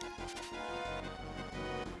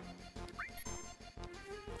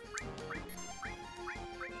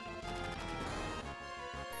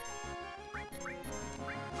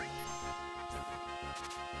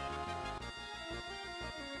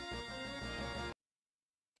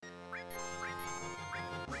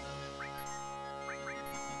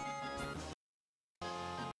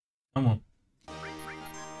 Come on.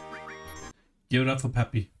 Give it up for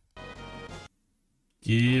Pappy.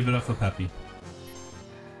 Give it up for Pappy.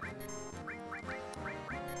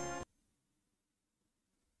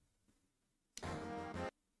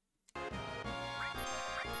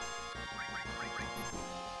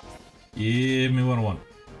 Give me what I want.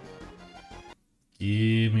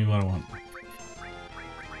 Give me what I want.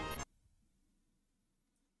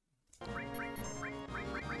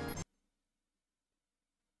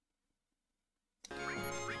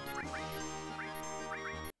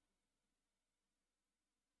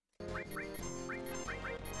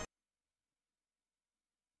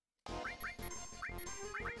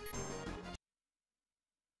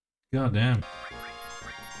 God damn.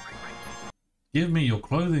 Give me your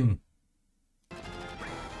clothing.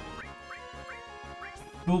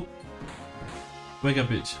 Boop. Wake up,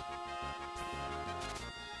 bitch.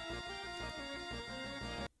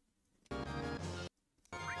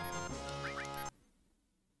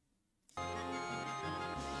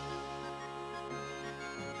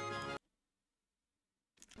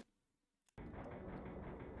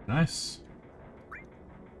 Nice.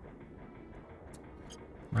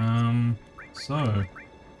 So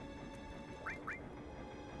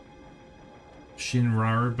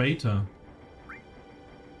Shinrara Beta.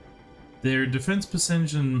 Their defense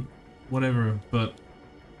percentage and whatever, but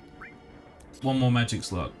one more magic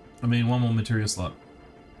slot. I mean, one more materia slot.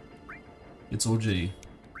 It's all G.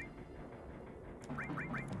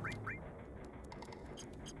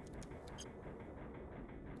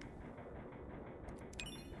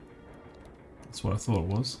 That's what I thought it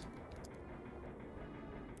was.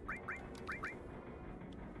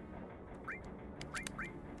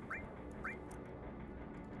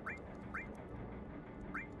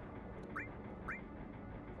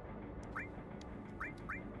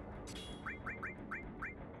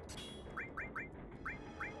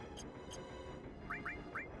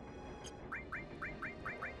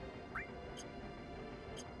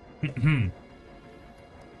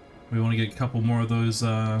 We want to get a couple more of those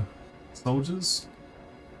soldiers.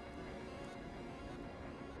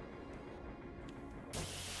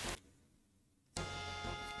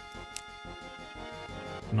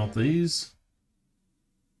 Not these.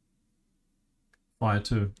 Fire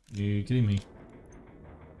too. You kidding me?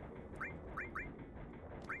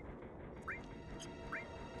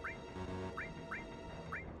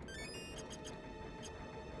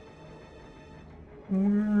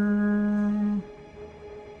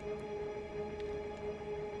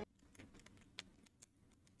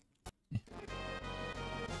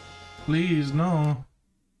 Please, no.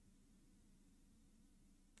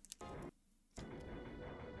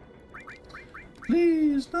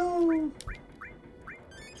 Please, no.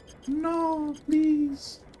 No,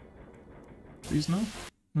 please. Please, no.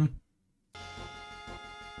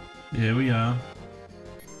 Here we are.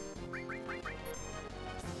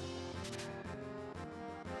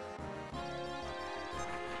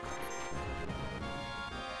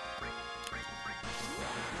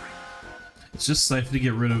 It's just safe to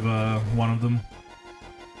get rid of one of them.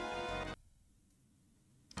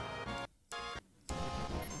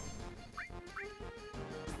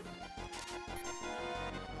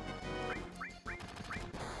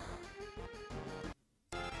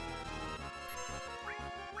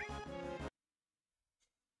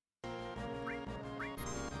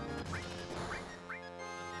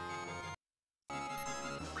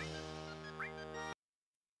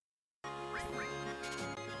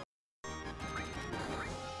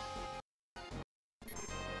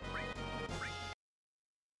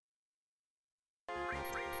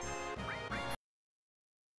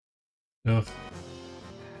 Ugh.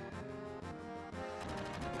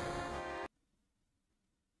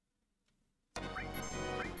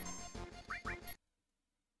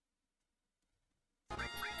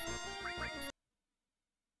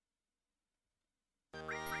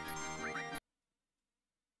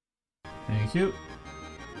 Thank you.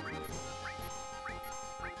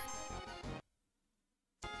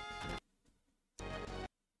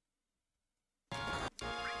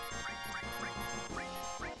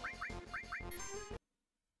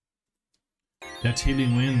 That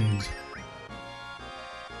healing wind.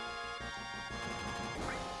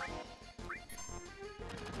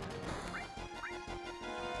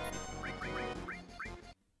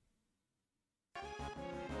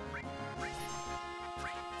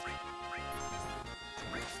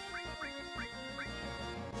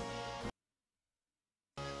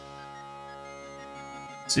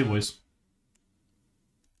 See you, boys.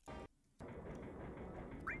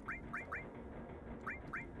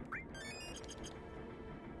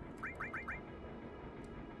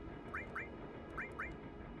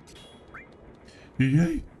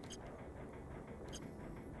 Yay!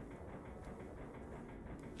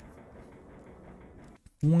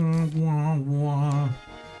 Wah, wah, wah.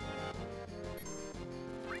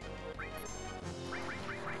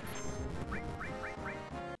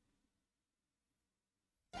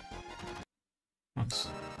 Nice.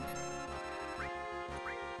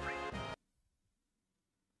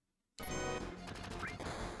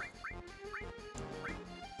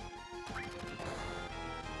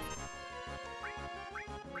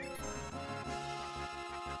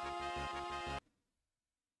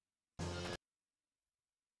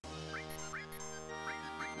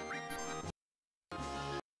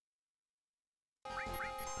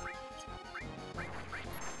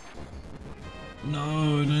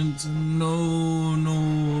 No, no.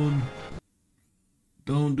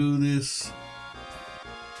 Don't do this.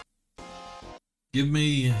 Give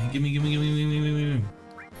me.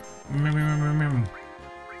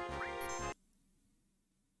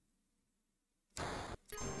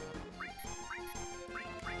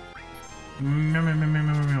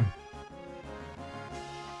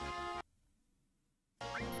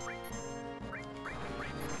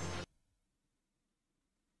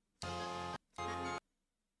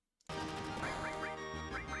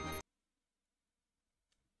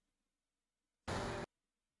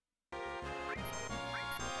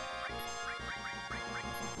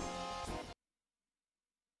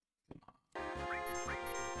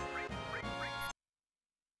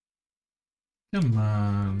 Come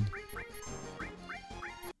on.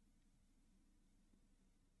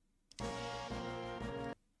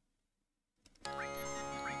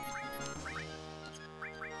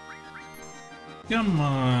 Come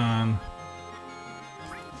on.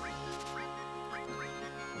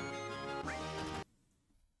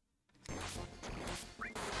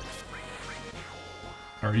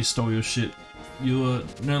 I already stole your shit. You are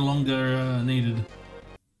no longer needed.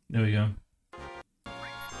 There we go.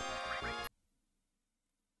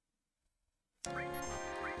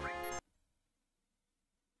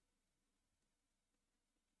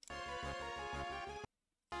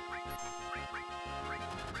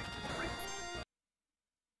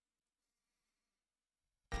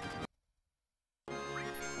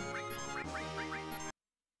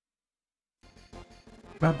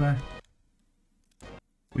 Bye bye.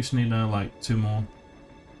 We just need like 2 more.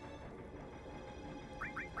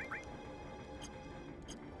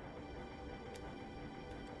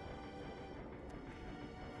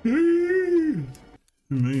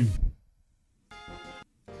 Me.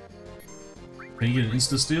 Can you get an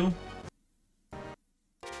insta steal?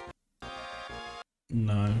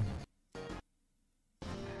 No.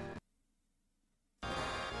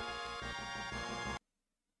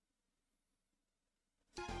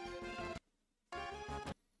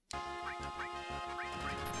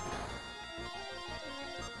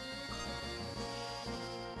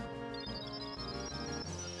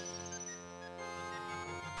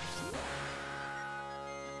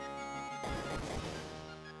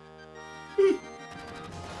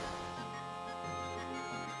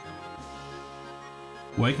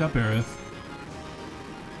 Wake up, Aerith.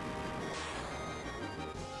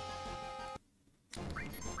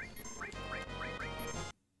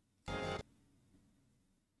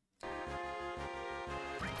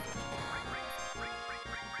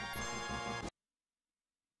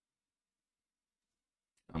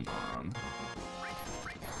 Come on.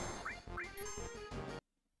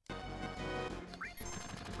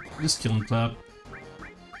 Just kill him, Clap.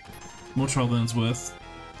 More trouble than it's worth.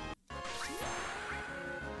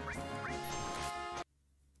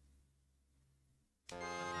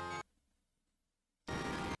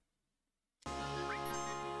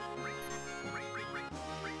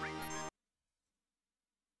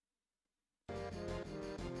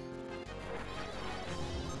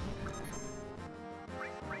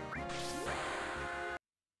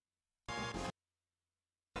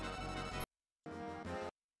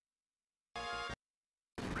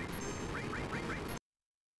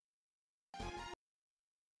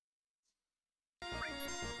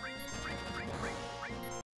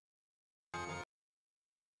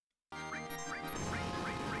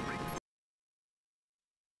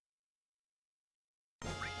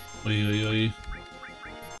 Oi, oi, oi.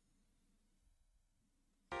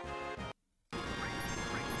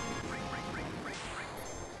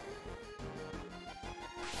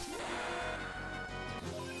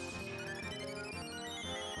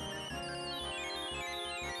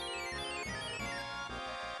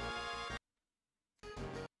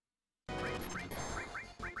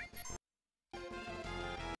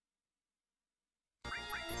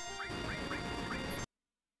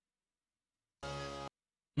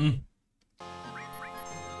 Mm.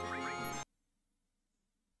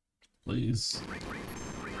 Please.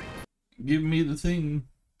 Give me the thing.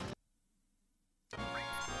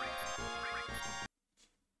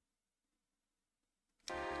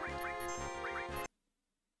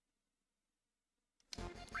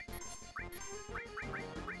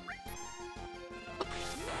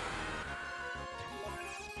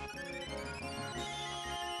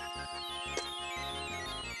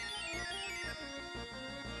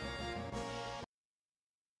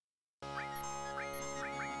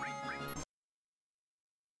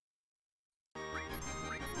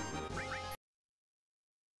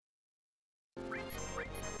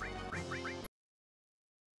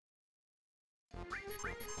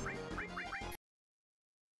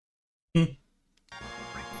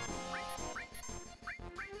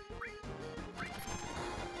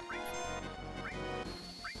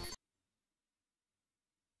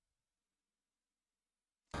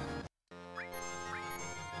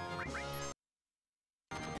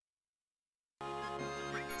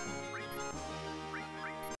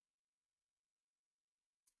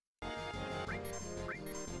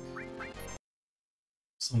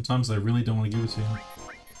 Sometimes they really don't want to give it to you.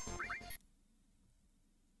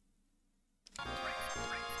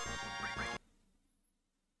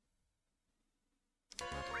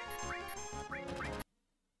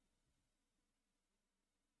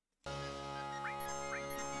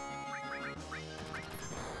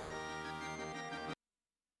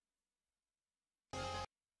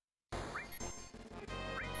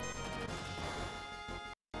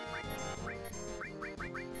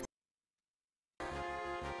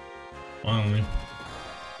 Finally.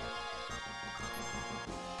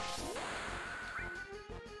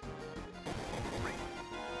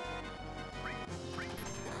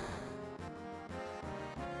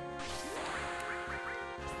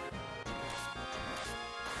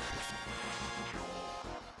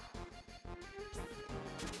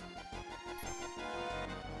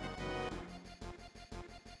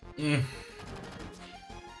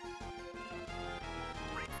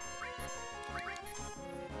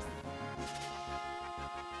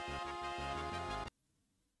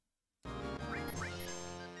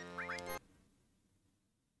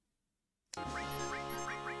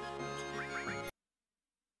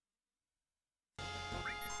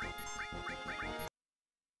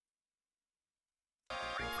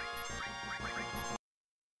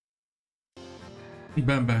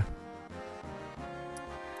 Bye-bye.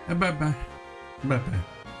 Bye-bye. Bye-bye.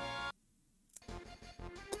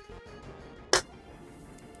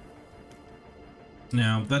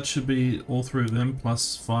 Now, that should be all three of them,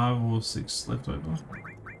 plus 5 or 6 left over.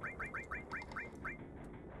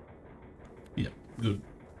 Yeah, good.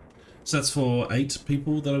 So that's for 8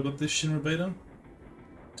 people that have got this Shinra beta.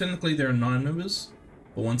 Technically there are 9 members,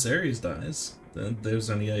 but once Ares dies, then there's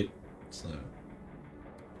only 8, so...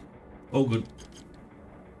 all good.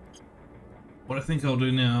 What I think I'll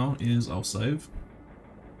do now is I'll save.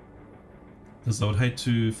 Because I would hate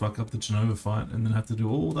to fuck up the Genova fight and then have to do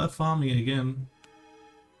all that farming again.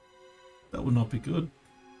 That would not be good.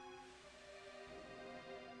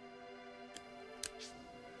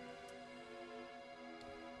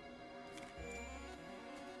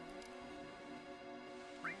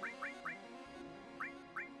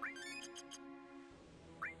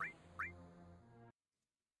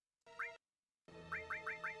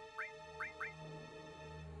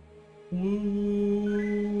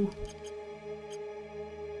 Woo.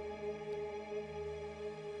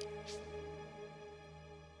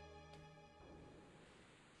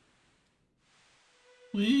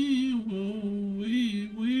 Wee woo,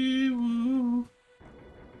 wee woo.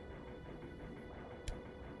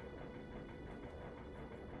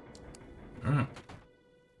 Alright.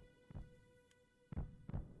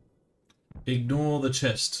 Ignore the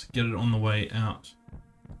chest. Get it on the way out.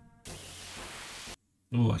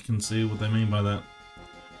 Oh, I can see what they mean by that.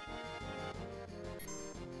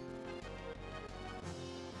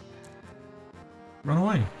 Run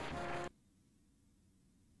away.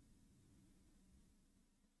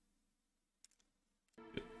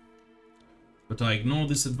 But I ignore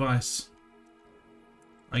this advice.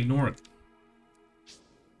 I ignore it.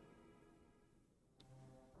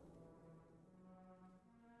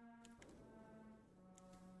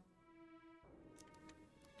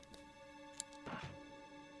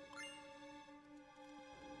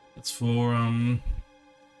 It's for,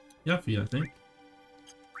 Yuffie, I think.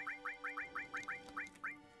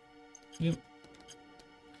 Yep.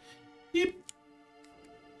 Yep.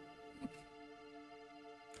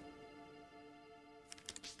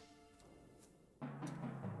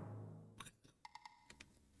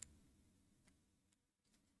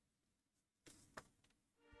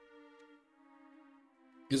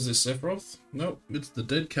 Is this Sephiroth? Nope, it's the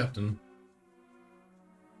dead captain.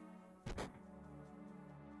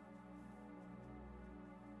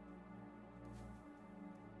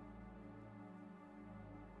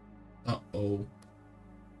 Uh-oh.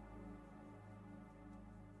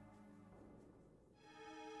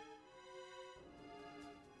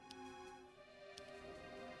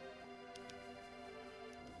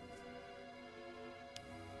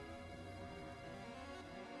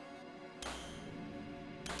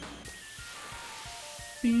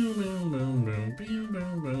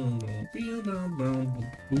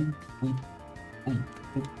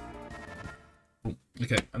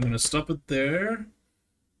 Okay, I'm gonna stop it there.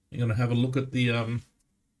 I'm gonna have a look at the I'm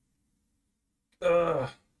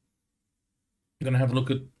gonna have a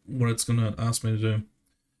look at what it's gonna ask me to do.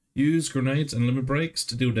 Use grenades and limit breaks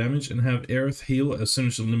to deal damage and have Aerith heal as soon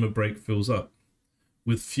as the limit break fills up.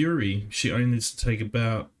 With Fury, she only needs to take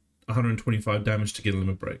about 125 damage to get a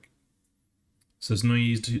limit break. So there's no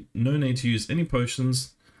need to use any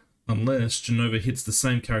potions unless Genova hits the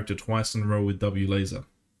same character twice in a row with W laser.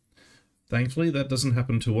 Thankfully, that doesn't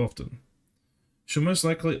happen too often. She'll most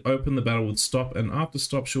likely open the battle with stop, and after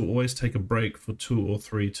stop she'll always take a break for 2 or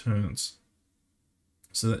 3 turns,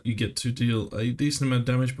 so that you get to deal a decent amount of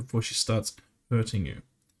damage before she starts hurting you.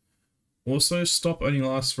 Also, stop only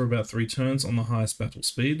lasts for about 3 turns on the highest battle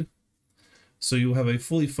speed, so you'll have a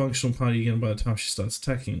fully functional party again by the time she starts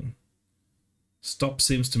attacking. Stop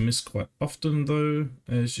seems to miss quite often though,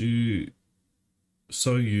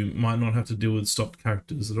 so you might not have to deal with stopped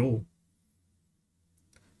characters at all.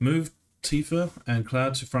 Move Tifa and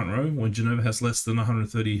Cloud to front row when Genova has less than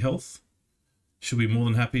 130 health. She'll be more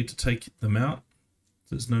than happy to take them out.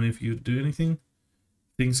 There's no need for you to do anything.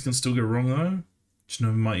 Things can still go wrong though.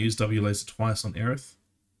 Genova might use W laser twice on Aerith.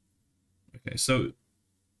 Okay, so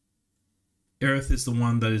Aerith is the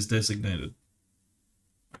one that is designated.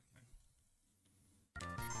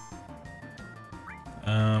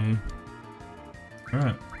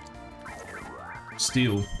 Alright.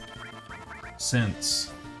 Steel.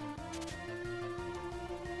 Sense.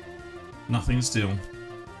 Nothing steel.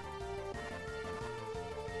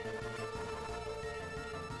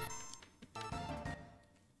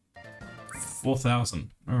 $4,000.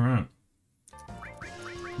 Alright.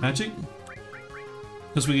 Magic?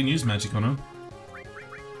 Because we can use magic on her.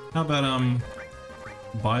 How about,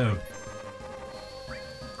 bio?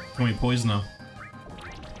 Can we poison her?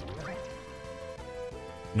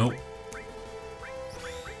 Nope.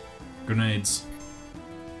 Grenades.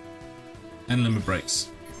 And limit breaks.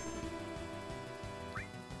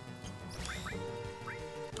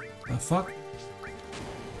 The fuck?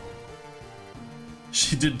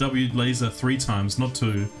 She did W laser 3 times, not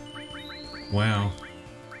 2. Wow.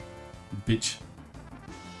 Bitch.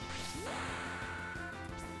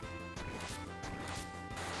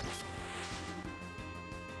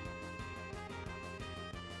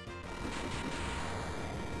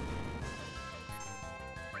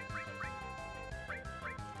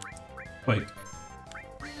 Wait.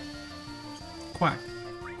 Quack.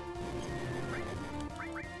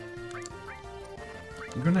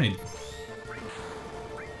 Grenade.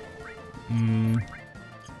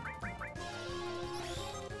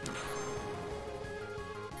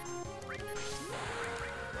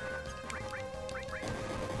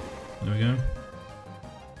 There we go.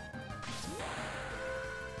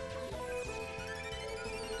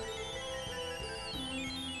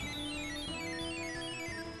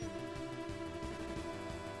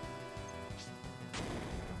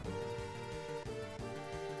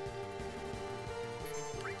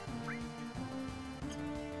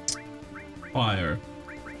 Fire.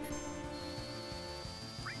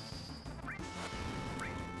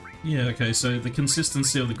 Yeah, okay, so the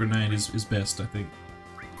consistency of the grenade is best, I think.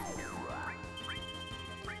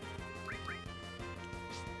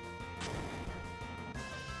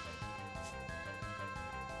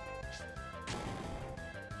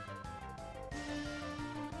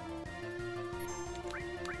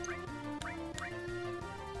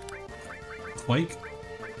 Quake?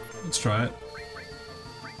 Let's try it.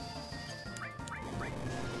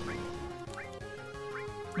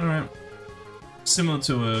 Alright. Similar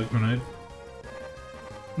to a grenade.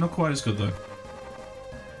 Not quite as good though.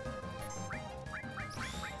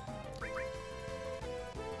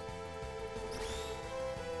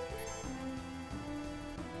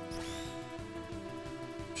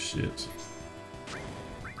 Shit.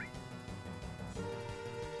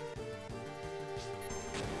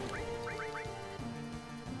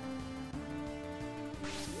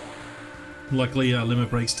 Luckily, limit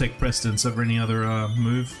breaks take precedence over any other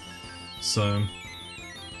move, so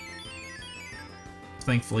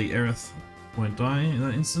thankfully Aerith won't die in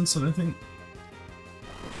that instance, I don't think.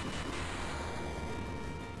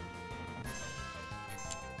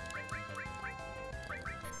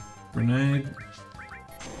 Grenade,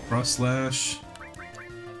 cross slash,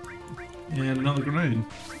 and another grenade.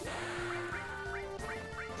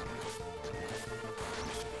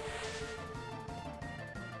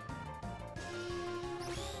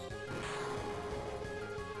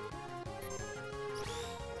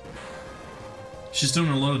 She's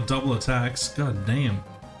doing a lot of double attacks. God damn.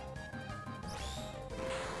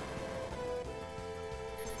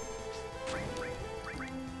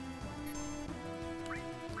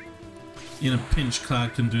 In a pinch,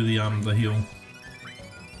 Cloud can do the heal.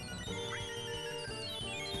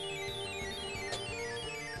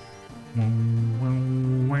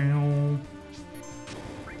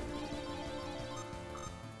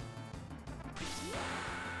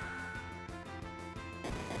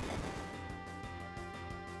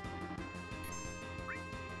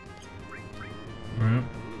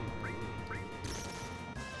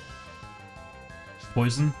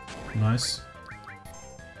 Poison, nice.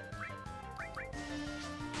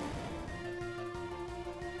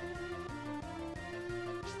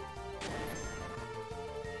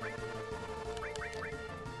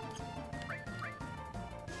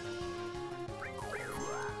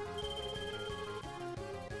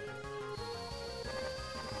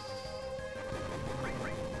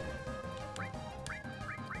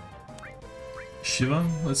 Shiva?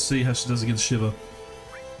 Let's see how she does against Shiva.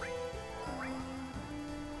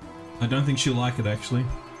 I don't think she'll like it, actually.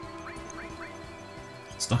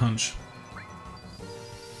 It's the hunch.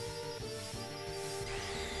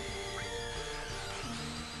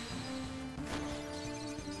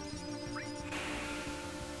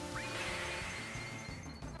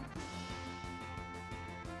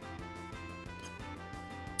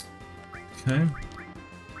 Okay.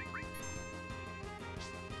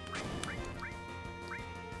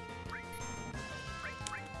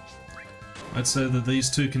 I'd say that these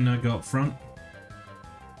two can now go up front.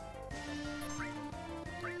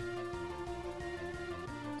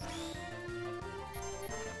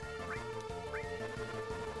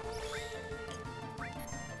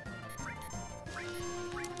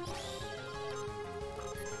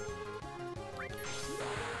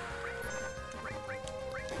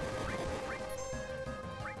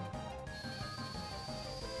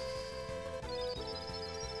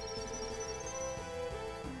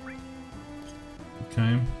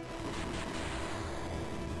 Okay.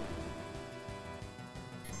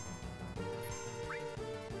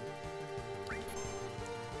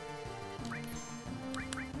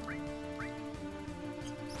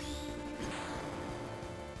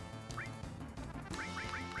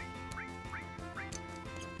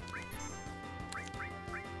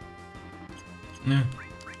 Yeah.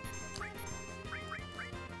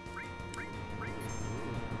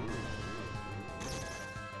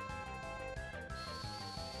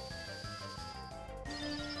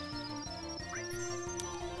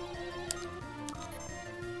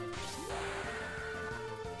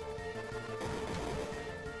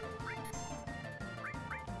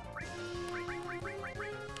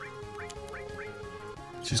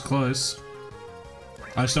 She's close.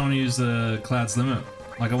 I just don't want to use the Cloud's Limit.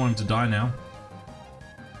 Like, I want him to die now.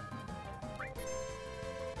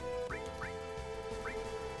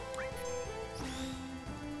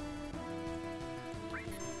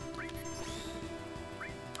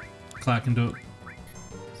 Cloud can do it.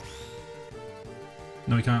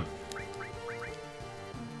 No, he can't.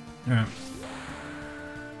 Alright.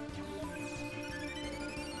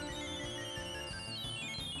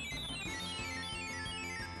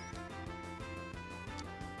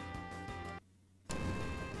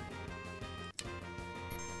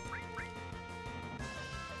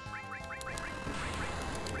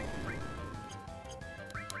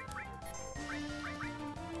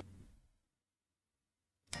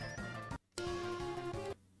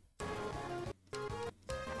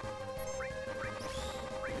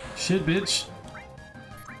 Shit, bitch.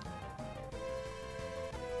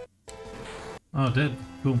 Oh, dead.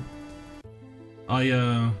 Cool.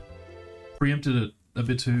 I preempted it a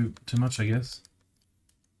bit too much, I guess.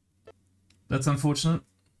 That's unfortunate.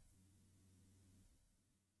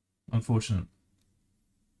 Unfortunate.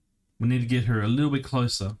 We need to get her a little bit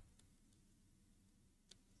closer.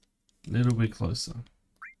 A little bit closer.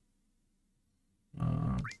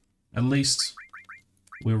 At least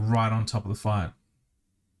we're right on top of the fight.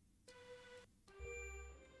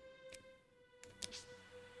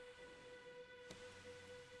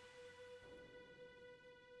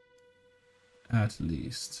 At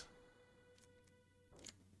least.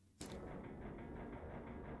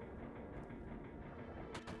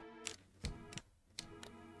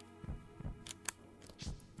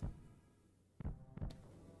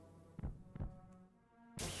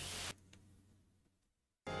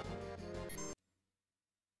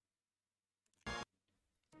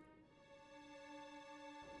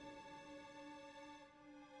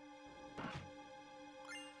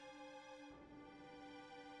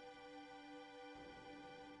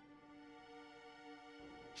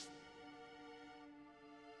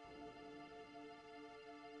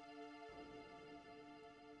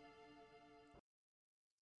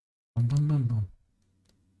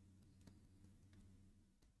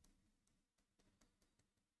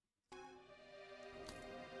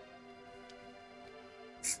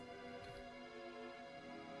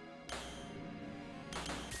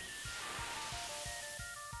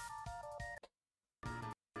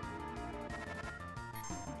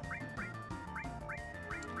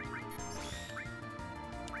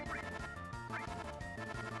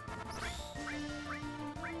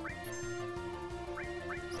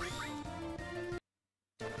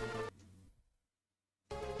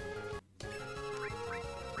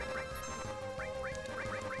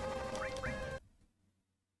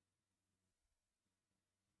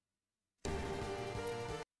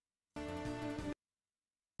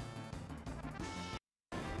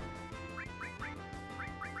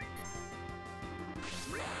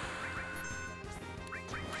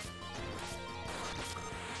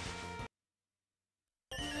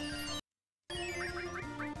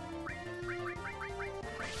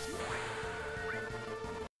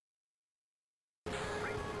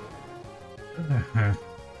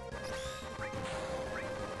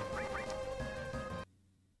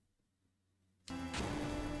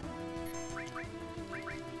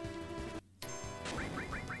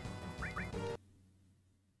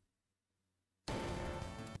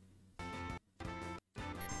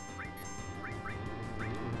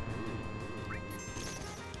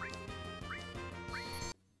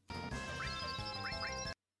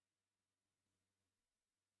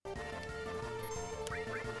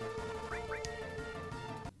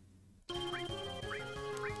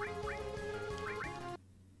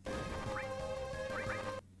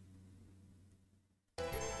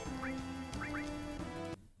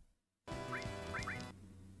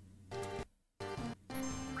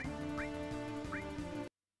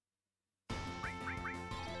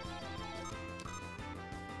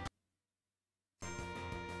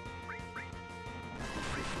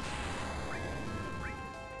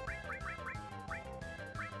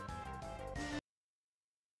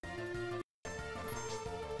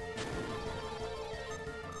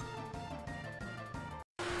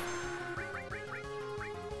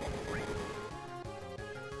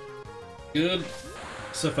 Good.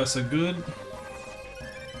 So far, so good.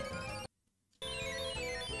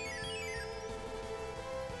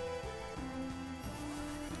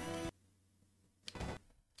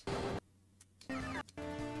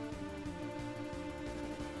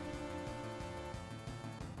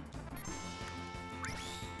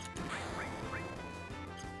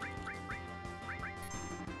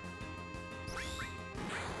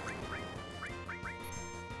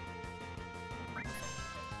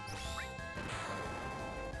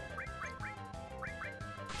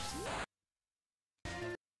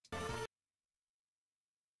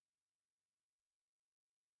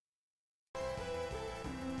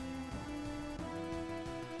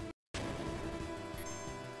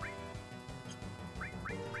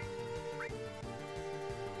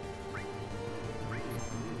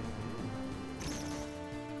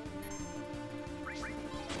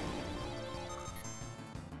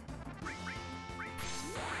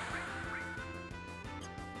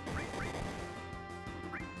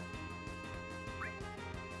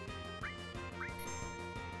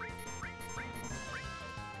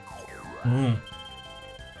 Oh.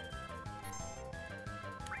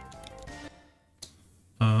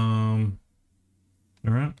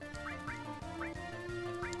 All right.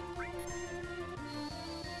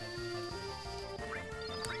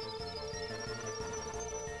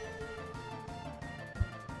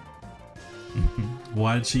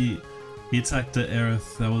 Why did he attacked the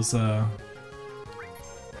Aerith? That was I'll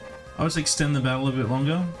just extend the battle a bit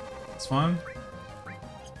longer. It's fine.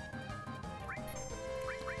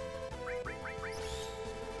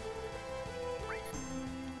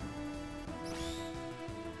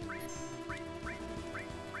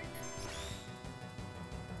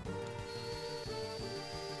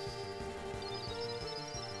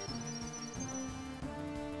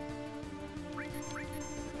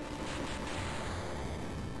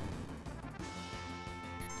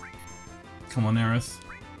 Come on, Aerith.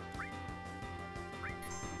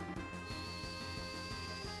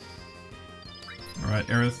 Alright,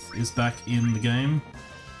 Aerith is back in the game.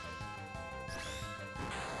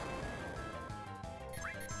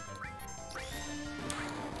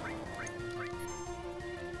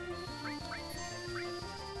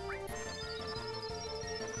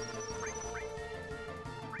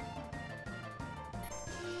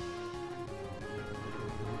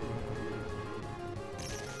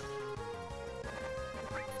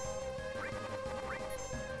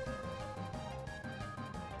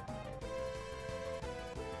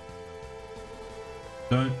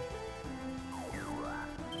 Don't.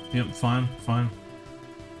 Yep, fine, fine.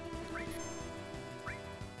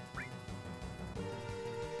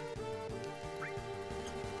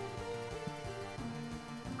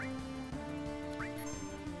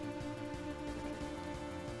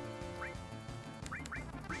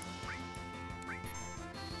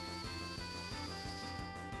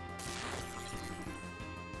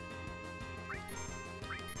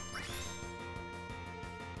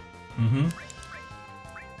 Mm-hmm.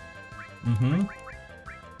 Mm-hmm.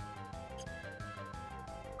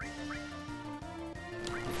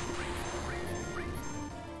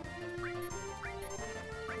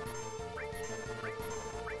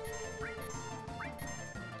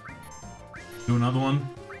 Do another one.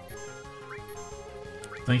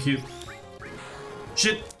 Thank you.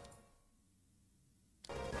 Shit!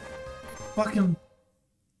 Fucking...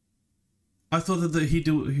 I thought that he'd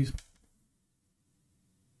do...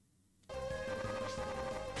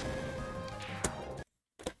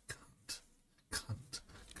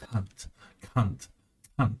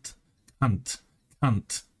 Cunt, Cunt.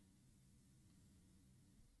 Cunt.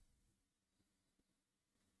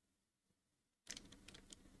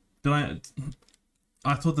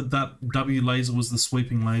 I thought that W laser was the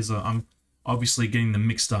sweeping laser. I'm obviously getting them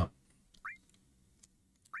mixed up.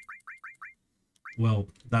 Well,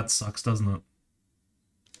 that sucks, doesn't it?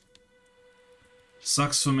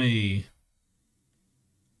 Sucks for me.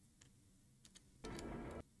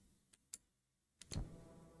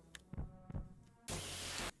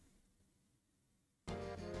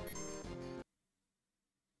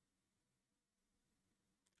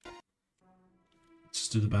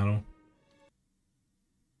 Just do the battle.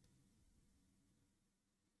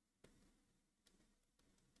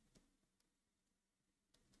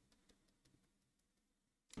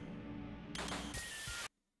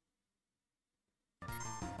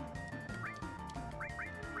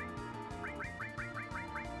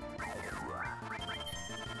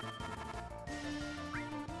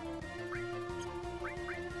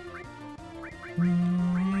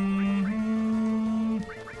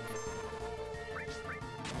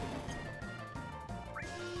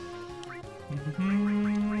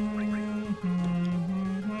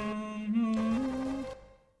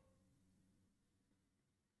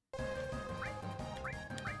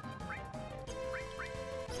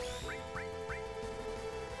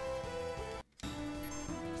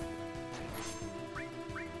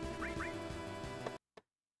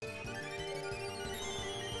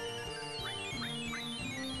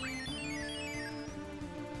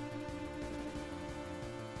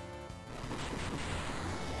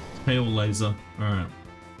 Hail laser. Alright.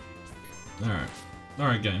 Alright.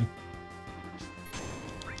 Alright, game.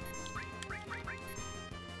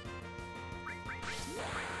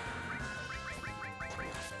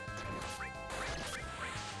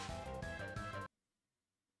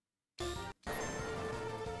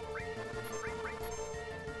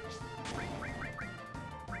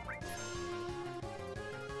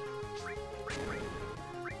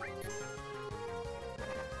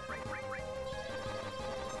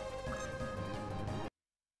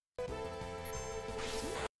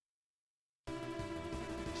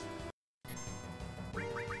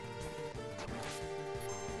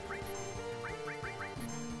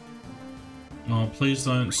 Oh, please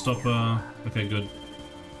don't stop, okay, good.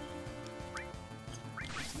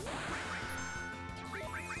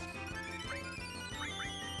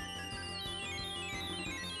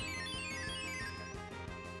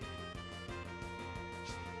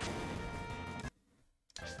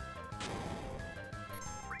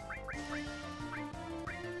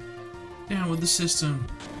 Down with the system.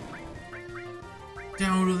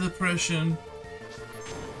 Down with the oppression.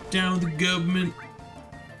 Down with the government.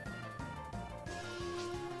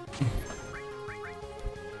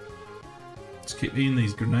 Just keep eating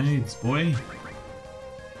these grenades, boy.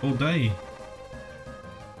 All day.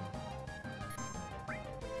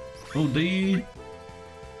 All day.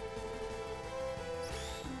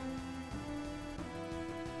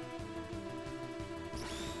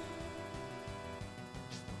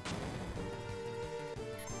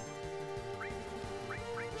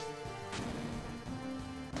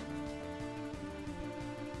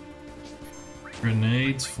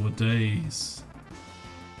 Grenades for days.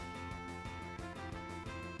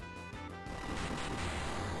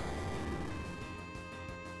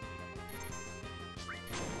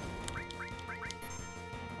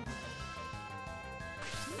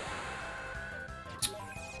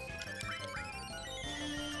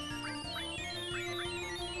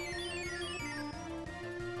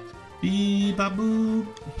 Bee-ba-boo.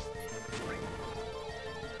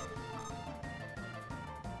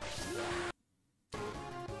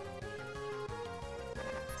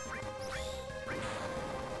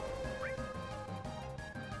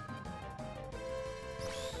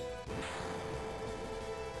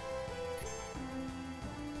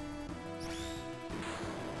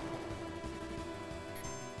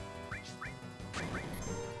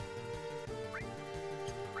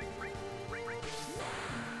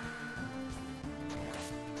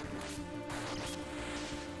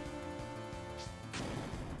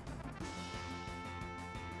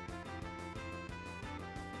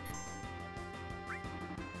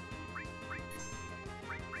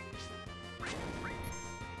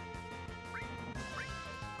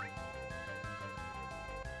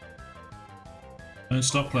 Don't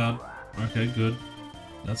stop, Cloud. Okay, good.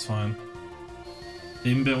 That's fine.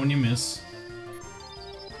 Even better when you miss.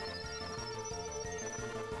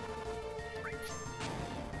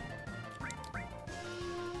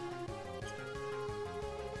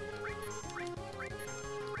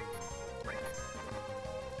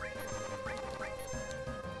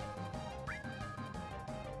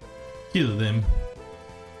 Kill them.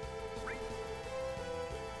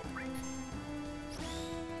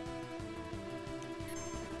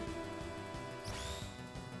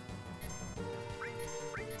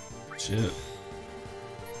 Shit.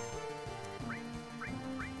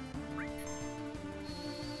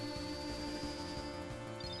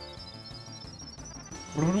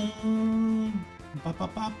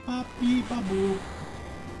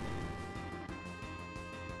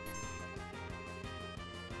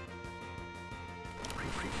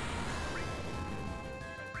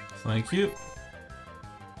 Thank you.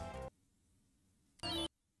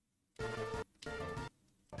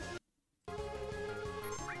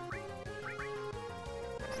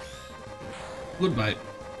 Goodbye.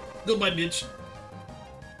 Goodbye, bitch.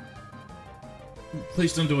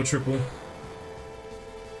 Please don't do a triple.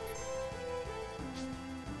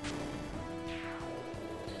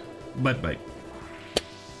 Bye-bye.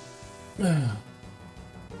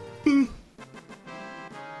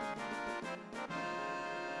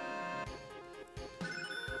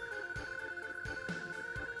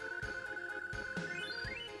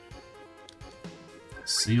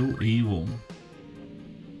 Seal evil.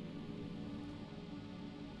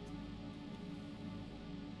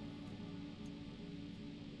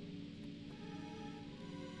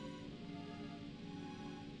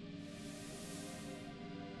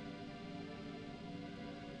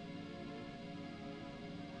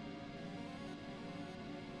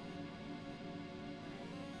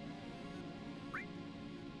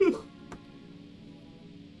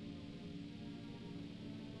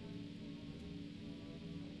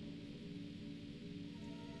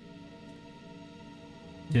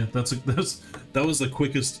 Yeah, that was the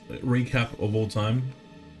quickest recap of all time.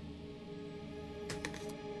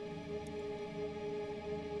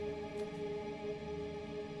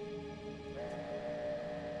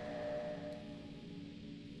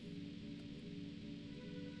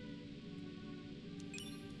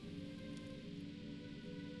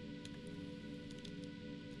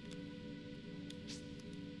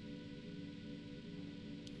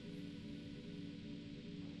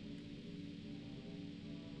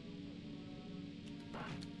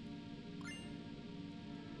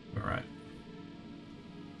 Alright.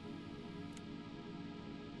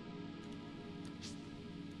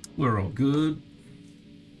 We're all good.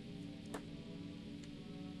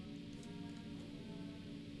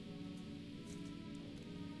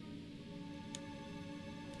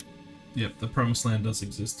 Yep, the promised land does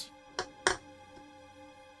exist.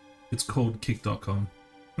 It's called kick.com.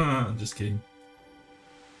 I'm just kidding.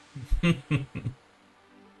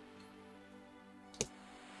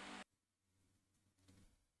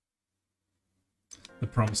 The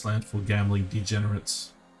promised land for gambling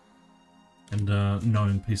degenerates and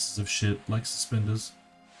known pieces of shit like suspenders.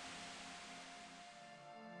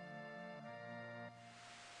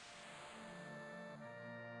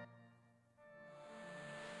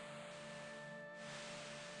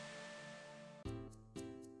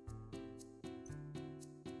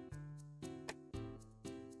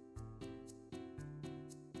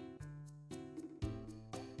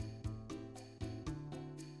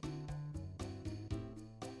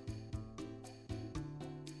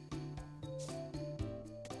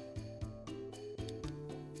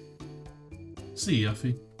 See you,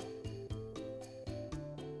 Yuffie.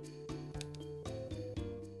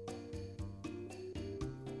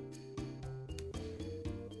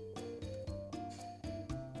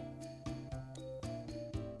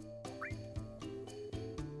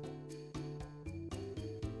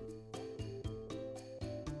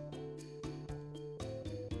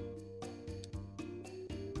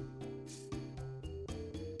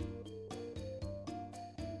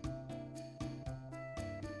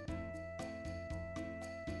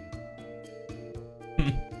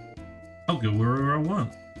 I'll go wherever I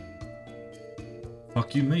want.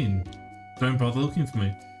 Fuck you mean? Don't bother looking for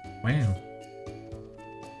me. Wow.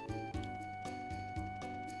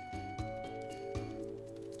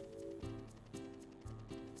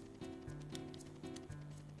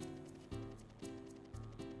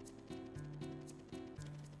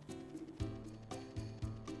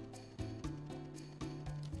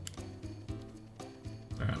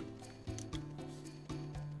 Alright.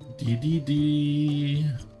 Dee.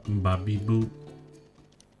 Bobby boop.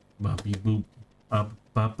 Bobby boop. Ba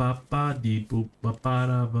ba ba ba dee boop ba ba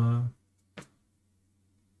da ba.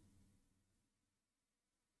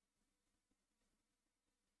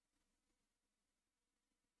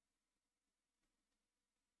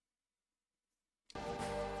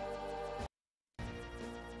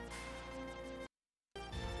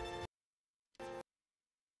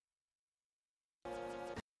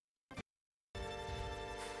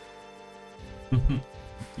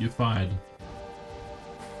 You're fired.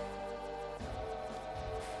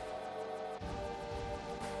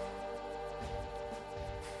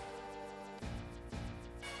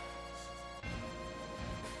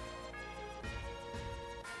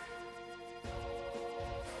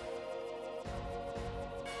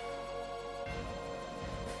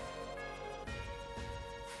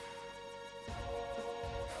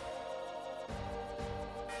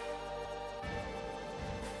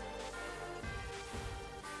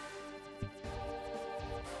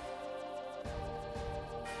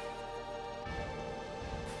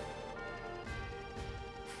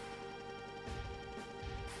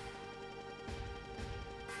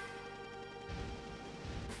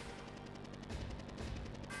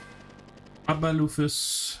 Bye-bye,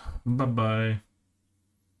 Lufus. Bye-bye.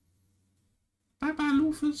 Bye-bye,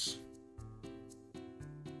 Lufus.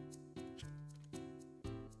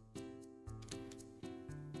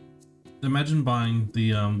 Imagine buying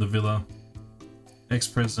the villa.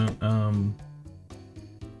 Ex-president,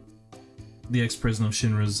 the ex-president of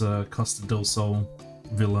Shinra's Costa del Sol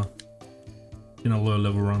villa in a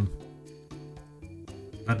low-level run.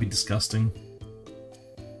 That'd be disgusting.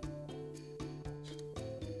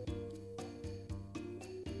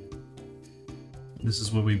 This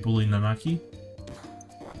is where we bully Nanaki.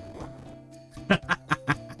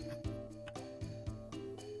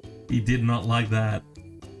 He did not like that.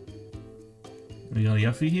 We got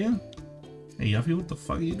Yuffie here? Hey Yuffie, what the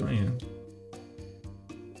fuck are you doing here?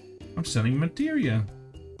 I'm selling materia.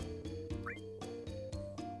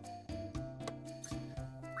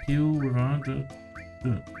 Heal, revive,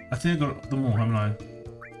 I think I got them all, haven't I?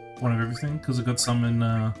 One of everything, because I got some in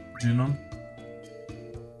Junon.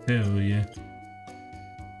 Hell yeah.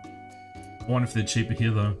 I wonder if they're cheaper here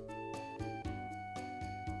though.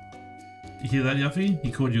 You hear that, Yuffie?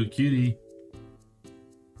 He called you a cutie.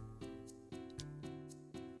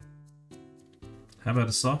 How about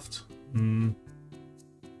a soft? They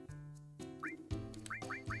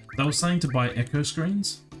were saying to buy echo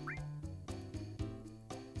screens.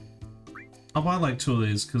 I'll buy like 2 of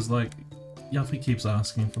these because like Yuffie keeps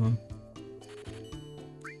asking for them.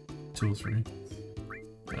 2 or 3.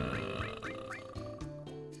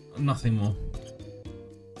 Nothing more.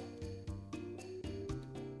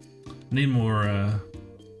 Need more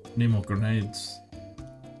grenades.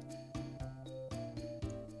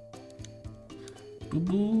 Boo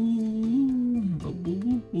boo, boo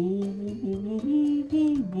boo boo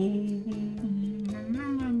boo boo,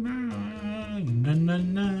 na na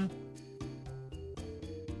na.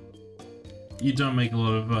 You don't make a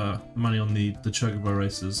lot of money on the chocobo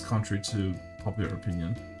races, contrary to popular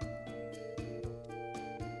opinion.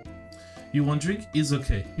 You want drink? Is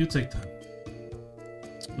okay. You take time.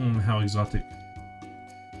 How exotic.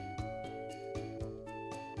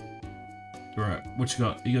 Alright, what you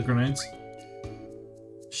got? You got grenades?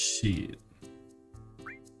 Shit.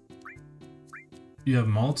 You have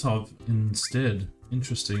Molotov instead.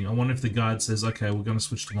 Interesting. I wonder if the guide says, okay, we're gonna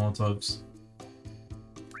switch to Molotovs.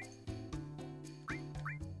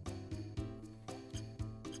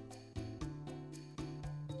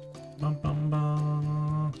 Bum, bum,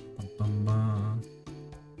 bum. Bum, bum, bum.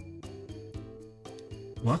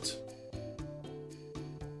 What?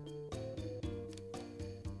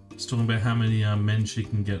 It's talking about how many men she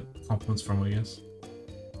can get compliments from, I guess.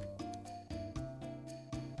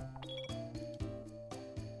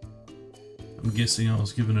 I'm guessing I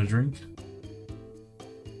was given a drink.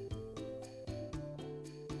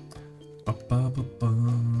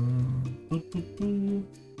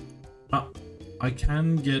 Ah, I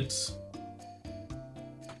can get...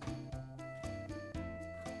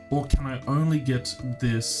 Or can I only get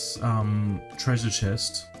this treasure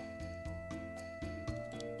chest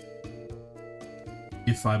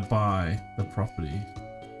if I buy the property?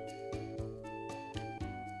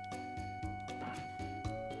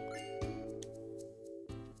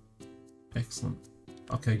 Excellent.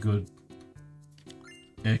 Okay, good.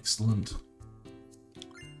 Excellent.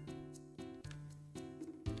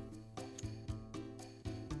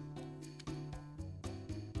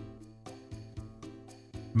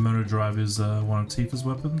 Motor Drive is one of Tifa's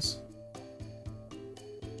weapons.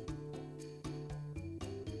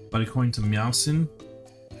 But according to Meowsin,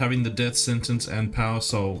 having the death sentence and power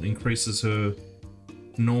soul increases her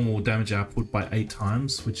normal damage output by 8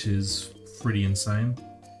 times, which is pretty insane.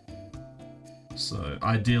 So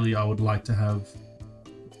ideally I would like to have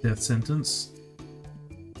death sentence.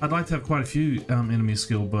 I'd like to have quite a few enemy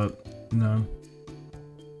skill, but no.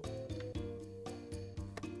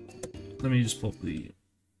 Let me just pull up the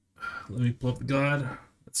guide.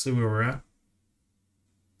 Let's see where we're at.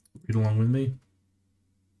 Read along with me.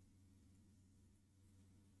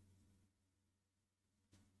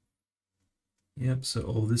 Yep, so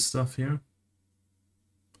all this stuff here.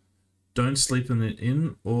 Don't sleep in it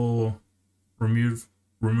in or remove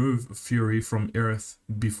Fury from Aerith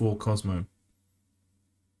before Cosmo.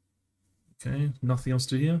 Okay, nothing else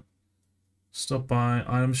to here. Stop by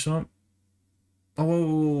item shop.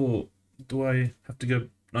 Oh, do I have to go?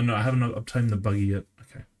 Oh, no, I haven't obtained the buggy yet.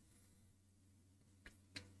 Okay.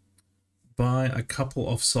 Buy a couple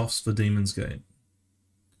of softs for Demon's Gate.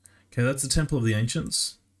 Okay, that's the Temple of the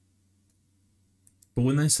Ancients. But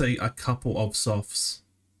when they say a couple of softs,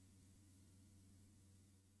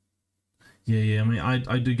 yeah, I mean,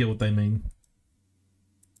 I do get what they mean.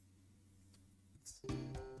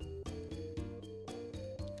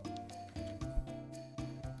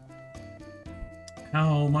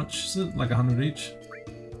 How much is it? Like 100 each?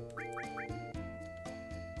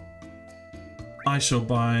 I shall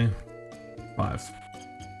buy 5.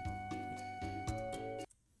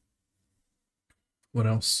 What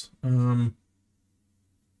else?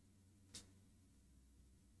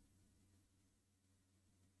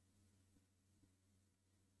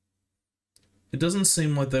 It doesn't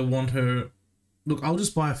seem like they want her. Look, I'll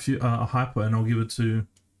just buy a hyper and I'll give it to.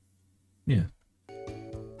 Yeah.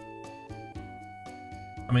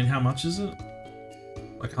 I mean, how much is it?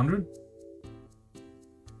 Like 100?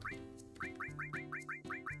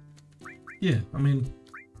 Yeah, I mean,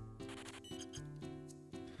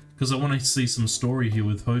 because I want to see some story here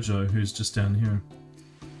with Hojo, who's just down here.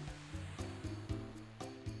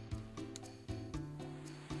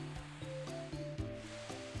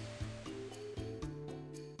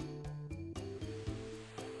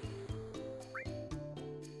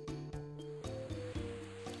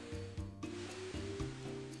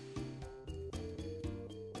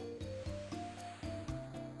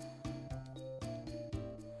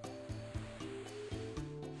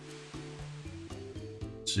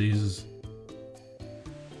 Jesus.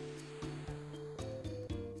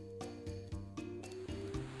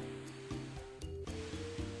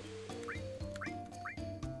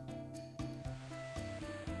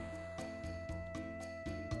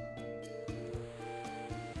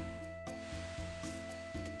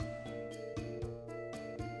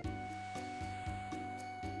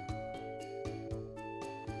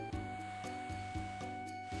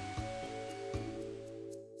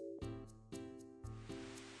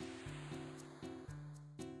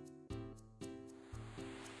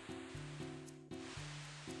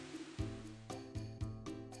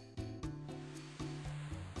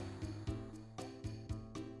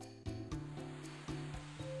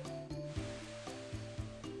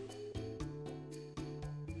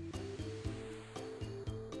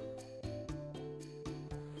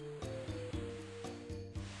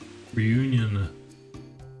 Reunion.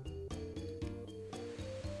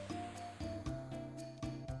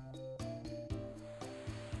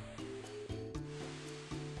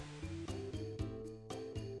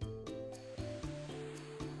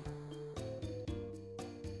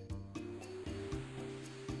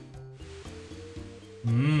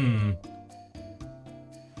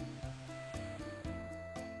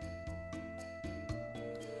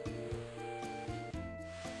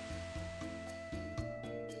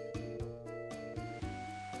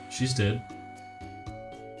 She's dead.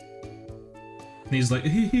 And he's like,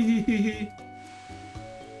 hee hee hee hee hee.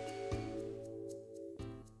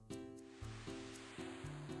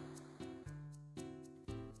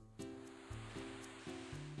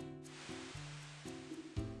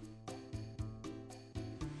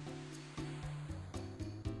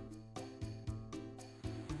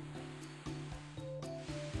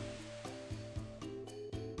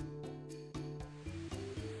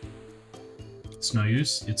 It's no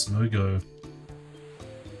use, it's no go.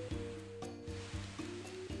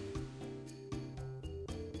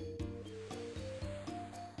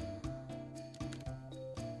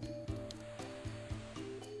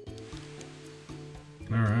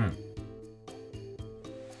 Alright.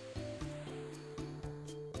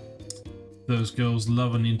 Those girls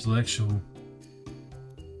love an intellectual.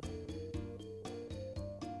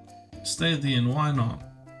 Stay at the end, why not?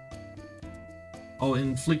 I'll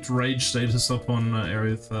inflict rage status up on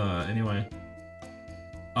Aerith anyway.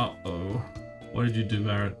 Uh-oh. What did you do,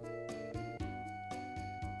 Barrett?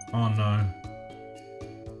 Oh no.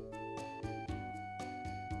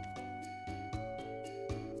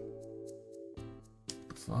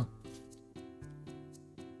 Fuck.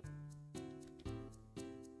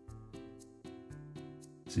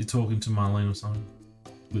 Is he talking to Marlene or something?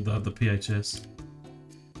 With the PHS?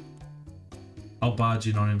 I'll barge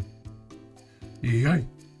in on him. Yay!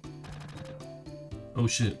 Oh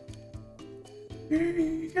shit.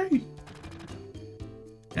 Yay!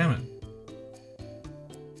 Damn it.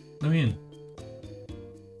 Let me in.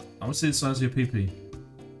 I want to see the size of your PP.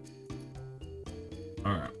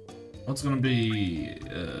 Alright. What's gonna be...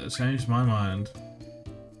 changed my mind.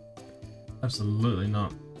 Absolutely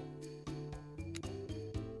not.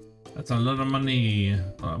 That's a lot of money.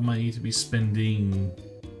 A lot of money to be spending.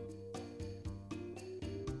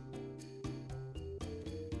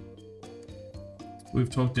 We've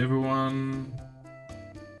talked to everyone.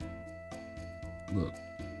 Look,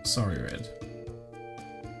 sorry, Red.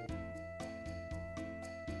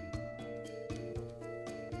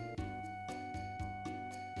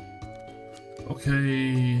 Okay,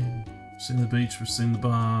 we've seen the beach, we've seen the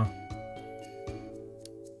bar.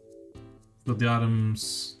 Got the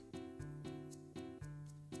items.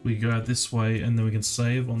 We go out this way and then we can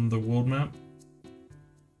save on the world map.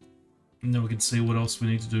 And then we can see what else we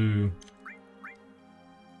need to do.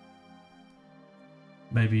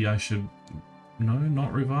 Maybe I should... No,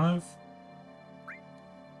 not revive?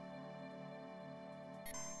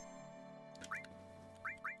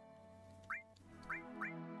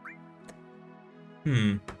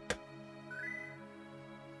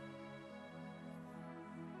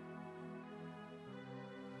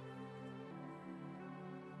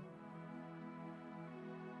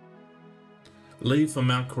 Leave for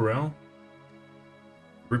Mount Corral.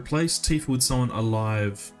 Replace Tifa with someone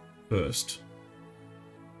alive first.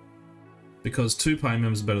 Because 2 party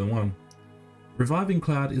members are better than 1. Reviving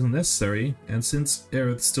Cloud isn't necessary, and since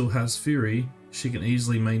Aerith still has Fury, she can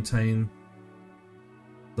easily maintain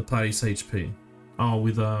the party's HP. Oh,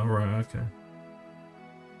 with right, okay.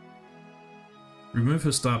 Remove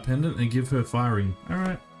her star pendant and give her firing.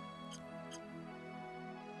 Alright.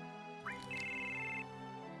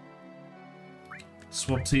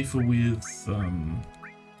 Swap Tifa with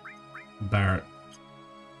Barrett.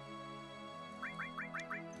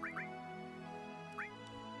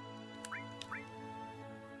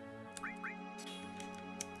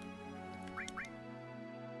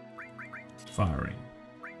 Firing.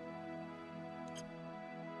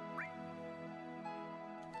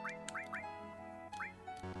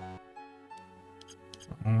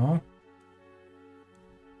 Aww.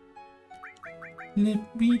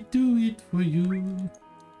 Let me do it for you.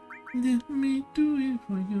 Let me do it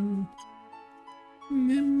for you.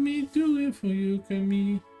 Let me do it for you,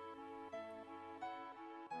 Camille.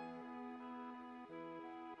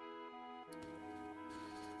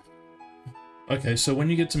 Okay, so when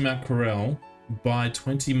you get to Mount Corral, buy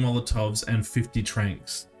 20 Molotovs and 50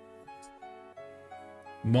 Tranks.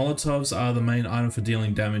 Molotovs are the main item for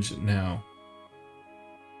dealing damage now.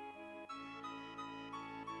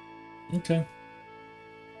 Okay.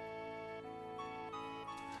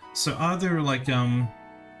 So are there like are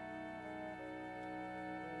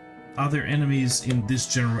there enemies in this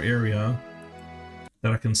general area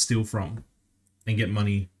that I can steal from and get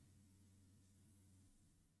money?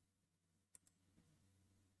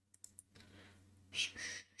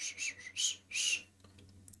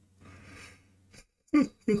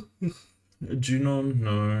 Junon,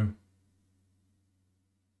 no.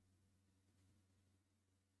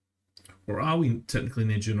 Or are we technically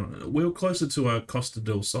near Junon? We're closer to Costa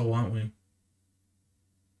del Sol, aren't we?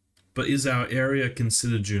 But is our area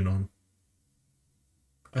considered Junon?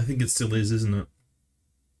 I think it still is, isn't it?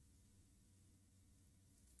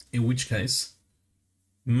 In which case,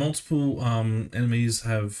 multiple enemies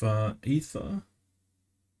have ether.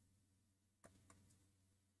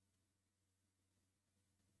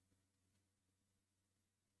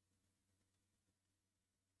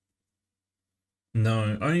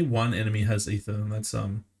 No, only one enemy has ether, and that's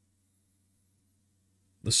the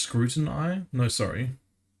Scrutin Eye? No, sorry.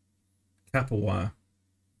 Kappa Wire.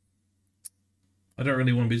 I don't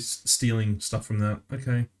really want to be stealing stuff from that.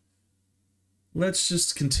 Okay. Let's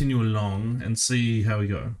just continue along and see how we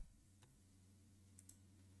go.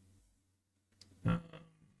 Yeah.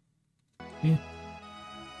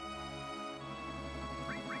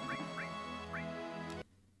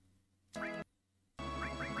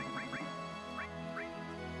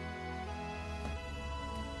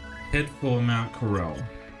 Head for Mount Corral.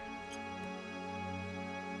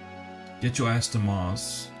 Get your ass to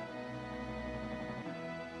Mars.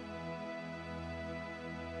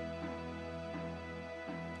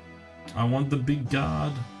 I want the big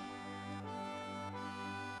guard.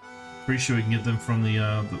 Pretty sure we can get them from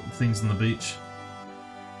the things on the beach.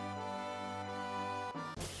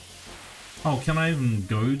 Oh, can I even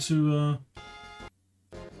go to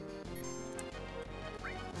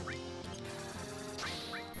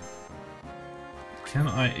Can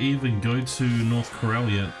I even go to North Corral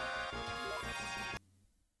yet?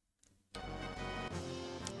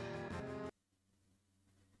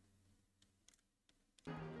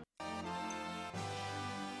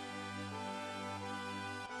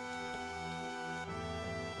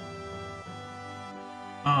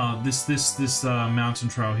 This mountain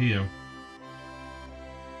trail here.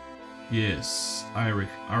 Yes, I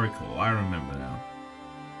recall. I remember now.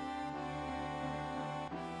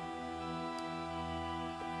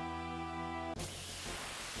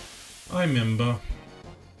 I remember.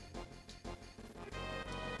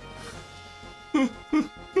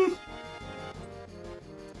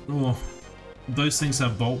 Oh, those things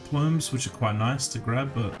have bolt plumes, which are quite nice to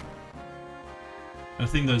grab, but I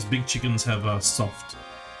think those big chickens have soft.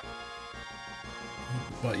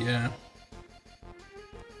 But yeah.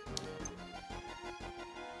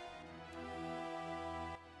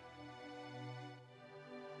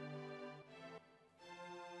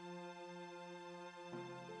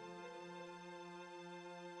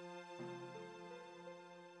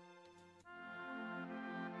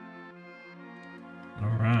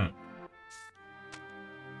 Alright.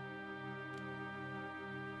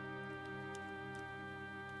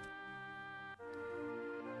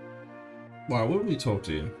 Wow, what did we talk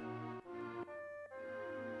to you?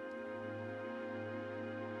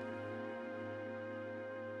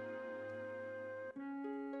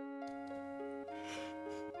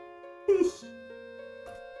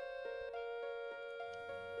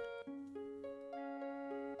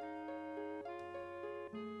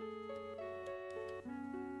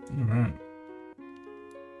 Alright.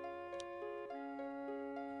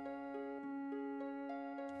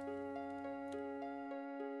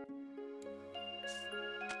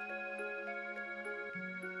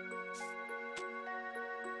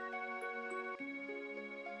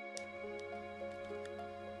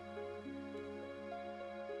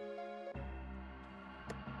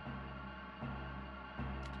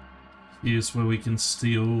 Here's where we can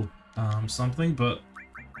steal something, but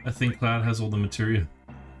I think Cloud has all the material.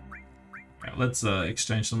 Right, let's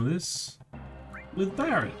exchange some of this with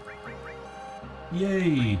Barret.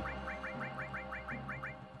 Yay!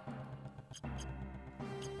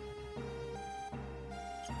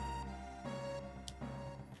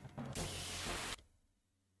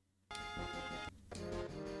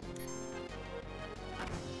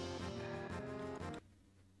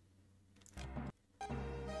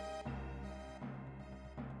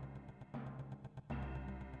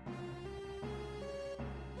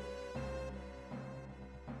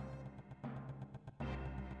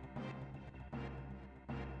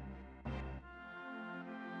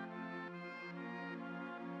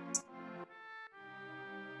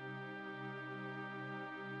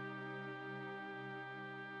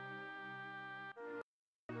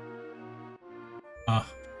 Ah.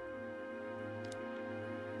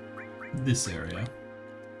 This area.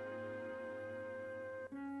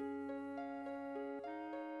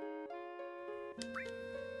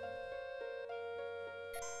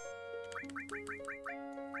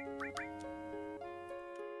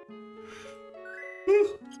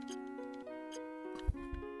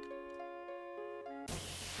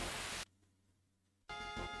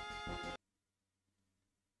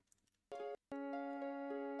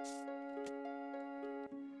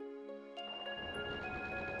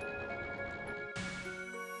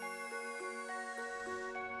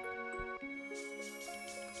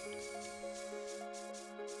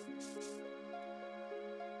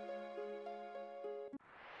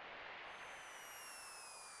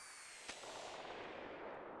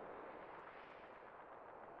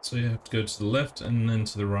 So you have to go to the left and then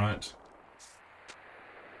to the right.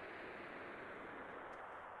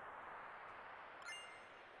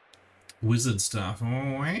 Wizard stuff. Oh,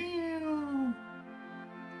 wow.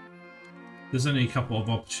 There's only a couple of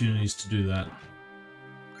opportunities to do that.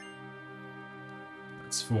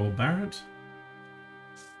 That's for Barret.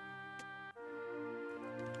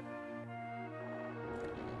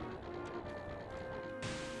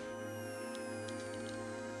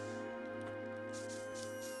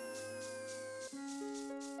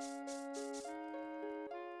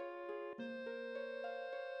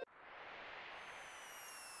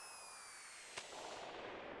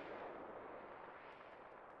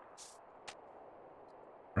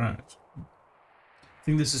 Right. I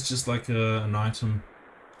think this is just like an item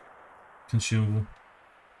consumable.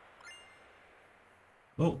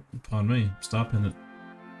 Oh, pardon me, stopping it.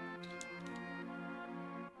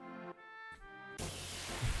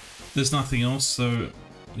 There's nothing else, so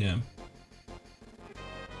yeah.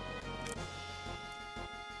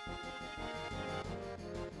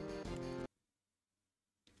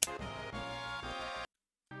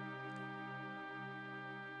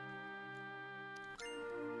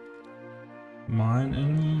 Mine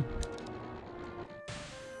enemy.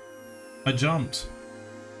 I jumped.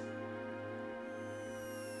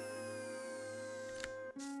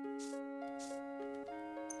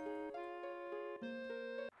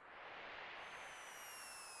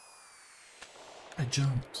 I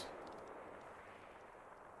jumped.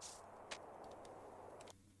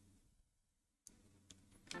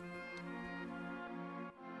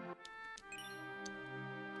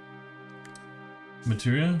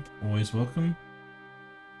 Materia, always welcome.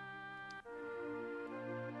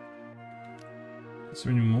 Is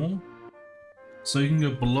there any more? So you can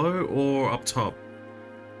go below or up top.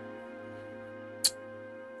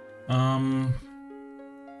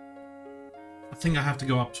 I think I have to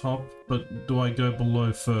go up top, but do I go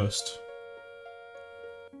below first?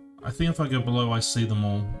 I think if I go below, I see them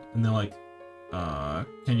all, and they're like,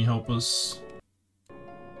 can you help us?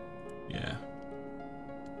 Yeah.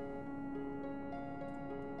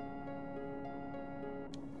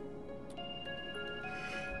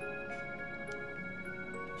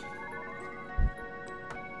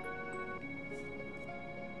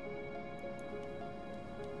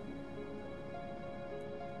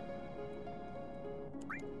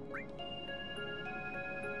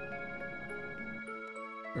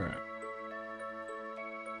 Alright.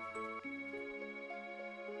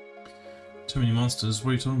 Too many monsters.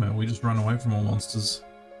 What are you talking about? We just run away from all monsters.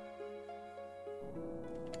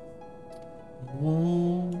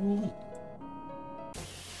 Whoa.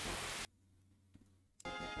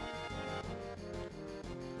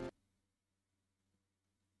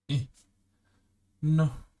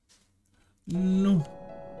 No. No.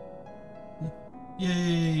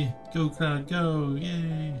 Yay. Go, Cloud, go.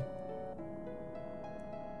 Yay.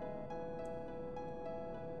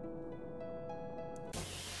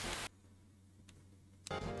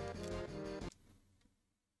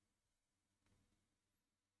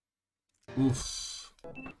 Oof.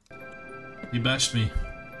 He bashed me.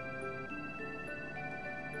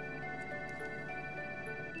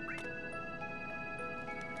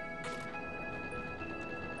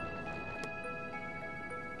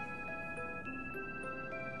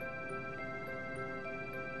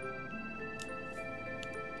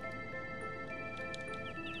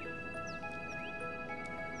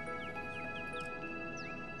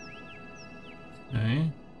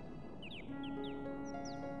 Okay.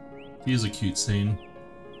 Here's a cute scene.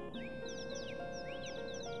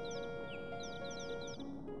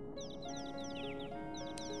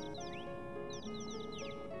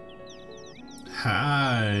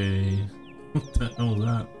 Hi. What the hell is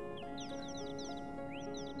that?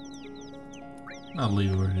 I'll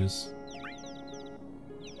leave it where it is.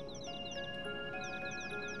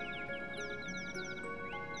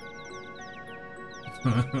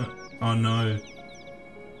 Oh no.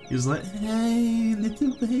 He's like, hey,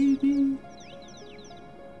 little baby.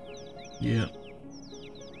 Yeah.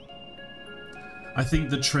 I think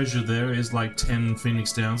the treasure there is like 10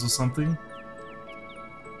 Phoenix Downs or something.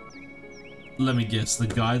 Let me guess, the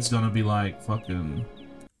guide's gonna be like, fucking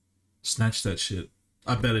snatch that shit.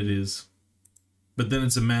 I bet it is. But then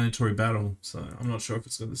it's a mandatory battle, so I'm not sure if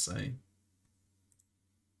it's gonna say.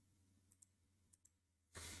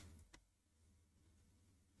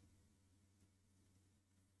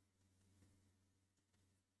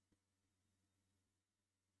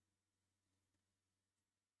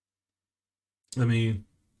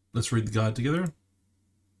 Let's read the guide together.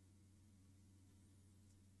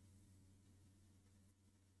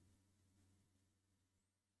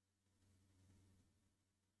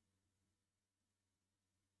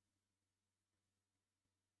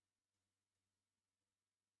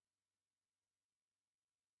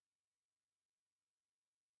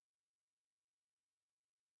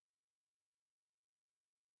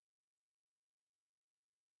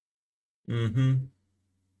 Mm-hmm.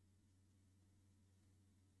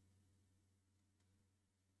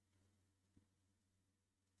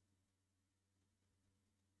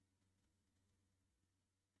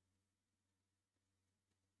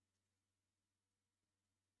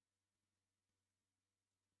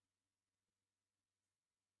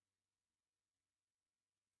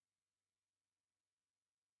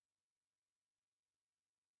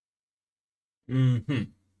 Mm-hmm.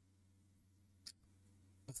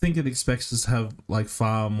 I think it expects us to have like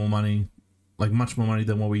far more money, like much more money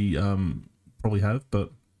than what we probably have,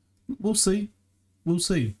 but we'll see. We'll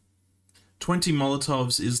see. 20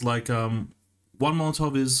 Molotovs is like one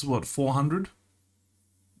Molotov is what, 400?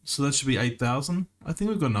 So that should be 8,000. I think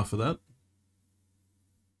we've got enough of that.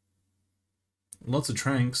 Lots of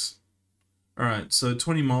tranks. Alright, so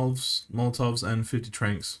 20 Molotovs and 50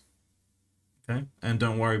 tranks. Okay? And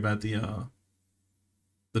don't worry about the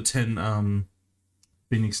 10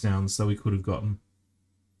 Phoenix Downs that we could have gotten.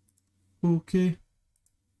 Okay.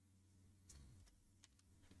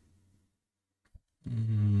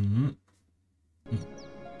 Mm-hmm.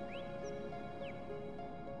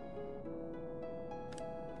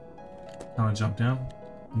 Can I jump down?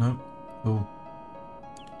 Nope. Cool.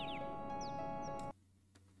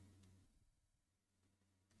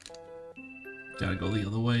 Gotta go the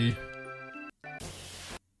other way.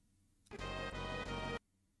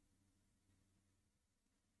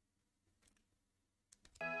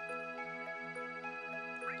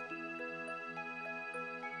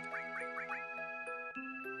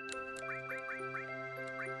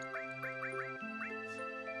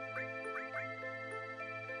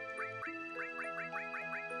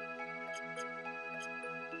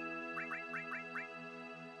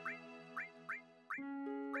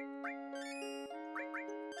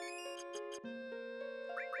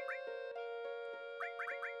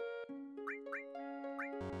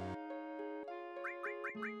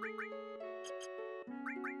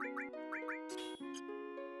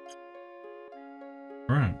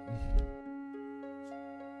 Right.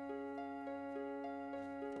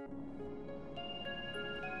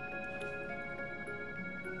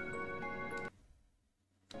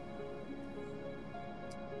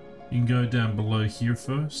 You can go down below here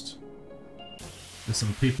first. There's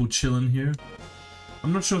some people chilling here.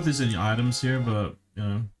 I'm not sure if there's any items here, but, you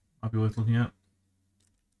know, might be worth looking at.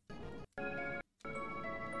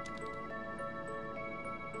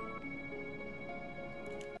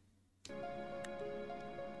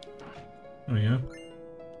 There we go.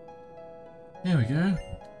 There we go.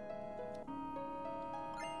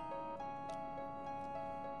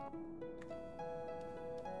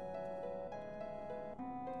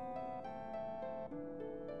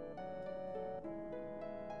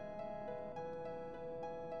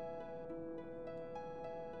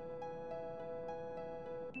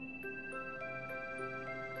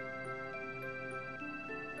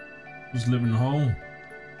 Just living in a hole.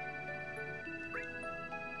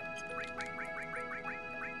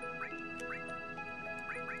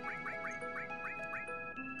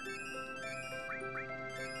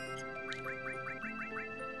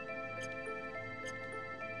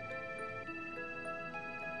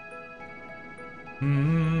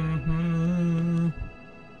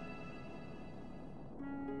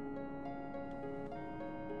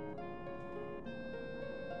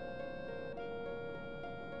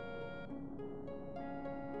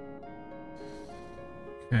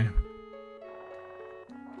 Okay.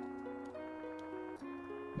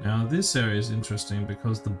 Now this area is interesting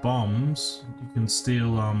because the bombs, you can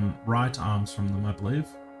steal right arms from them, I believe.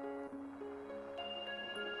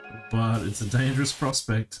 But it's a dangerous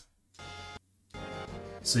prospect.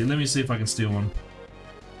 See, let me see if I can steal one.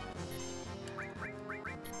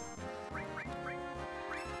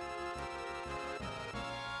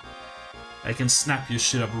 I can snap your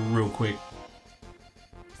shit up real quick.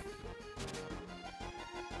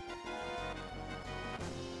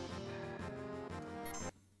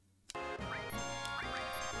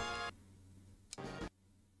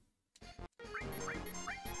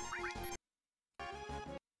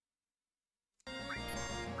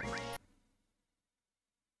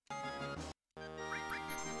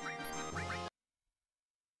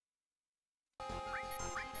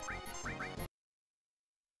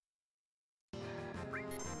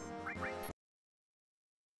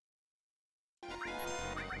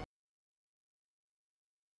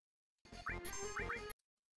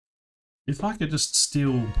 If I could just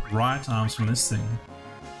steal right arms from this thing,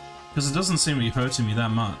 because it doesn't seem to be hurting me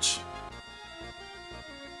that much.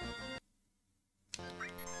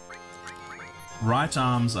 Right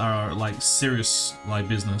arms are like serious like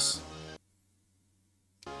business.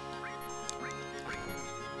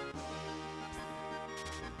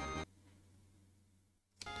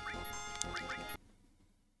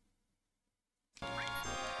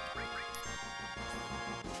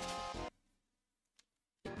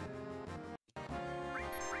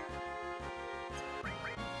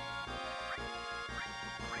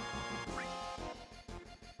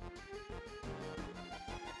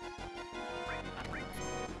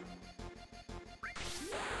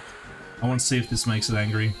 I want to see if this makes it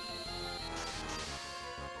angry.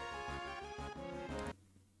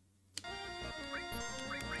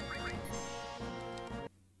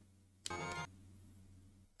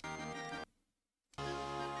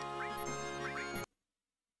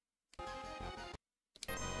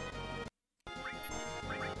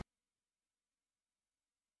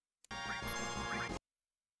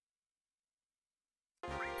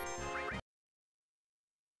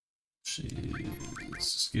 Jeez,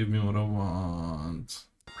 just give me what I want.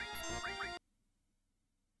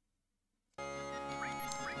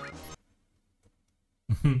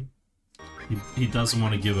 he doesn't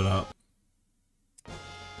want to give it up.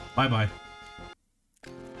 Bye-bye.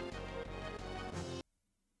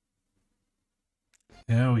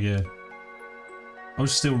 Hell yeah. Oh,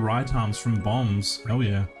 steal right arms from bombs. Oh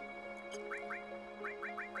yeah.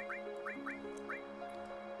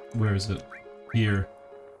 Where is it? Here.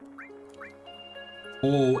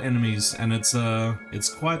 All enemies, and it's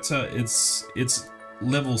quite it's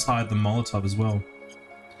levels higher than Molotov as well.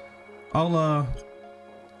 I'll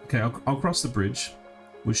cross the bridge,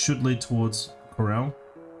 which should lead towards Corral.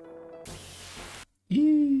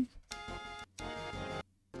 Eee.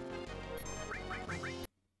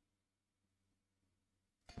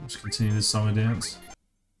 Let's continue this song and dance.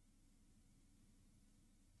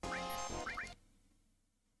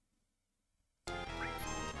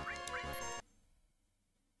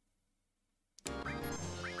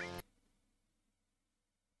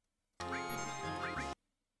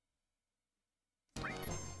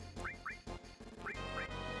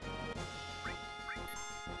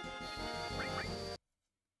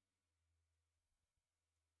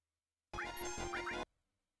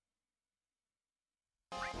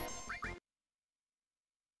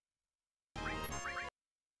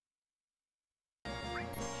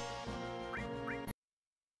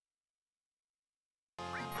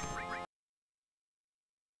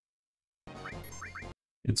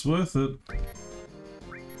 It's worth it.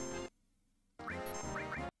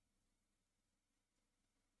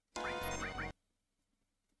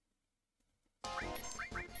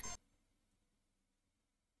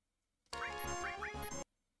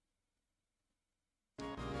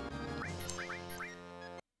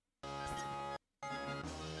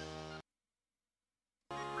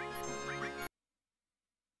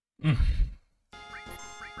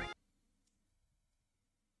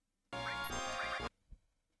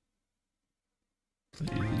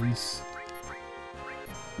 Please.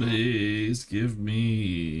 Please give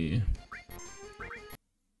me...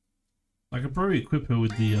 I could probably equip her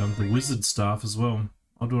with the wizard staff as well.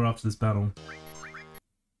 I'll do it after this battle.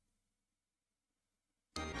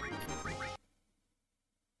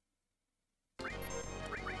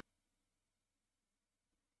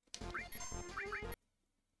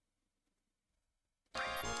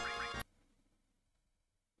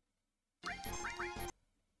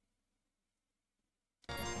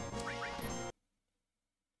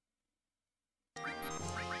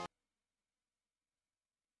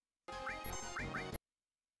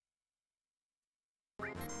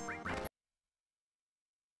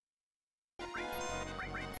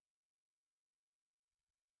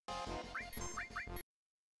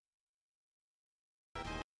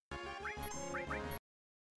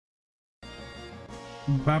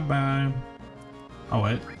 Bye-bye. Oh,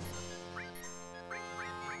 wait.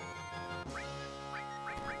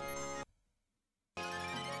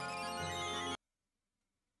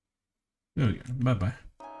 There we go. Bye-bye.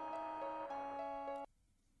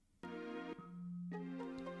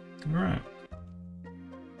 Alright.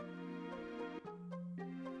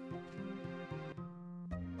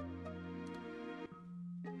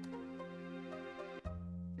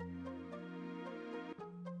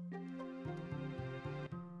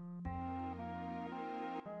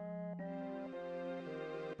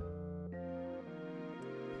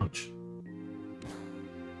 Ouch.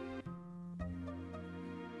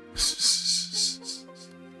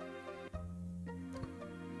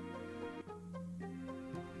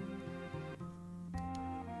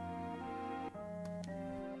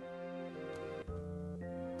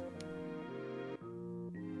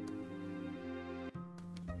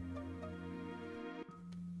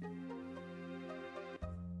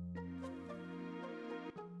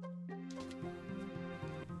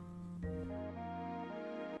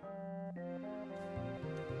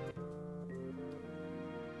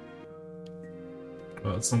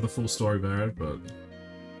 Well, it's not the full story, Barrett, but...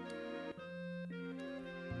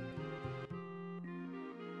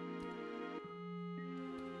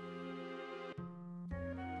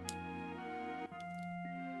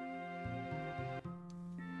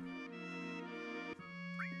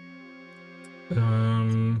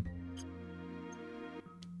 Um...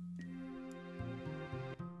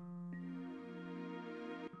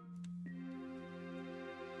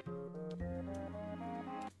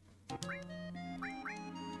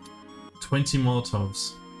 20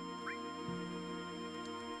 Molotovs.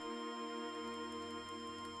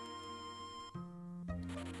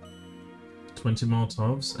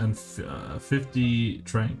 And 50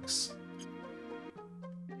 tranks.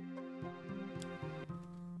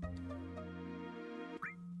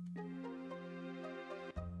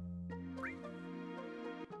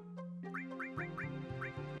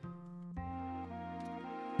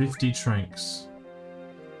 Tranks.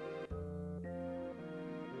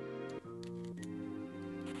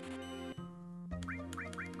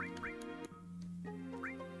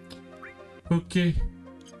 Okay.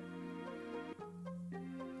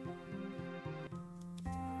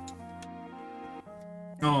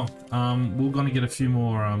 Oh, we're gonna get a few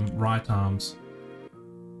more right arms.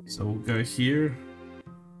 So we'll go here.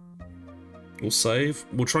 We'll save.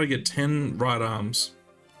 We'll try to get 10 right arms.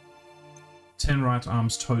 10 right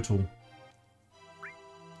arms total.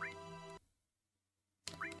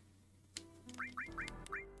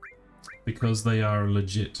 Because they are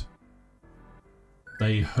legit.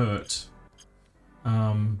 They hurt.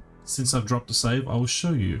 Since I've dropped a save, I will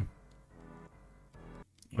show you.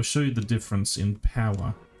 I'll show you the difference in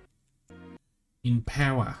power. In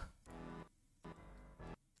power.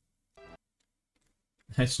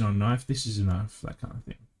 That's not a knife, this is a knife, that kind of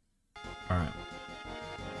thing. Alright.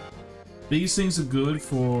 These things are good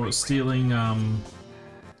for stealing,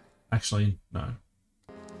 actually, no.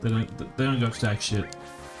 They don't go stack shit.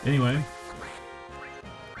 Anyway.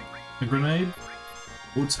 A grenade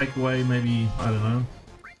will take away maybe, I don't know,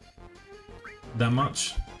 that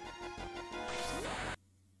much.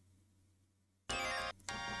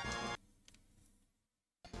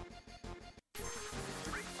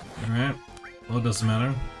 Alright, well it doesn't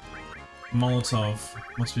matter. Molotov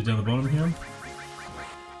must be down the bottom here.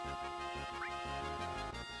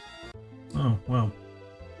 Oh, well.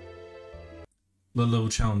 Low level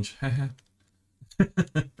challenge, haha.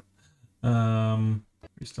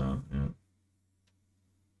 Restart, yeah.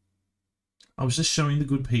 I was just showing the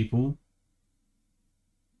good people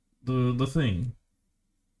the thing.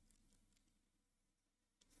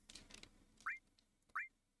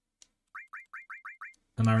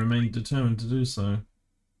 And I remain determined to do so.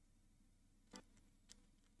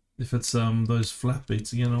 If it's those flat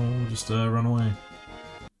beats again, I'll just run away.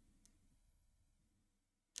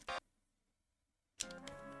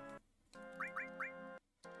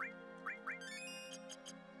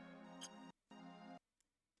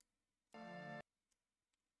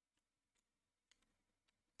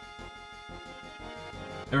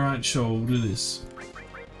 Alright, sure, we'll do this.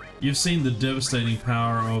 You've seen the devastating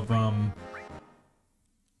power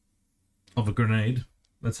of a grenade.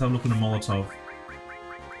 Let's have a look at a Molotov.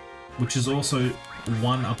 Which is also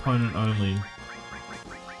one opponent only.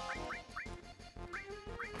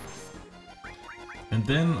 And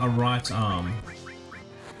then a right arm.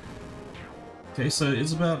 Okay, so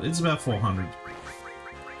it's about 400.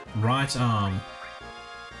 Right arm.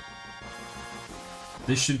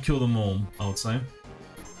 This should kill them all, I would say.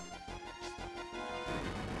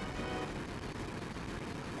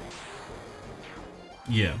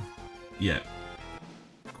 Yeah, yeah.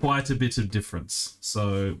 Quite a bit of difference.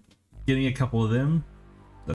 So, getting a couple of them